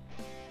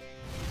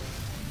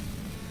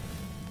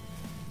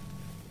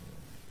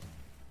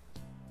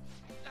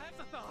 That's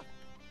a thought.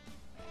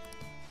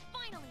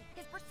 Finally,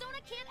 his persona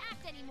can't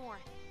act anymore.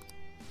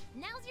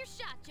 Now's your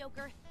shot,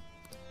 Joker.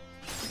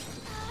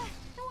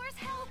 Noir's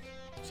help.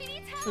 She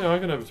needs help. Yeah, I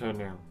can have a turn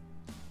now.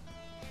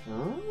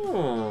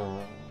 Oh.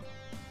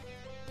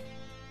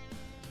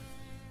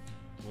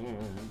 Yeah.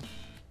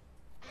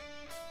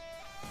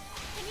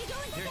 Can you go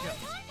into the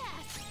baton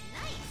pass?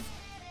 Nice.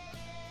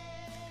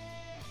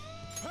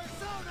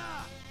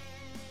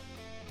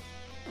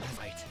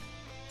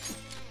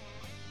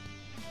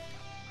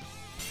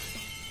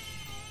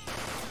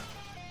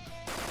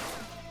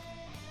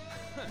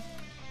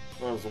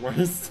 was a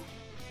waste.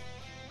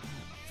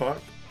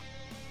 Fuck.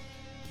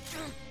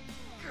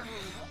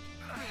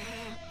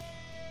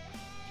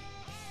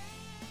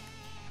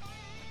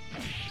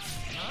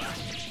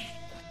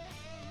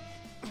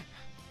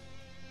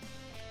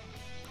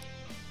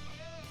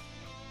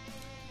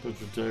 Did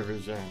you dare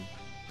regen?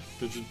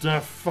 Did you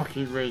dare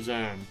fucking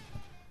regen?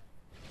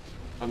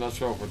 I'm not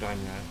sure if we're done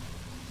yet.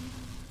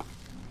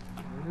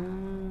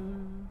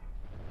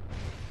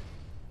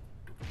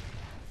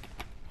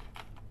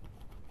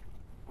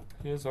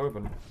 Here's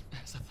open.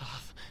 As I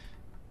thought.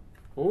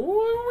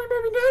 Oh, we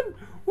may be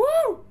done!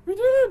 Woo! We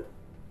did it!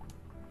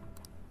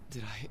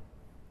 Did I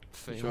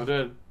fail? Sure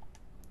did.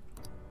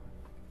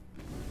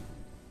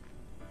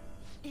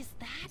 Is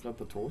that? Is that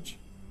the torch?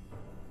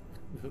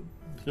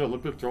 The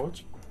Olympic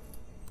torch?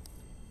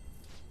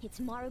 It's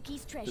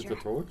Maruki's Is treasure. the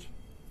torch?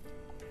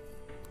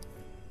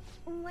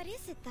 What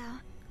is it, though?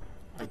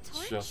 I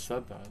torch? just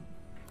said that.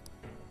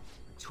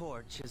 A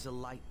torch is a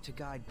light to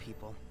guide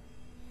people.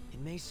 It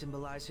may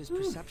symbolize his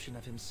perception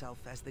of himself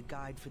as the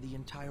guide for the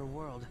entire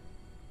world.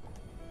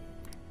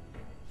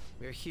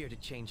 We're here to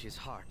change his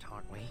heart,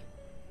 aren't we?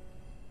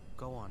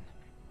 Go on.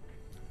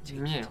 Take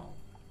it. Meow.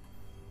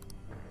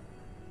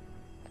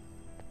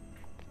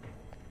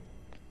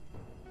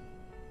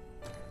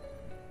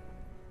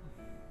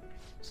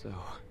 So,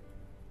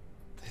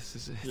 this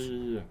is it.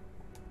 Yeah.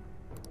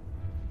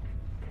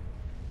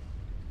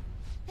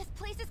 This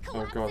place is Oh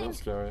collapsing. god, that's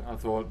scary. I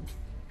thought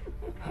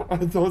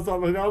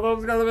something else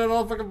was gonna be a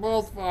little fucking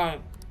boss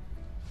fight.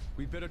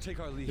 We better take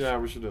our leave. Yeah,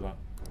 we should do that.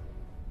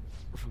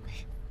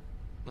 Rumi,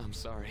 I'm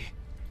sorry.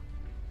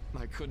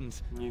 I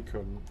couldn't. You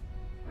couldn't.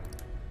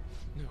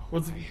 No.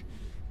 What's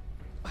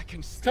I can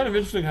It's kind of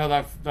interesting how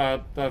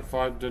that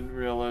fight didn't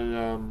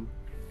really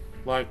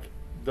like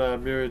the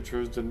myriad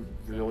truths didn't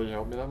really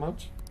help me that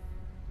much.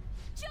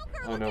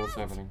 Joker, Oh look no, out! what's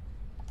happening?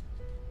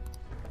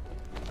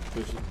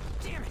 Please,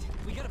 Damn it!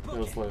 We gotta book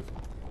let's it. leave.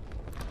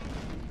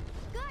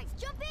 Guys,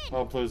 jump in!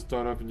 Oh please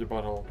don't open your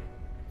butthole.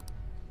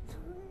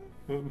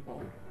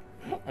 No.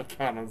 I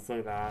can't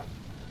unsee that.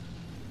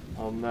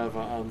 I'll never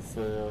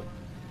unsee it.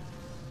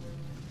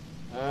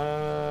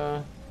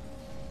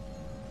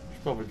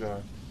 Should probably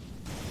go.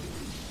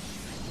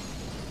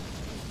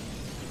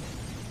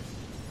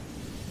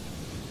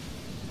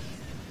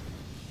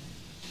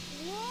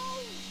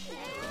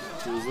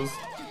 Jesus.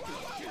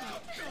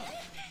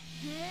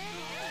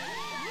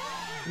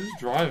 Who's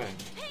driving?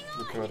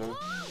 Dakota.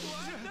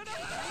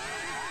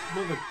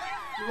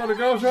 Let it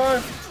go,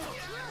 Sean!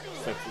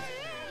 Sexy.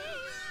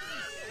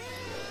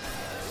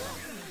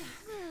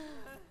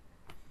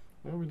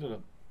 Well, we did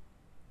it.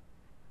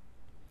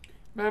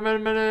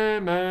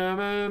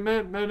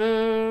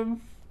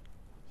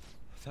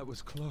 That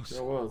was close. Yeah,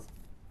 it was.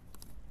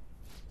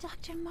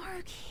 Dr.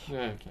 Maruki.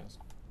 Yeah, who cares?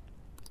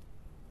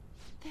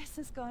 This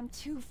has gone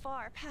too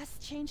far past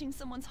changing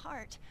someone's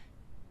heart.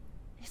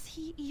 Is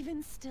he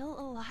even still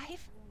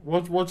alive?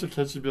 Watch a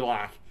kid should be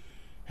like,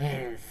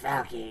 who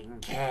fucking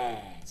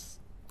cares?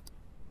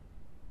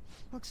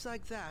 Looks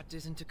like that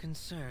isn't a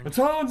concern. I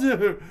told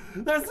you!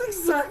 That's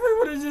exactly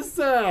what he just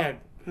said!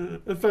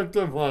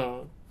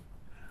 Effectively.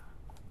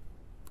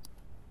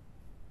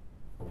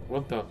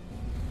 What the?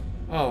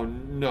 Oh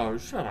no,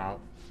 shut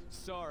up.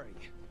 Sorry,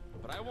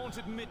 but I won't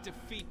admit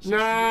defeat just yet.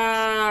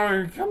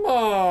 No, come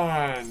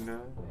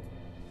on!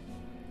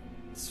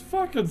 Let's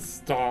fucking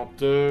stop,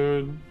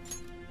 dude.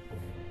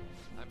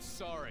 I'm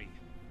sorry.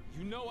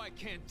 You know I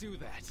can't do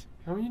that.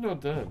 How are you not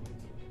dead?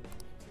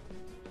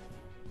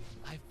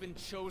 I've been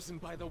chosen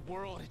by the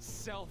world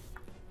itself.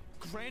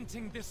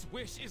 Granting this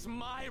wish is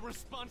my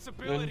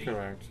responsibility.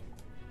 Incorrect.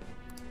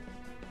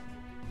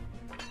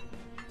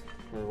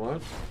 Wait,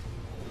 what?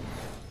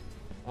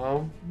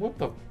 What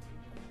the?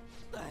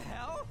 The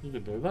hell? You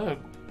can do that?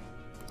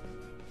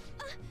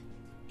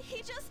 He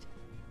just...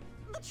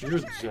 The You're a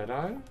treasure!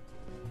 Jedi? I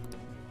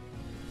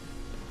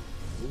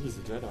think he's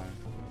a Jedi.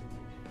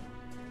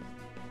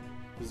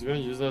 Is he gonna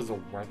use that as a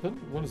weapon?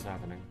 What is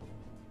happening?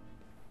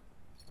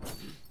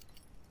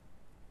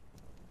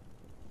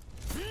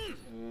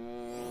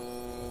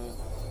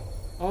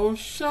 Oh,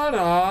 shut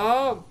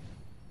up!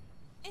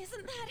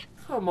 Isn't that...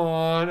 Come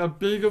on, a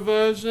bigger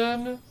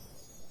version?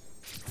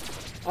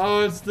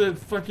 Oh, it's the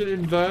fucking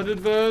inverted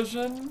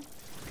version?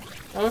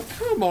 Oh,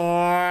 come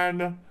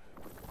on!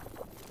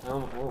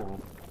 Oh.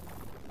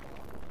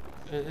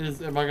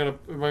 Am I gonna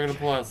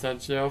pull out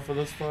Sanchio for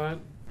this fight?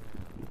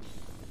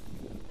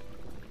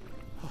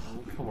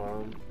 Oh, come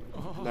on.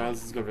 No,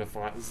 this is gonna be a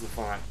fight. This is a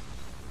fight.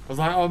 I was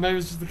like, oh, maybe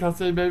it's just a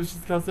cutscene, maybe it's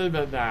just a cutscene,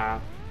 but nah.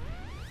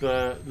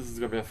 This is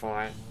gonna be a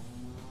fight.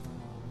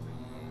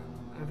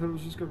 I thought it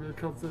was just gonna be a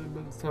cutscene,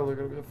 but it's totally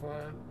gonna be a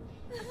fight.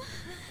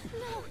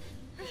 No,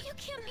 you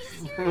can't be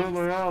serious.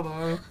 They are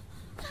though.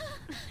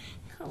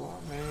 Come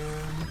on,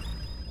 man.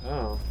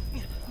 Oh.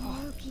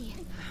 Maruki,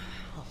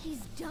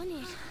 he's done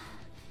it.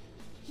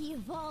 He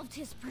evolved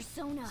his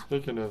persona.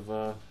 Speaking of,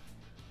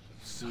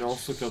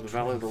 Nausicaa, the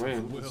Valley of the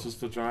Wind, it's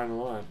just a giant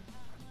light.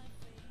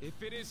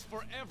 If it is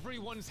for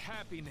everyone's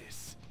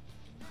happiness,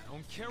 I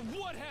don't care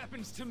what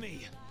happens to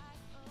me.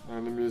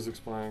 And the music's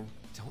playing.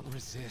 Don't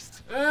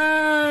resist.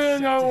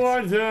 No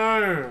one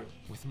to.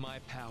 With my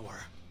power.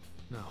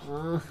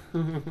 No.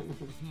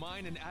 With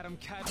mine and Adam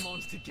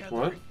Cadmon's together.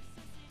 What?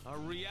 Our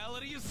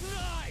reality is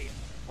nigh!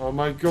 Oh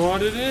my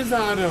god, it is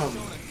Adam!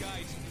 Persona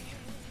guides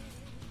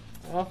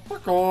me. Oh,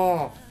 fuck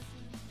off!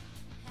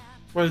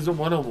 Wait, is it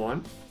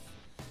one-on-one?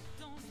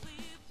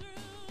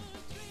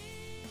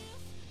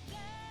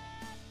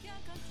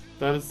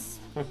 That is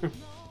I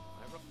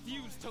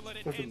refuse to let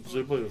it fucking end.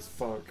 Ghibli as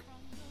fuck.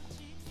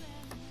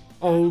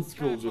 Old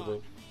school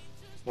Ghibli.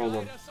 Hold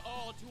on. Guide us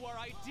all to our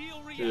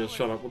ideal Yeah, reality.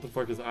 shut up. What the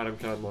fuck is Adam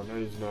Cadmon? I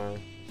need to know.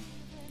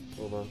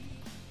 Hold on.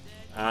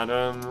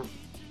 Adam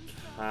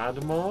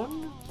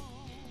Cadmon?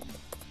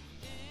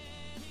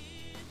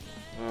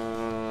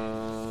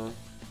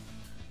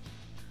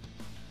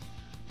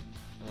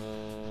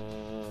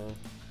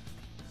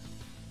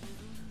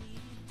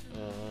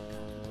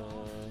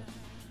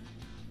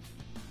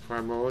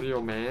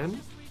 Primordial Man?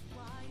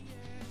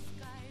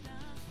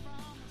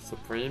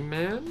 Supreme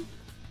Man?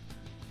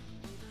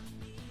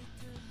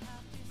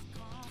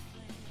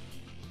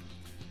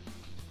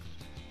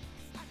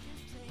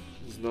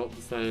 Is not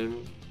the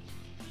same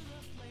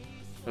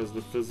as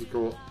the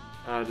physical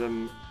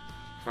Adam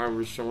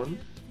Harishon.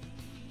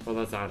 Oh,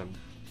 that's Adam.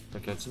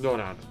 Okay, it's not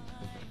Adam.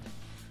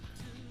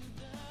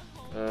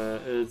 Okay.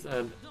 It's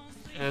an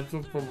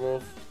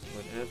anthropomorphic.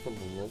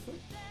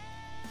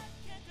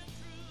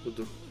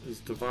 Is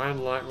divine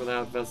light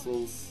without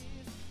vessels,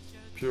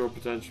 pure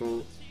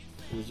potential,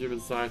 and the human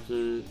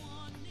psyche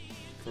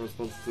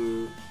corresponds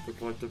to the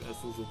collective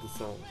essence of the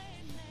soul.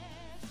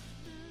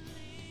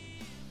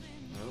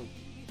 Oh.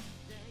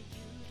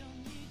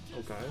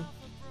 Okay.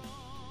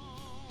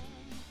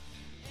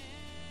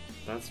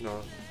 That's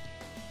not.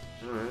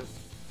 Alright.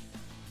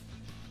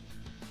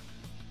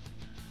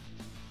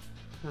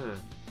 Huh.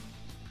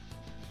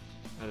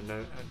 I don't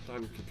know.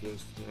 I'm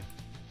confused. Yeah.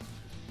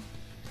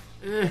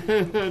 I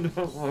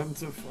don't want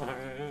to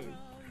fight.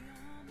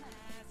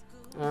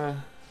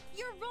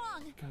 You're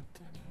wrong. God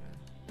damn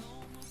it.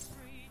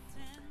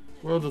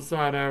 We'll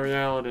decide our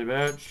reality,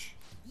 bitch.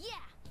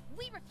 Yeah,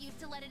 we refuse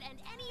to let it end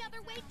any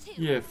other way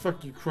too. Yeah,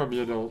 fuck you, crummy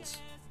adults.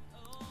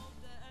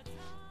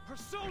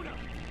 Persona!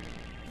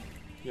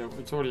 Yeah,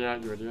 it's already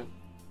out, you idiot.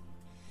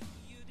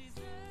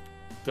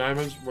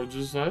 Damage, what did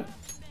you say?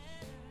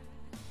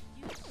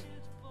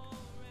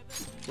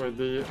 Wait,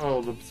 the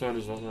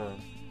persona's not there.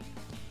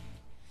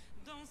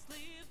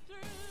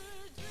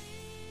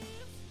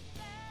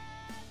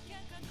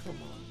 Come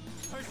on.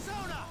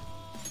 Persona!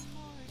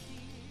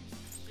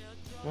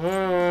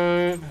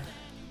 Alright.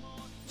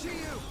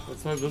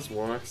 Let's hope this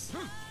works.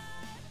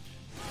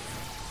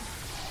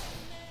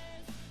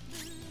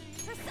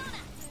 Persona.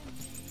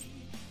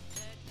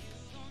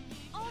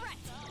 All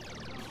right.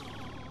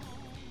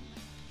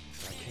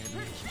 I can't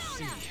make you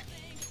see.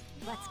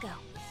 Let's go.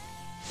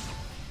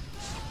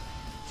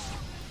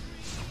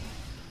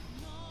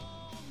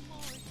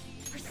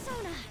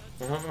 Persona.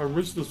 I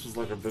wish this was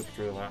like a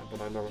victory lap,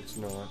 but I know it's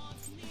not.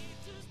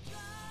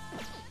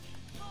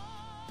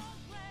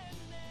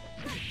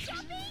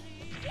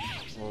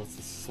 Oh,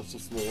 it's such a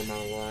small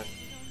amount of light.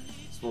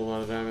 Small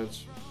amount of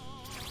damage.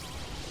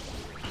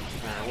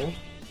 Ow.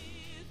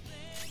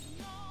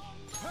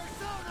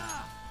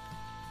 Persona!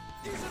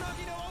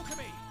 Izanagi no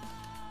Okami!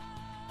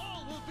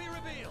 All will be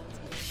revealed!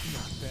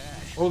 Not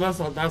bad. Oh, that's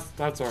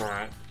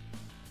alright.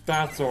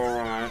 That's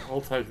alright.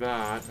 I'll take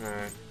that.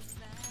 Alright.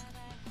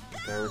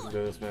 Okay, we can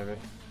do this maybe.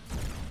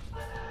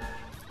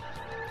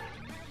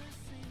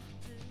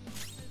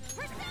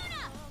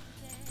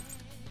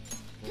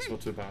 It's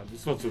not too bad.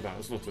 It's not too bad.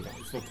 It's not too bad.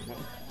 It's not too bad.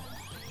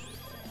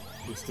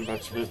 It's too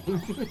much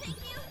cheating.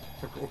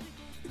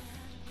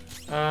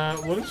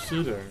 What does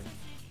she do?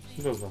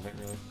 She does nothing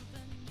really.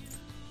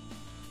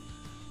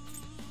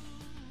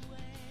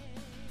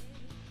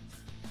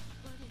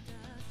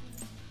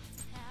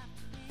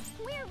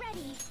 We're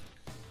ready.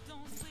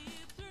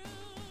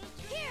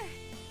 Here.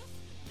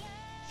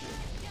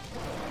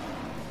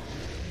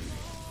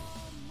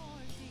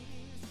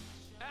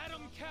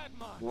 Adam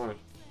Cadmon, What?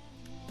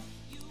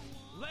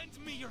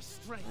 lend me your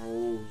strength.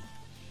 Oh,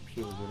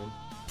 pure demon.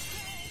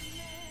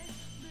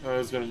 Oh,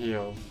 he's gonna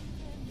heal.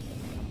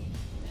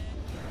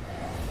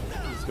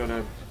 He's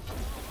gonna.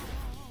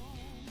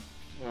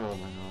 Oh my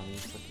god,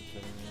 he's fucking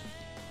kidding me.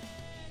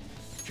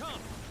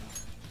 Come!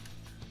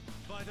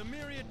 By the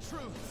myriad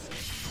truths!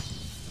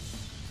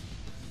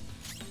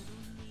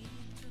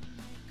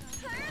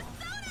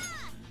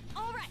 Persona.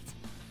 All right.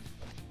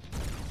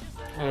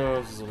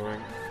 Oh, this is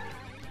annoying.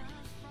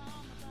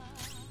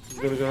 He's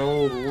gonna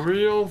go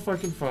real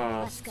fucking Let's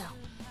fast. go.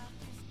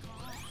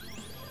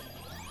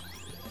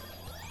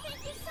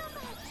 Thank you so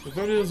much. If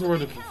only there's a way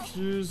to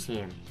confuse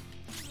him.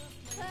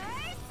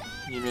 Persona.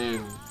 You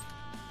mean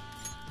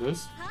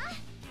this? Huh?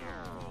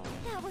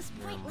 That was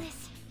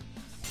pointless.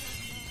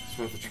 It's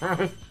worth a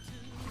try.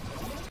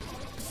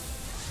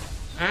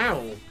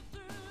 Ow!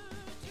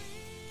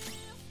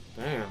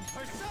 Damn.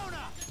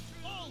 Persona!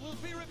 All will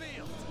be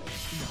revealed!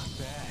 Not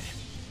bad.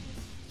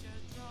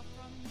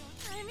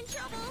 I'm in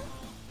trouble.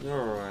 You're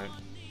alright.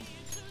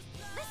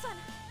 This one.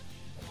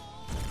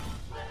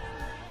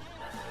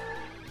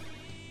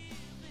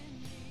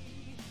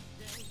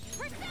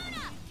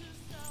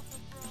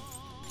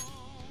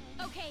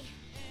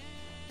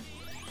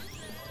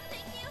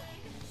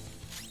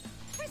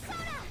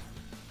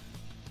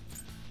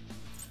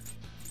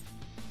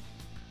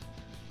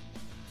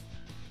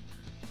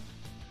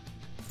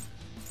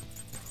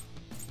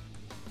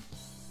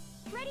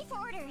 ready for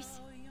orders.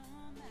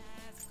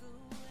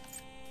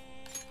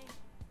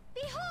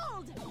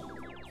 Behold!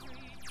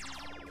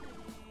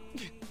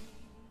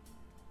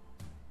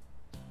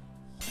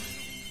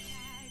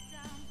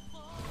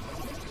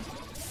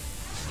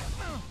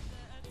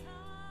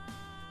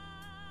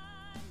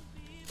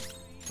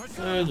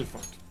 And you're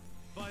fucked.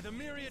 By the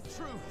myriad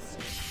truths.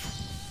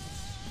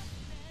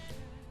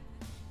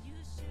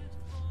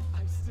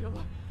 I still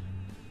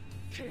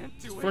can't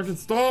do it. Fucking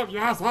stop, you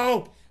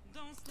asshole!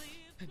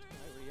 And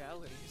my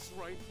reality is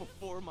right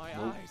before my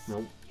Nope, eyes.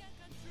 nope.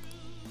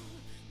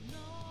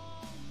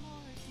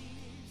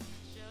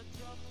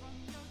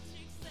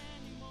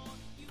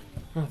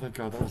 Oh, thank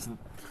God, that wasn't.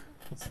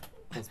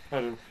 That's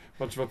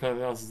much of a pain in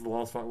the ass as the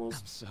last fight was.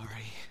 I'm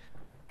sorry.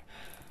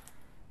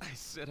 I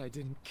said I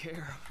didn't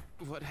care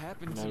what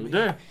happened No, to you me.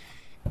 did.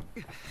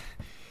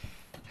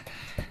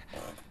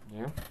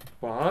 Yeah,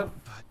 but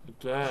I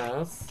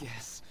guess.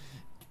 Guess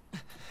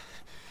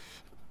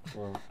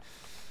Well,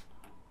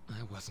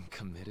 I wasn't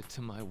committed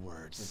to my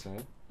words.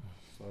 okay.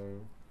 So.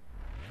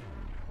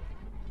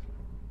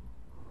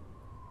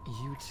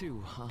 You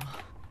too, huh?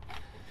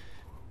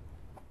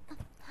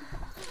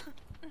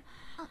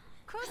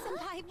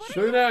 Crow-senpai, what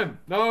Shoot him!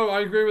 No,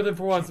 I agree with him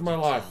for once in my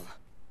life.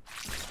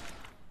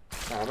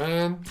 Oh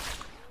man.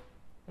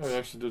 Oh, he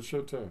actually did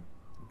shoot too.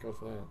 Go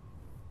for that.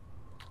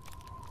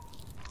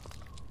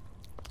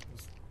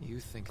 You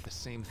think the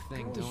same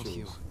thing, Oh, don't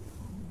you? shoes.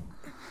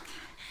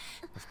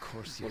 Of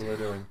course you What do. are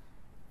they doing?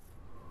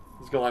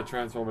 He's gonna like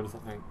transform into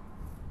something.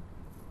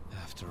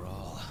 After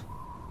all,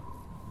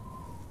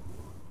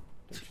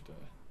 Don't you dare.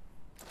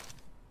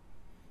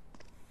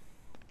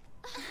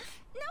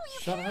 No, you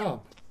Shut can't.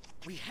 up.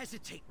 We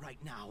hesitate right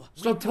now.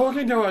 Stop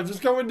talking to her.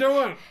 Just go and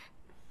do it.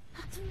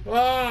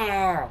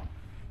 Ah!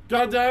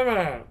 God damn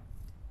it.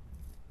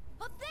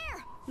 Up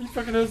there! He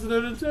fucking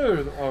hesitated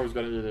too. Oh, he's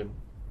gonna eat him.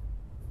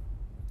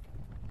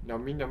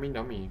 Nummy, nummy,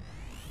 nummy.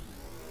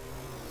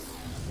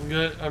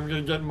 I'm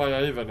gonna get my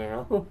Ava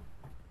now.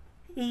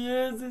 He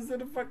is. He's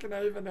in a fucking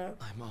Ava now.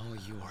 I'm all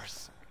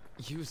yours.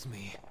 Use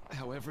me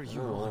however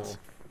you Oh, want.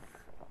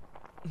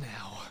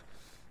 Now,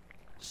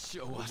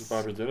 show Let's us just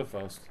buy me dinner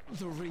first.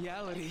 the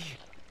reality.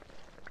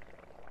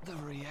 The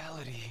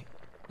reality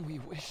we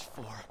wish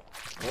for.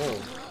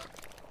 Oh.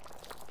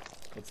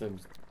 That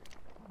seems.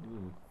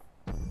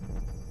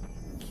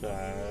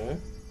 Okay.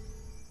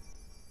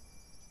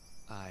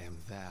 I am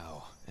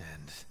thou,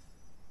 and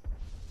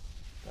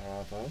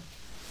Okay.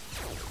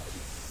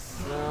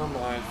 Oh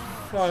my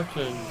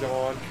fucking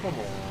God, come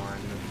on.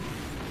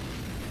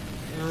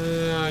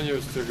 I knew it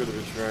was too good to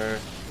be true.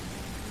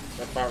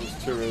 That part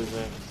was too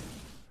easy.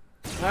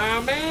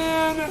 Oh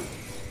man!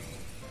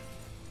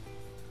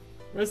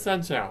 Where's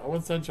Sancho? I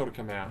want Sancho to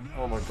come out.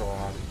 Oh my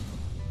God.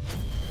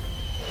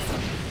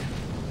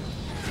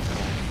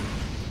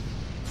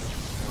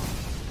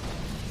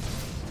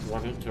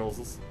 One hit kills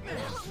us.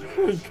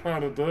 He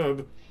kinda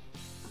did.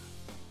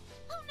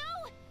 Oh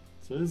no!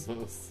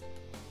 Jesus.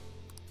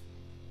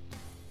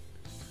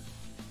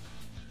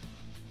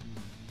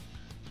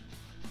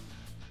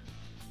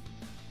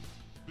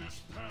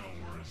 This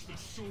power is the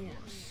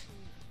source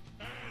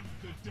and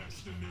the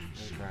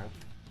destination. Okay.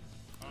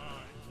 I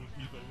will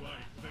be the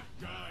light that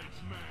guides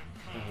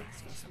mankind.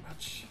 Thanks so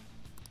much.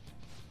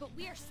 But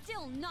we are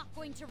still not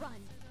going to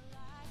run.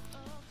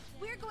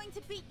 We're going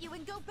to beat you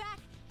and go back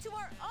to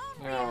our own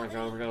Oh my reality.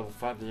 God, we gotta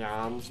fight the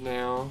arms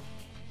now.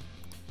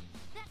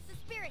 That's the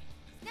spirit.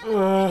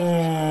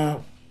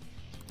 Now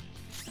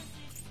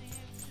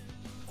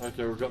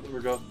Okay, we got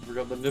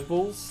the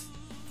nipples.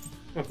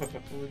 We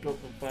got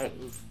the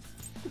face.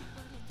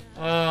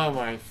 Oh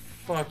my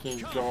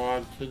fucking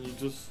God! Can you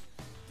just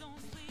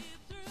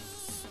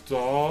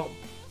stop?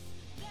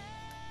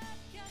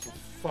 For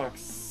fuck's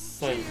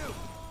sake!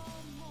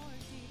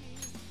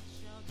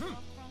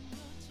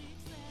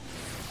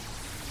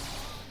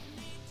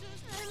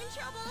 I'm in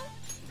trouble.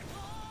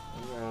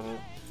 I got it.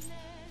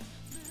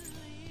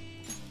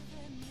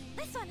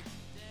 This one.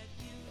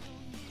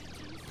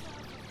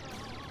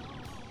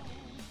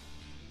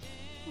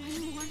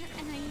 One more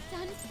and I'm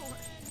done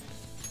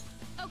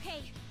for.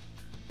 Okay.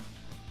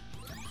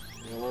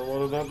 Yeah, well, I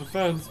wanted that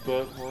defense,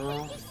 but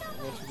well,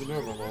 what you can do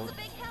about That's a that?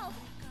 big help.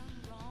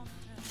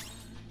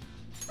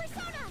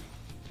 Persona.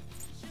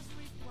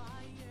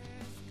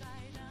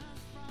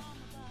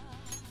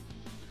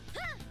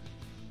 Huh.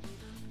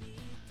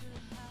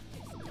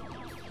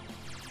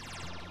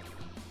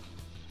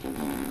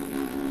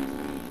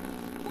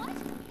 What?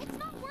 It's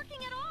not working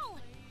at all.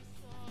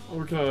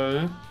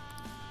 Okay.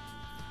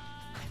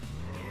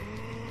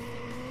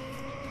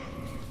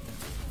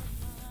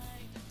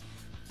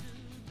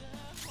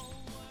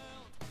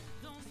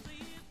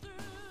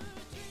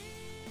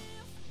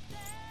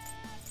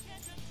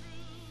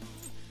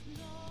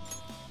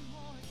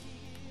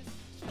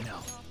 No.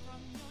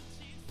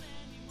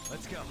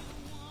 Let's go.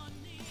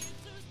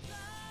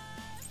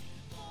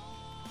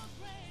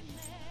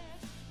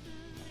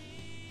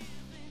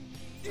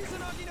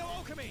 Izanagi no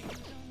Okami!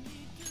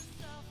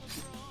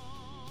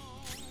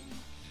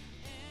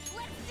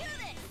 Let's do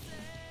this.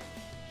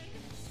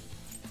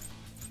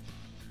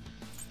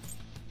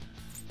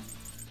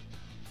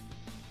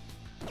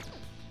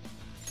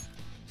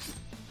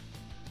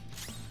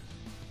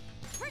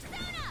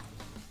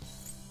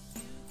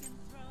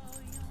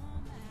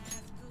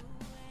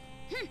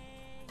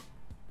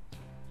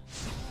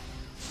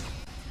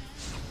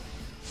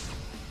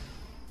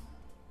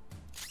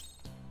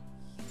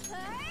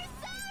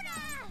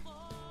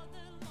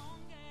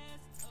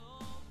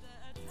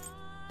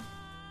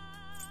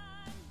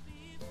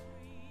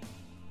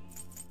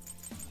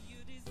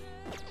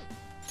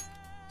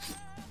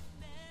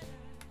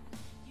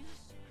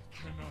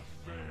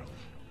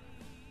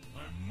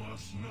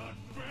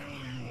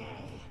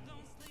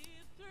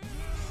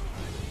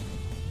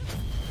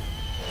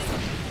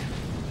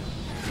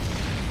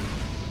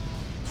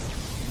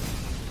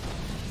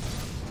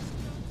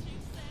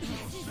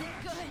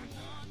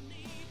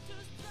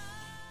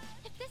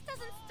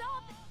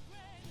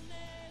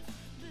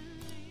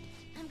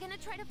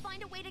 try to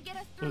find a way to get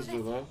us through Let's this.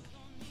 do that.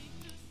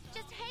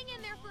 Just hang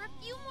in there for a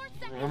few more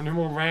seconds. How many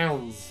more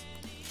rounds?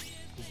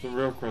 That's the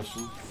real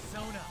question.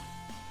 Sona.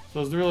 So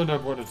there's really no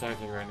point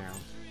attacking right now.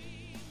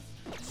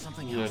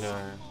 Something Yeah, else.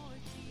 no.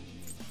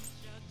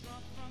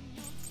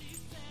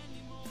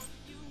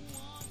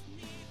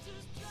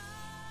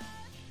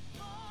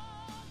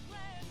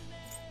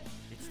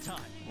 It's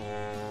time.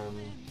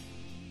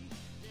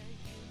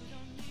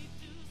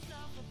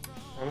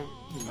 I don't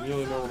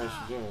really know what I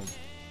should do.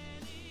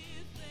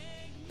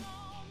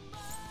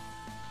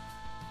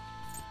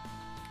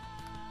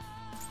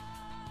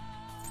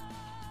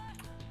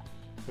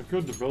 I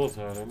could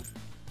debilitate him.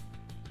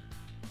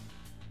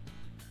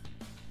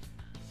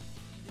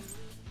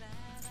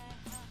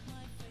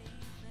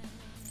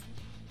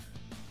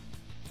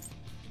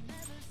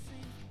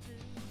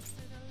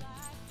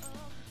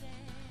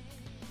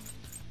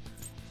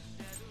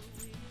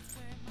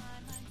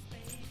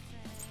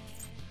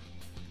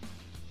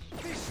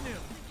 Vishnu.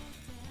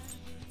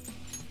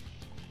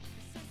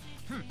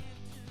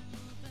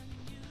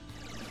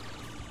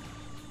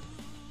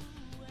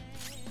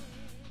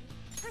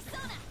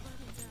 Persona!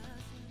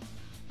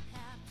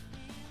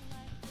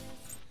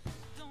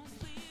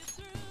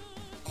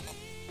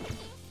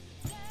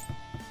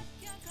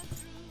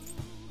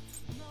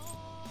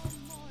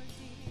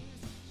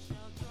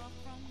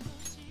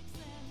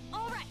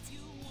 All right.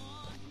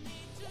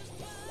 What's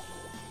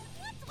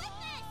with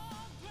this?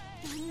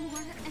 One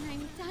more and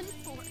I'm done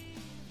for.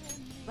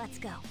 Let's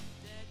go.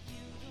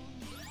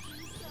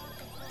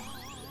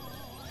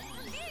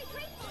 I'm very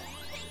grateful.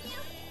 Thank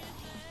you.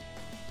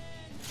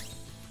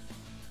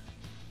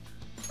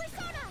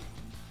 Persona!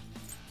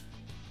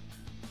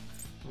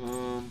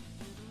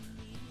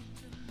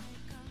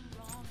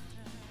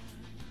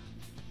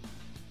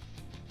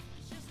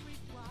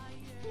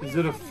 Is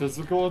it a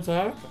physical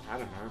attack? I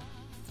don't know.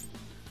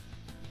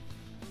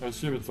 I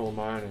assume it's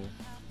almighty.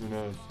 Who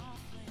knows?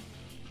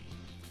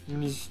 I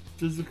mean, he's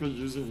physically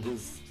using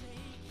his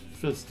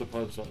fist to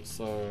punch us,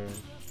 so...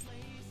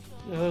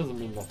 Yeah, that doesn't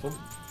mean nothing.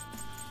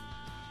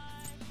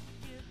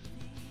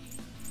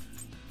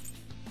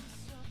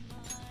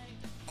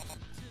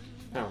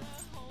 Oh.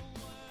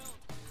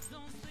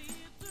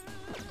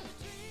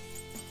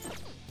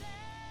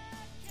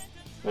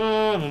 I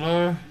don't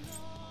know.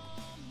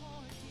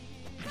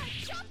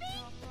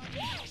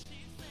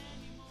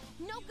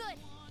 No good.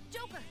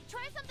 Joker,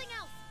 try something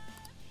else.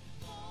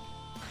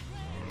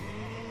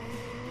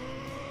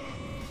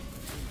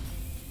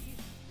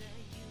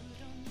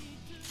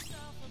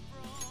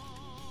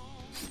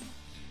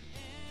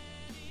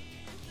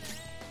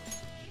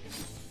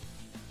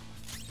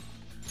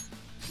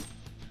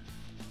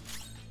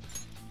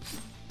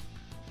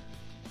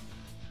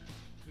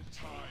 The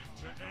time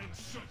to end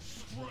such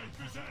strife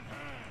is at hand.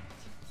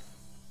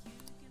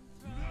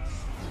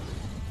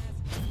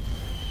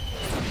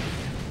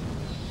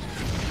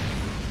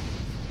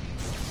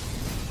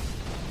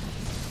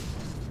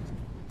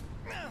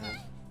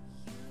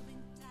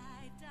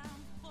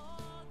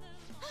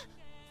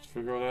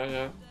 Figure it out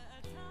yet?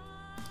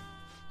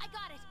 I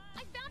got it.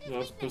 I found his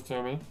Yes, weakness. please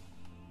tell me.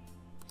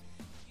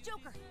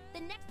 Joker,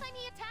 the next time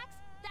he attacks,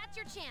 that's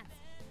your chance.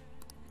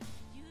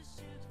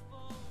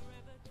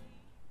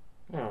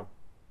 Oh.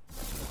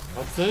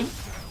 Cutscene?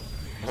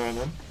 Alright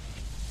then.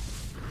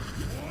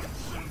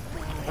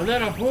 And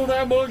then I pulled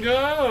out my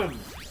gun!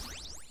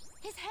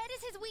 His head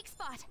is his weak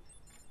spot.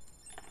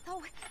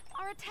 Though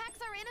our attacks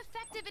are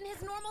ineffective in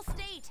his normal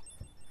state.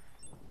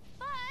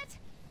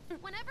 But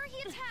whenever he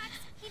attacks,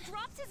 he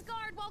drops his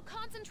guard while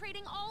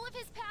concentrating all of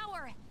his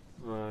power.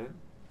 Right.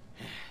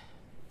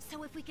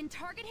 So if we can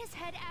target his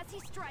head as he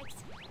strikes,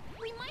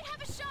 we might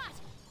have a shot.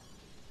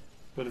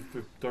 But if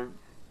we don't...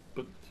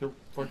 But he'll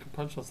fucking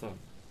punch us then.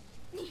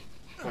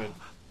 Right.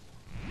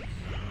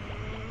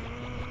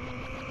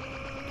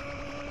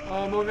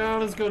 Oh,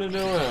 Morgana's gonna do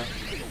it.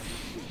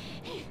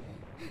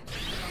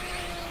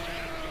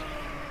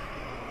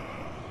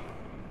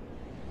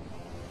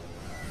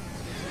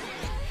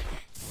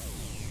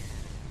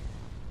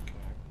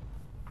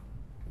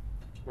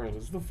 Wait, is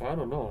this the fight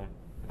or not?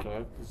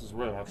 Okay, this is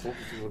weird. I thought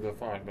this was gonna be a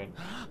fight, but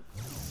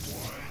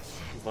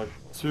it's like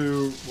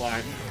two,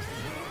 like,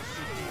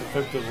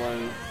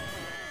 effectively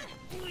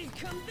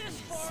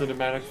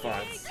cinematic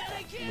fights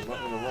in a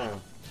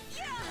row.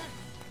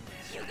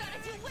 You gotta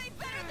do way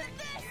better than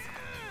this.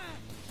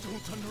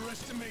 Don't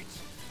underestimate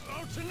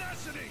our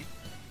tenacity.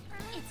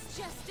 It's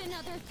just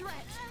another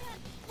threat.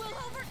 We'll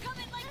overcome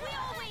it like we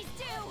always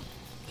do.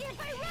 If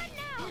I run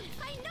now,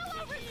 I know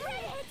I'll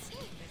regret it.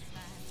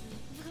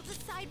 We'll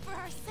decide for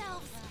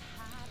ourselves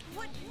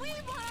what we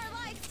want our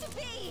lives to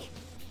be.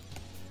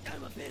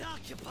 I'm a bit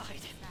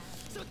occupied,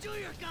 so do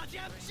your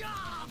goddamn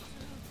job!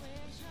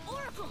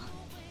 Oracle,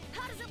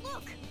 how does it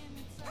look?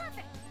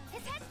 Perfect.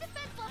 His head's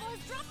defense level has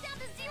dropped down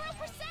to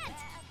 0%.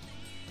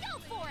 Go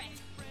for it.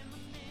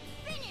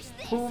 Finish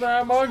this. Pull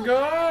out my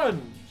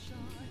gun!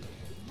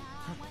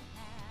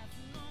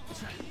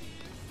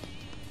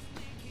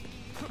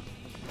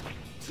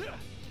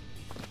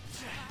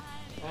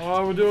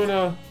 Oh, we're doing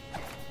a...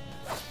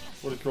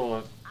 What do you call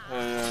it?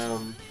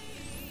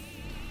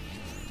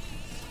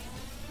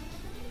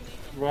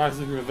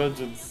 Rising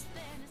Revengeance.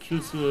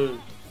 QCA.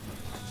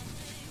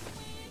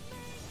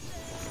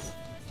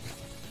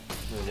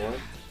 There we go.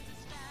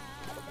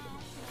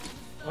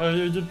 Oh,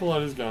 he did pull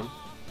out his gun.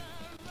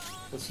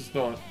 That's just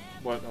not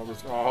what I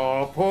was.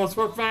 Oh, pause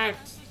for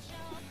fact!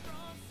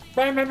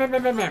 Bam, bam, bam,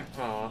 bam, bam, bam!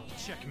 Aw.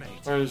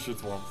 Checkmate. Only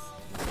shoots once.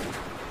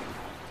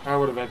 I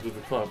would have entered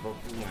the club, but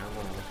yeah,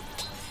 whatever.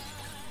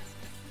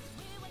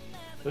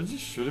 Did you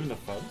shoot him in the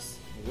face?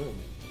 I did.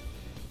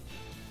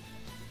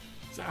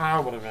 So I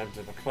would have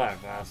entered the club,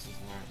 that's just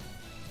right.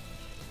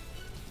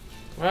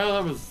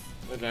 Well, that was.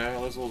 Okay,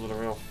 this wasn't a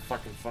real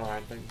fucking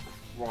fight, thank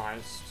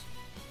Christ.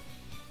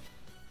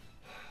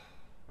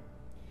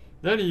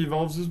 Then he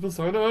evolves his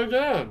persona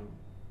again!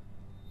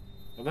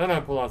 And then I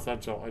pull out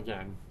Satchel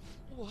again.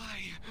 Why?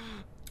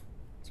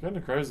 It's kind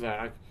of crazy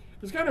that.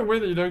 It's kind of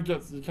weird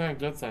that you can't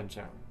get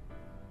Sancho.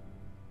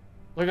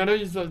 Like, I know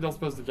you're not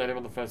supposed to get him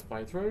on the first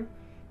playthrough,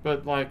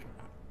 but I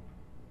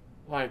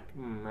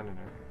don't know.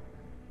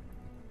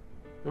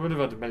 They would have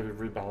had to maybe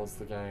rebalance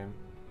the game.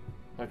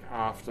 Like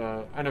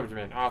after, I know what you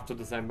mean, after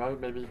December,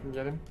 maybe you can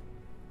get him.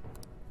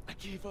 I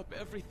gave up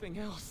everything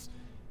else.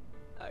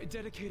 I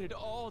dedicated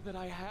all that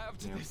I have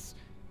to this,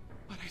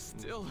 but I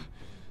still...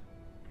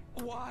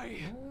 Why?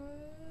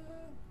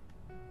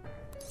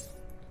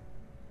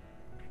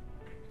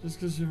 Just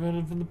because you're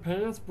running from the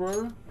past,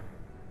 bro.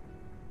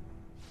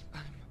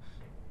 I'm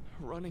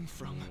running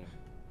from...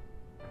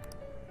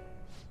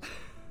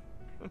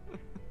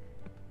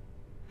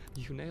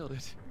 You nailed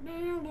it.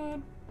 Nailed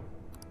it.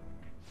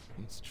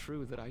 It's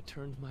true that I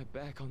turned my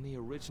back on the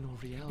original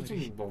Put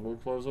reality. some normal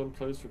clothes on,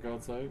 please, for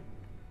God's sake.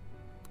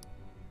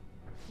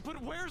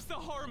 But where's the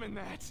harm in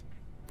that?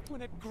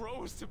 When it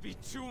grows to be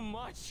too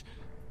much,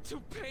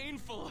 too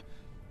painful,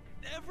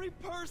 every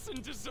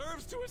person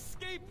deserves to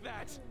escape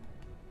that.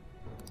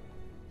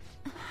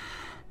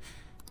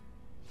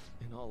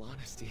 In all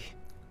honesty,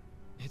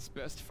 it's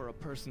best for a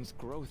person's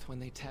growth when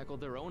they tackle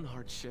their own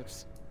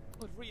hardships.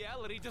 But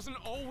reality doesn't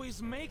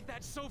always make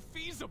that so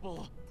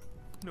feasible.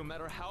 No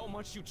matter how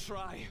much you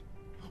try,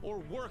 or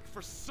work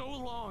for so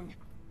long,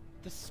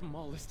 the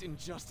smallest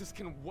injustice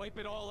can wipe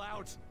it all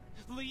out,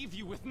 leave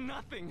you with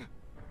nothing.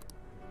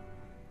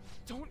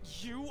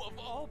 Don't you, of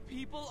all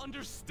people,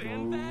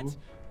 understand that?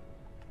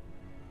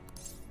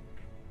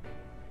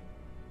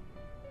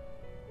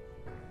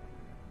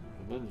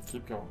 And then you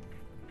keep going.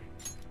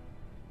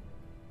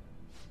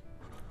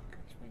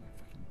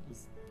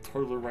 It's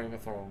totally wearing a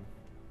thong.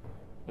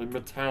 A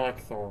metallic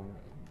thong,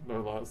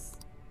 no less.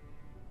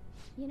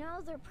 You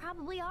know, there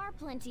probably are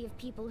plenty of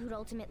people who'd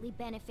ultimately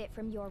benefit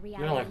from your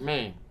reality. You're like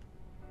me.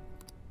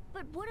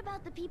 But what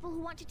about the people who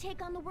want to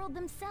take on the world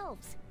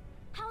themselves?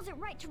 How's it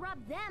right to rob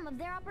them of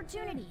their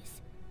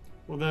opportunities?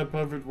 Well, their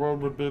perfect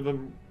world would be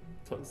them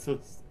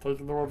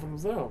taking the world for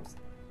themselves.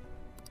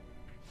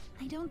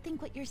 I don't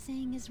think what you're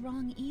saying is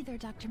wrong either,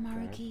 Dr.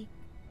 Maruki.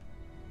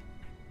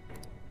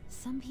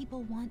 Some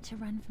people want to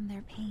run from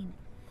their pain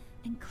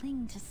and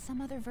cling to some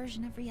other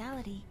version of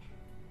reality,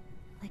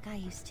 like I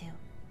used to.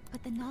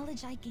 But the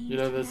knowledge I gained, You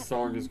know, through this that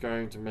song pain, is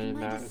going to mean and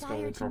my that it's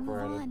going to be desire move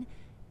copyrighted. on,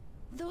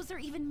 those are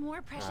even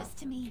more precious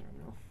to me.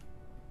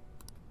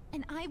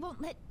 And I won't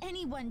let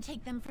anyone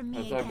take them from me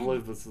I again.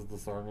 believe this is the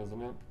song,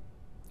 isn't it?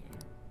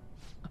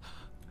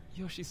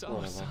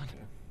 Yoshizawa-san.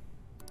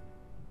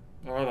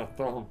 Oh, that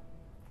thong.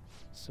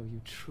 So you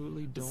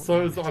truly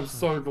don't I'm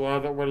so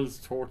glad that when he's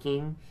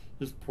talking,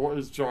 his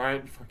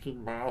giant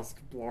fucking mask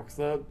blocks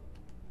it.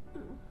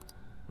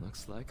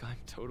 Looks like I'm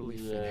totally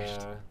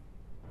finished.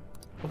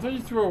 I thought you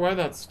threw away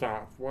that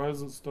stuff. Why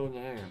is it still in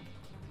your hand?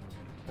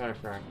 Oh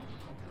crap.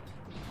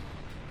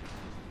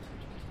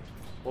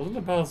 Wasn't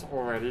the palace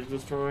already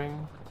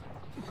destroying?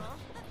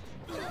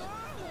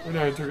 Oh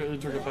no, he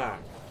took it back.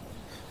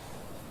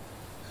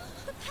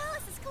 The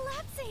palace is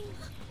collapsing!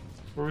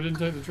 But we didn't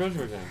take the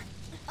treasure again.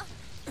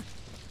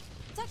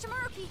 Dr.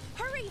 Maruki,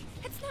 hurry!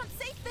 It's not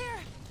safe there!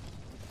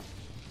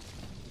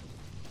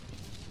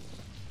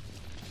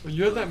 Well,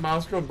 you had that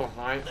mask on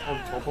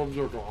top of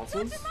your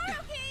glasses? Dr.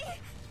 Maruki!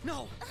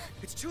 No!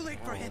 It's too late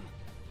for him!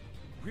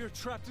 We're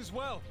trapped as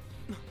well.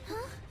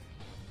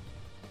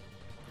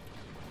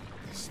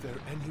 Is there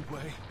any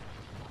way?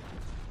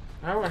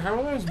 How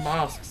are those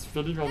masks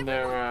fitting on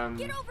their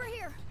Get over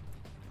here!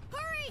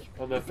 Hurry!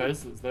 on their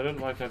faces? They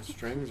don't like have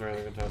strings or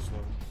anything attached to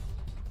them.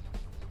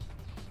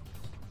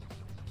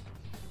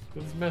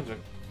 It's magic.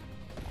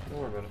 Don't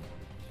worry about it.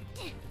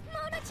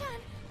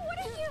 Mona-chan, what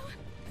are you?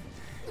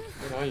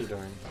 What are you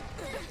doing?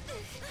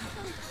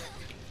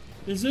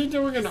 Is he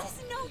doing an? This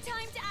is no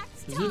time to act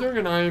Is stuck. he doing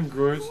an I am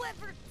Groot?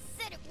 Whoever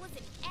said it was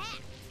an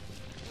act.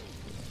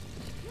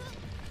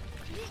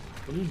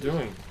 What are you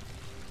doing?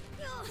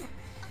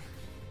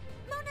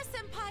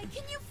 Mona-senpai,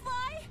 can you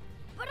fly?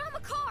 But I'm a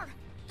car.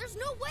 There's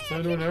no way So I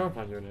do can... an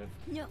aeroplane, you did.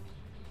 No.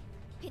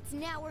 It's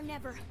now or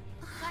never.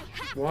 I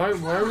have Why to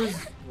fly.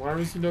 why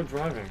was he not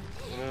driving?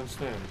 I don't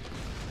understand.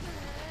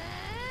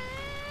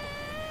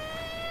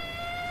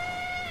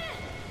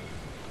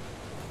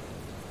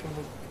 Can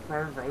we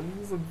grow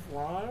wings and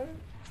fly?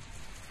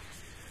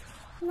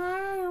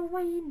 Fly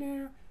away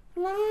now.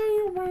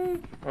 Fly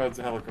away. Oh, it's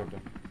a helicopter.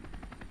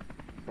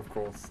 Of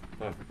course.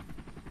 Perfect.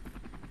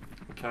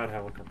 A cat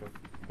helicopter.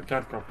 A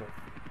catcopter.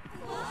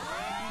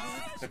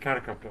 A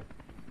catcopter.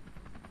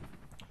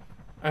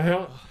 A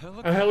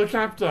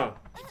helicopter.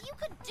 If you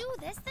could do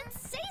this, then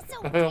say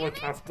so. A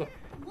helicopter.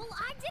 Well,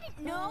 I didn't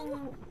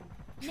know.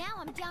 Now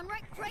I'm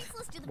downright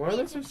priceless to the Why are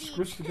they beach so of beach.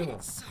 squished together?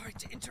 Sorry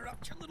to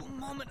interrupt your little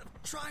moment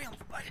of triumph,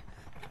 but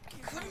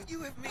couldn't you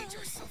have made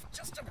yourself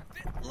just a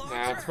bit larger?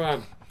 Nah, it's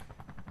fine.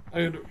 I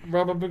can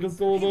rub up against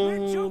all the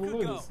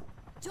letters.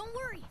 Don't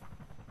worry.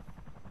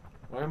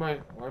 Why am I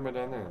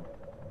down there?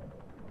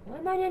 Why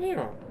am I down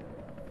here?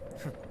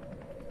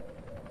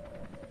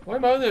 Why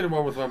am I the only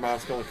one with my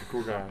mask on like a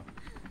cool guy?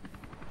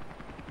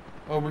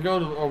 Oh, we're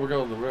going to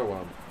the real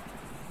one.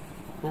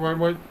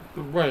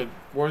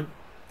 Wait,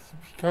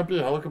 can't be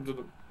a helicopter.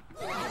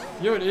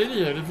 You're an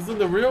idiot. If it's in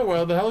the real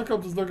world, the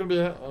helicopter's not gonna be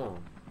a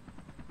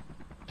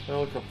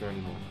helicopter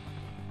anymore.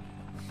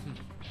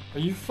 Are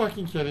you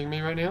fucking kidding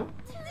me right now?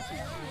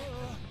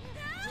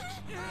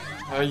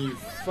 Are you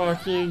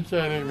fucking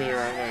kidding me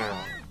right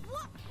now?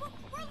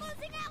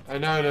 I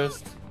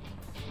noticed.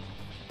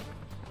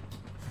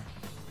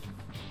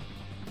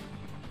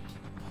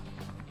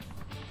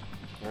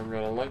 I'm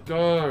gonna let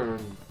go.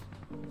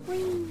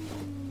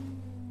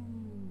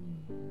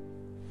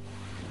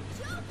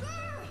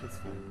 It's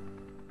fine.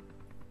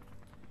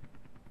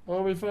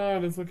 Oh, we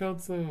fine. It's a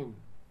cutscene.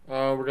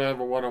 Oh, we're gonna have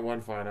a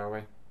one-on-one fight, are we?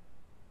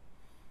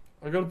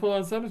 I gotta pull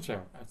out center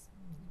chair.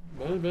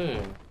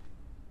 Maybe.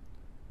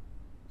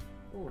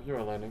 Oh,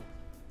 hero landing.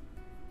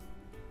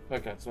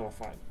 Okay, it's not a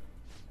fight.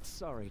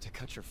 Sorry to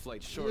cut your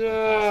flight short.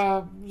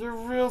 Yeah, you're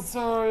real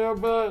sorry, I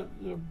bet.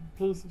 You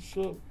piece of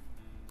shit.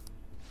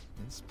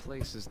 This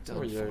place is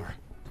done for.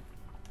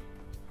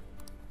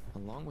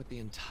 Along with the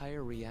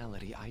entire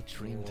reality I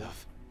dreamed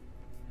of.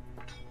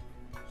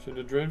 Should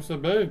have dreamed so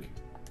big.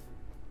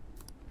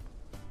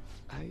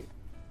 I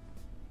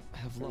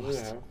have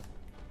lost. Yeah.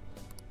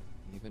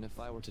 Even if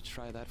I were to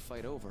try that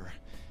fight over,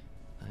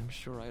 I'm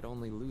sure I'd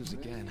only lose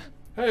again.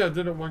 Hey, I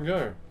did it one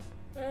go.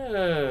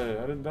 Hey,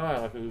 I didn't die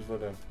like I usually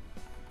do.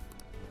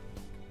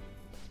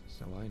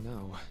 So I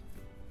know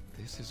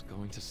this is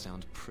going to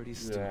sound pretty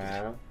stupid.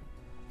 Yeah.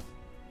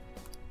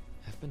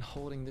 I've been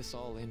holding this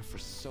all in for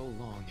so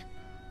long,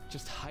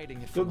 just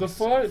hiding it from The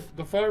myself.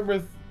 fight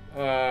with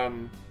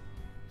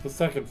the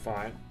second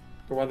fight,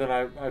 the one that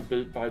I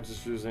beat by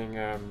just using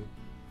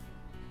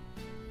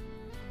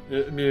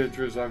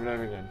Mewtwo's over and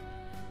over again.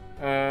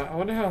 I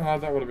wonder how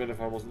hard that would have been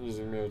if I wasn't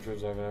using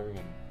Mewtwo's over and over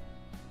again.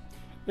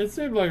 It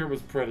seemed like it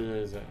was pretty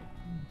easy.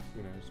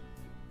 Who knows?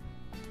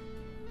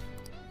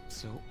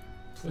 So,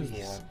 Please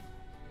please, what?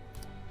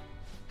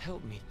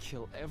 help me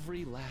kill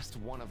every last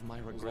one of my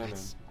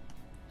regrets.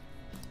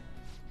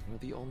 You're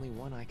the only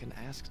one I can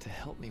ask to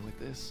help me with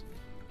this.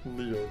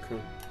 Leo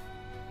could.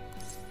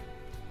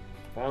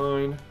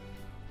 Fine.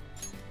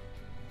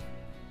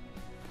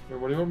 Wait,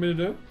 what do you want me to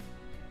do?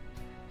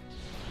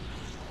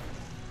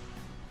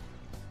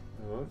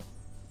 What?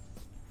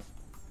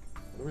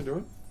 What are we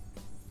doing?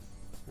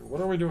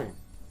 What are we doing?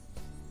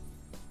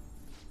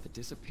 The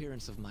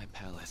disappearance of my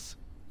palace,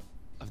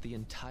 of the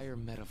entire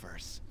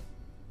metaverse,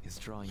 is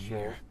drawing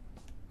near.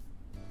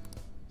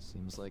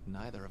 Seems like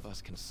neither of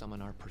us can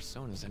summon our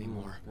personas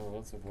anymore. Oh,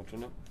 that's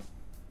unfortunate.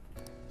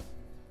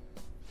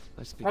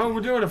 Let's begin. Oh,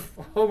 we're doing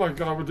oh my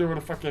god, we're doing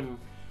a fucking...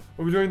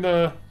 Are we doing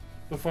the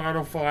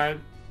final fight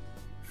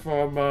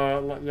from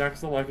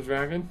Yakuza Like a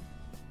Dragon?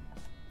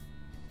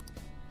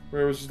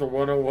 Where it was just a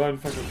 101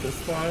 fucking fist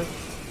fight?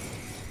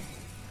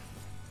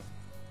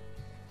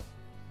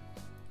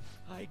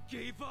 I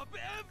gave up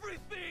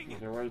everything!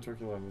 Okay, why are you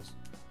talking like this?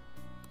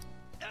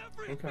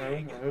 Everything!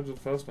 Okay, I heard you the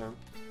first time.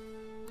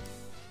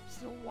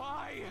 So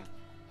why?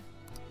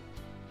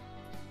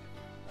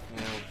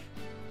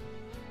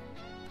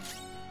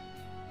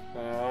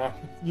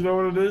 You know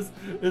what it is?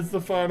 It's the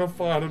final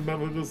fight in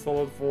Metal Gear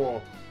Solid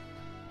 4.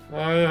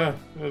 Oh yeah,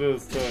 it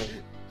is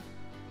too.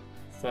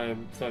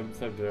 Same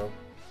deal.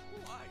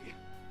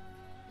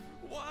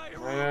 Why?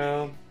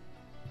 Well,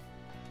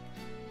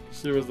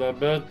 she was a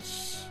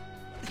bitch.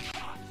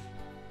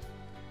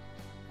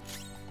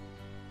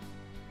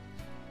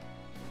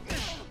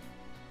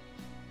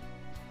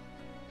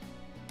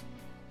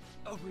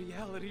 A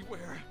reality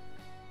where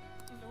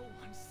no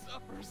one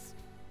suffers.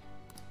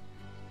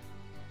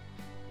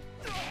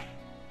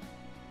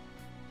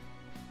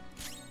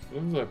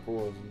 What if I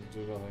pause and do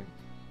nothing?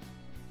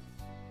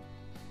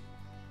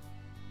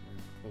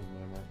 Doesn't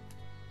matter.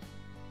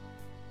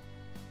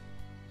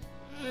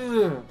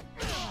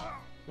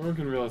 No one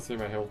can really see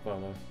my health bar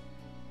though.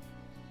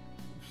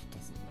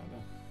 Doesn't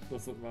matter.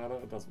 Doesn't matter.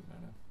 It doesn't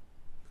matter.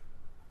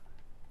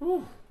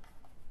 Whew.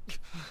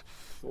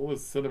 All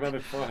this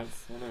cinematic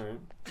fights. I know.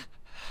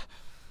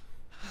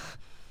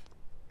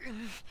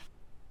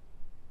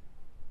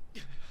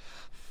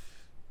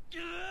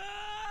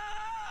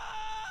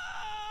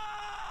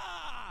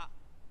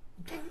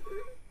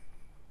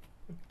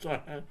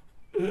 God.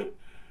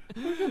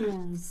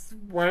 Fucking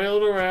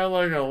wailed around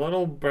like a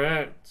little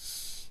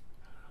bitch.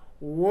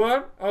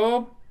 What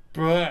a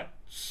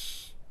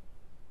bitch.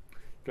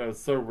 God,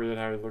 it's so weird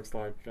how he looks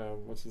like,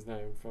 what's his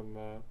name from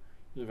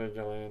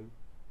Evangelion?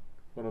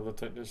 One of the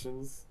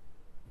technicians.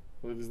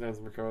 I think his name's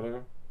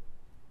Makoto.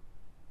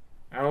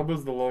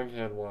 Alba's the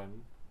long-haired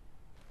one.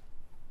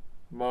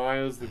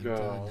 Maya's the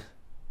girl. Done.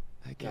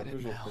 I get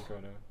it now.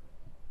 Makoto.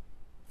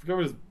 I forgot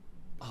what his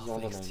All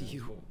other thanks name to is,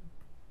 you.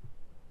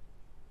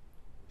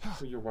 but-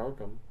 Well, you're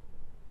welcome.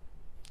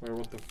 Wait,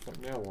 what the fuck?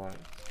 Now what?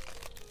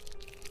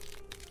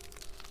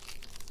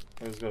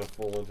 I just gotta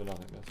fall into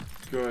nothingness.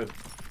 Good.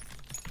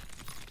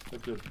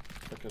 Look at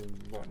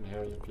fucking rotten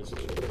hair, you piece of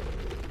shit.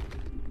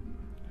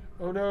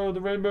 Oh no,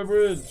 the Rainbow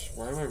Bridge!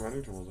 Why am I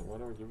running towards it? Why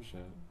do I give a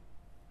shit?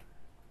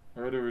 I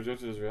already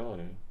rejected his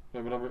reality.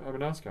 No, but I'm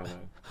an ass guy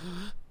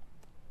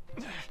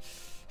though.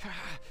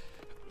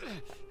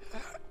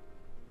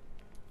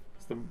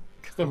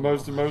 It's the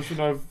most emotion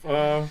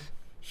I've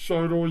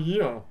showed all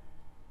year.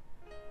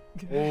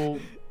 All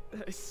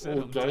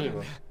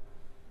game.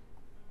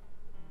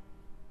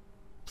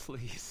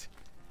 Please,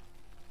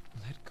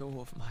 let go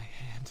of my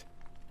hand.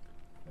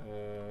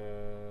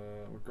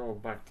 We're going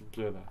back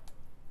together.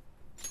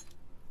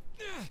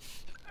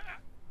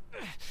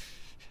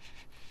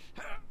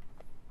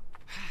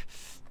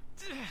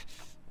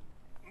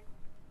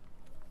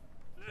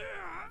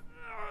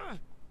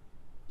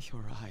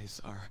 Your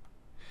eyes are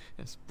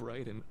as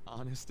bright and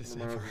honest as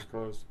My eyes ever. are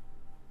closed.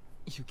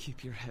 You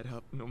keep your head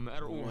up no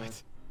matter Yeah.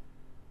 what.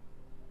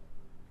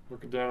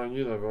 Looking down on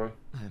you though, boy.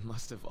 I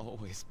must have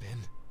always been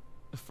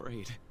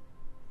afraid.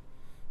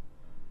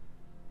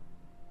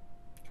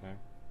 Okay.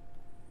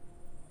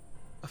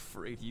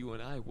 Afraid you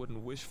and I wouldn't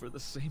wish for the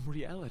same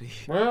reality.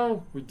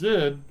 Well, we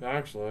did,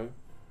 actually.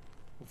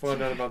 We'll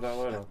find out about that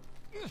later.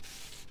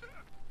 He's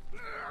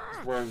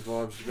wearing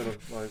gloves, you're gonna,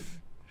 like...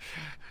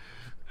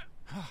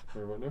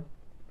 Wait, what now?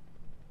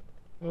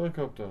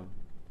 Helicopter.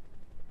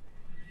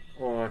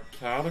 Or a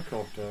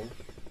catacopter.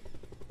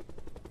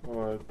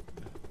 Or a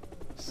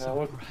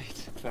So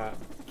bright.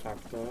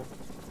 Captor.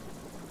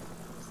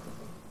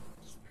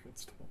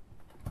 Stop.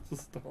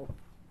 Stop.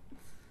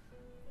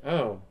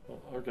 Oh,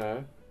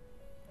 okay.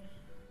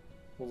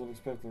 Wasn't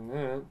expecting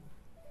that.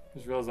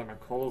 Just realized that my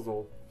collar's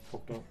all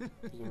popped up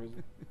for some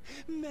reason.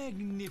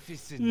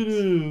 Magnificent. It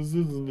is,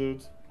 isn't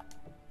it?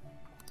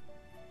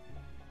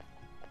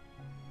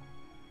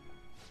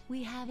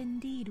 We have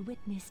indeed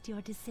witnessed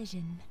your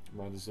decision.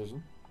 My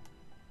decision?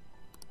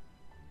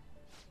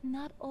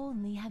 Not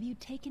only have you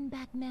taken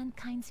back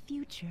mankind's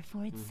future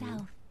for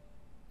itself,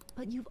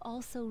 but you've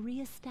also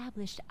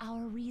re-established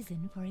our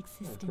reason for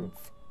existence.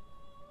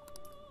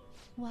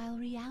 While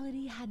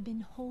reality had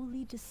been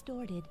wholly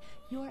distorted,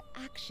 your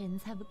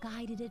actions have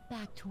guided it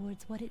back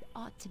towards what it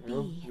ought to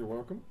Well, be. you're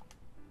welcome.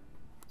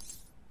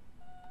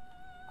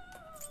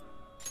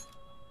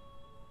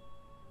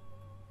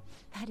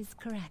 That is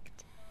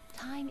correct.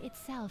 Time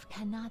itself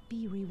cannot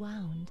be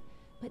rewound,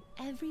 but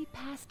every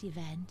past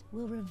event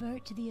will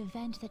revert to the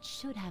event that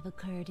should have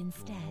occurred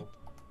instead.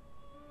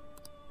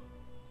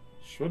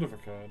 Should have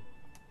occurred.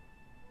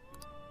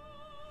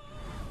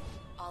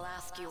 I'll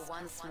ask you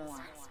once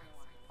more.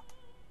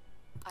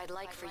 I'd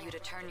like for you to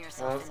turn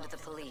yourself into the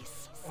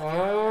police.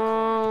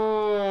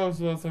 Oh,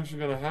 so that's actually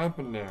gonna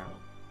happen now.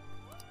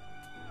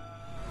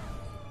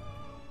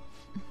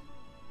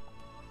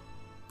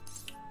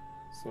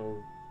 So,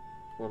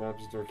 what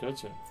happens to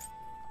catch it?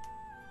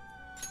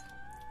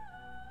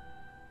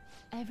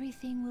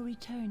 Everything will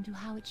return to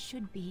how it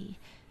should be.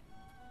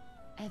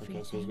 Everything.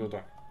 Okay, so he's gonna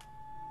die.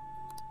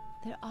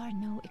 There are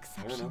no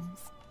exceptions.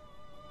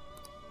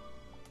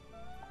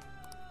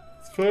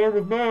 It's fair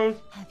with me.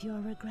 Have your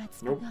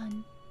regrets Nope.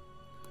 begun?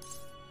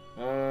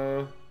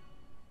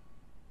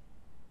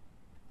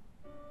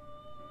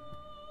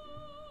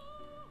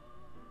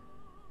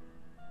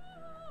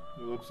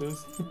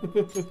 Ellipses.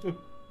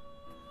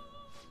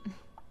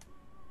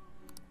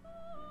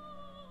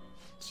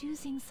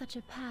 Choosing such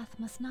a path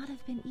must not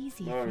have been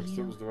easy No, for it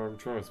you. was the wrong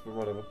choice, but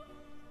whatever.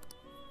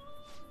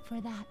 For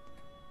that,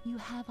 you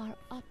have our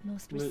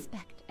utmost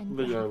respect and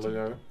Leo, gratitude.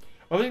 Leo.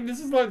 I think this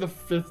is like the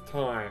 5th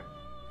time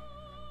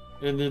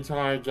in the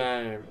entire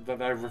game that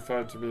they've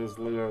referred to me as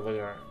Leo,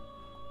 Leo.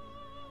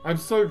 I'm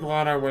so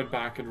glad I went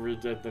back and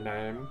redid the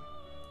name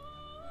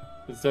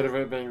instead of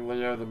it being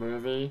Leo the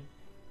movie.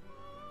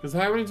 Because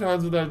how many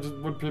times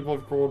would people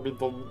have called me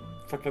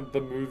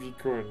the movie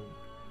kun?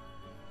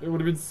 It would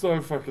have been so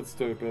fucking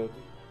stupid.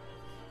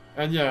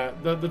 And yeah,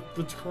 the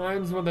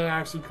times when they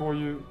actually call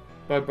you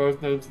by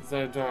both names at the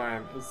same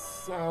time is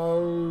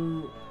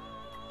so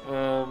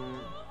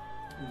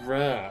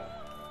rare.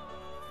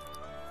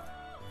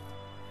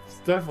 It's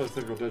definitely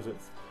single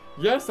digits.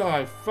 Yes,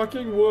 I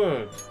fucking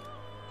would.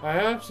 I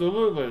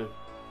absolutely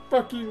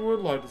fucking would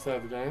like to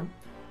save the game.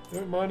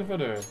 Don't mind if I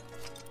do.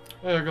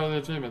 Hey, I got the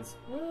achievements.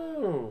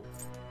 Woo!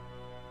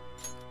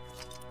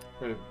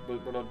 Wait,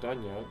 but we're not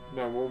done yet.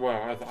 No, well,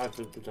 I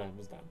think the game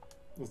is done.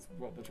 That's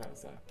what they're trying to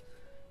say.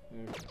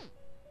 Okay.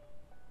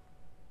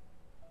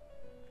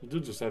 You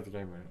did just save the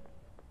game,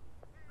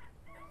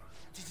 right?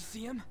 Did you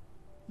see him?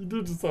 You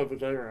did just save the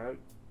game, right?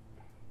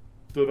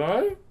 Did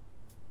I?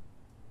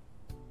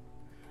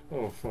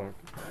 Oh, fuck.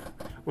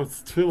 Well,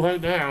 it's too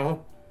late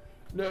now.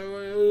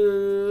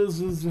 No,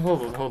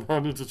 hold on. I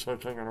need to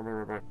check. Hang on, I'll be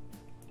right back.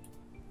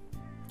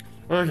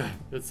 Okay,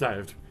 it's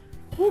saved.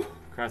 Whew,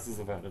 crisis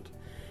averted.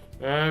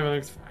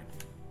 Everything's fine.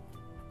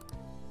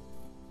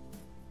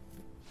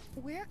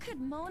 Where could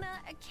Mona,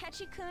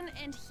 Akechi-kun,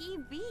 and he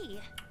be?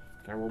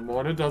 Okay, well,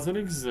 Mona doesn't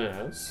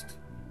exist.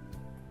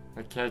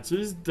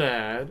 Akechi's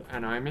dead,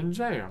 and I'm in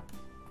jail.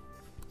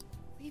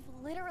 We've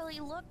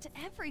literally looked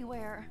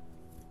everywhere.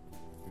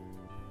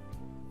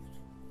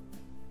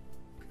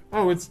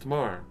 Oh, it's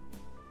tomorrow.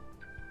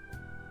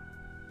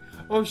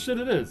 Oh shit,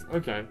 it is.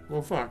 Okay,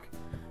 well, fuck.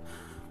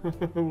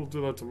 We'll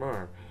do that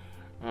tomorrow.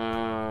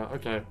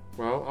 Okay,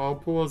 well, I'll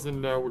pause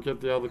and we'll get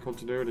the other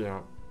continuity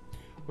out.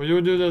 Well, you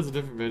would do it as a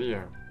different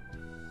video.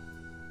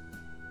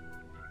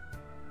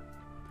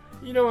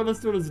 You know what, let's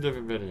do it as a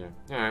different video.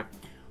 Alright,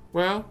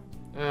 well,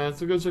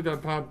 so go check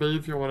out part B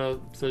if you want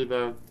to see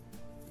the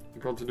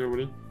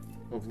continuity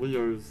of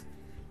Leo's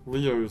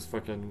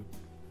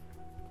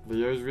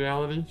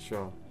reality,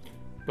 sure.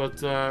 But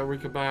we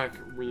come back,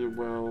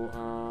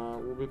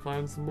 we'll be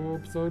playing some more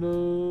episode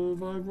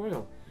of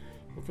Royal.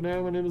 But for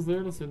now, my name is Leo,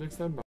 and I'll see you next time. Bye.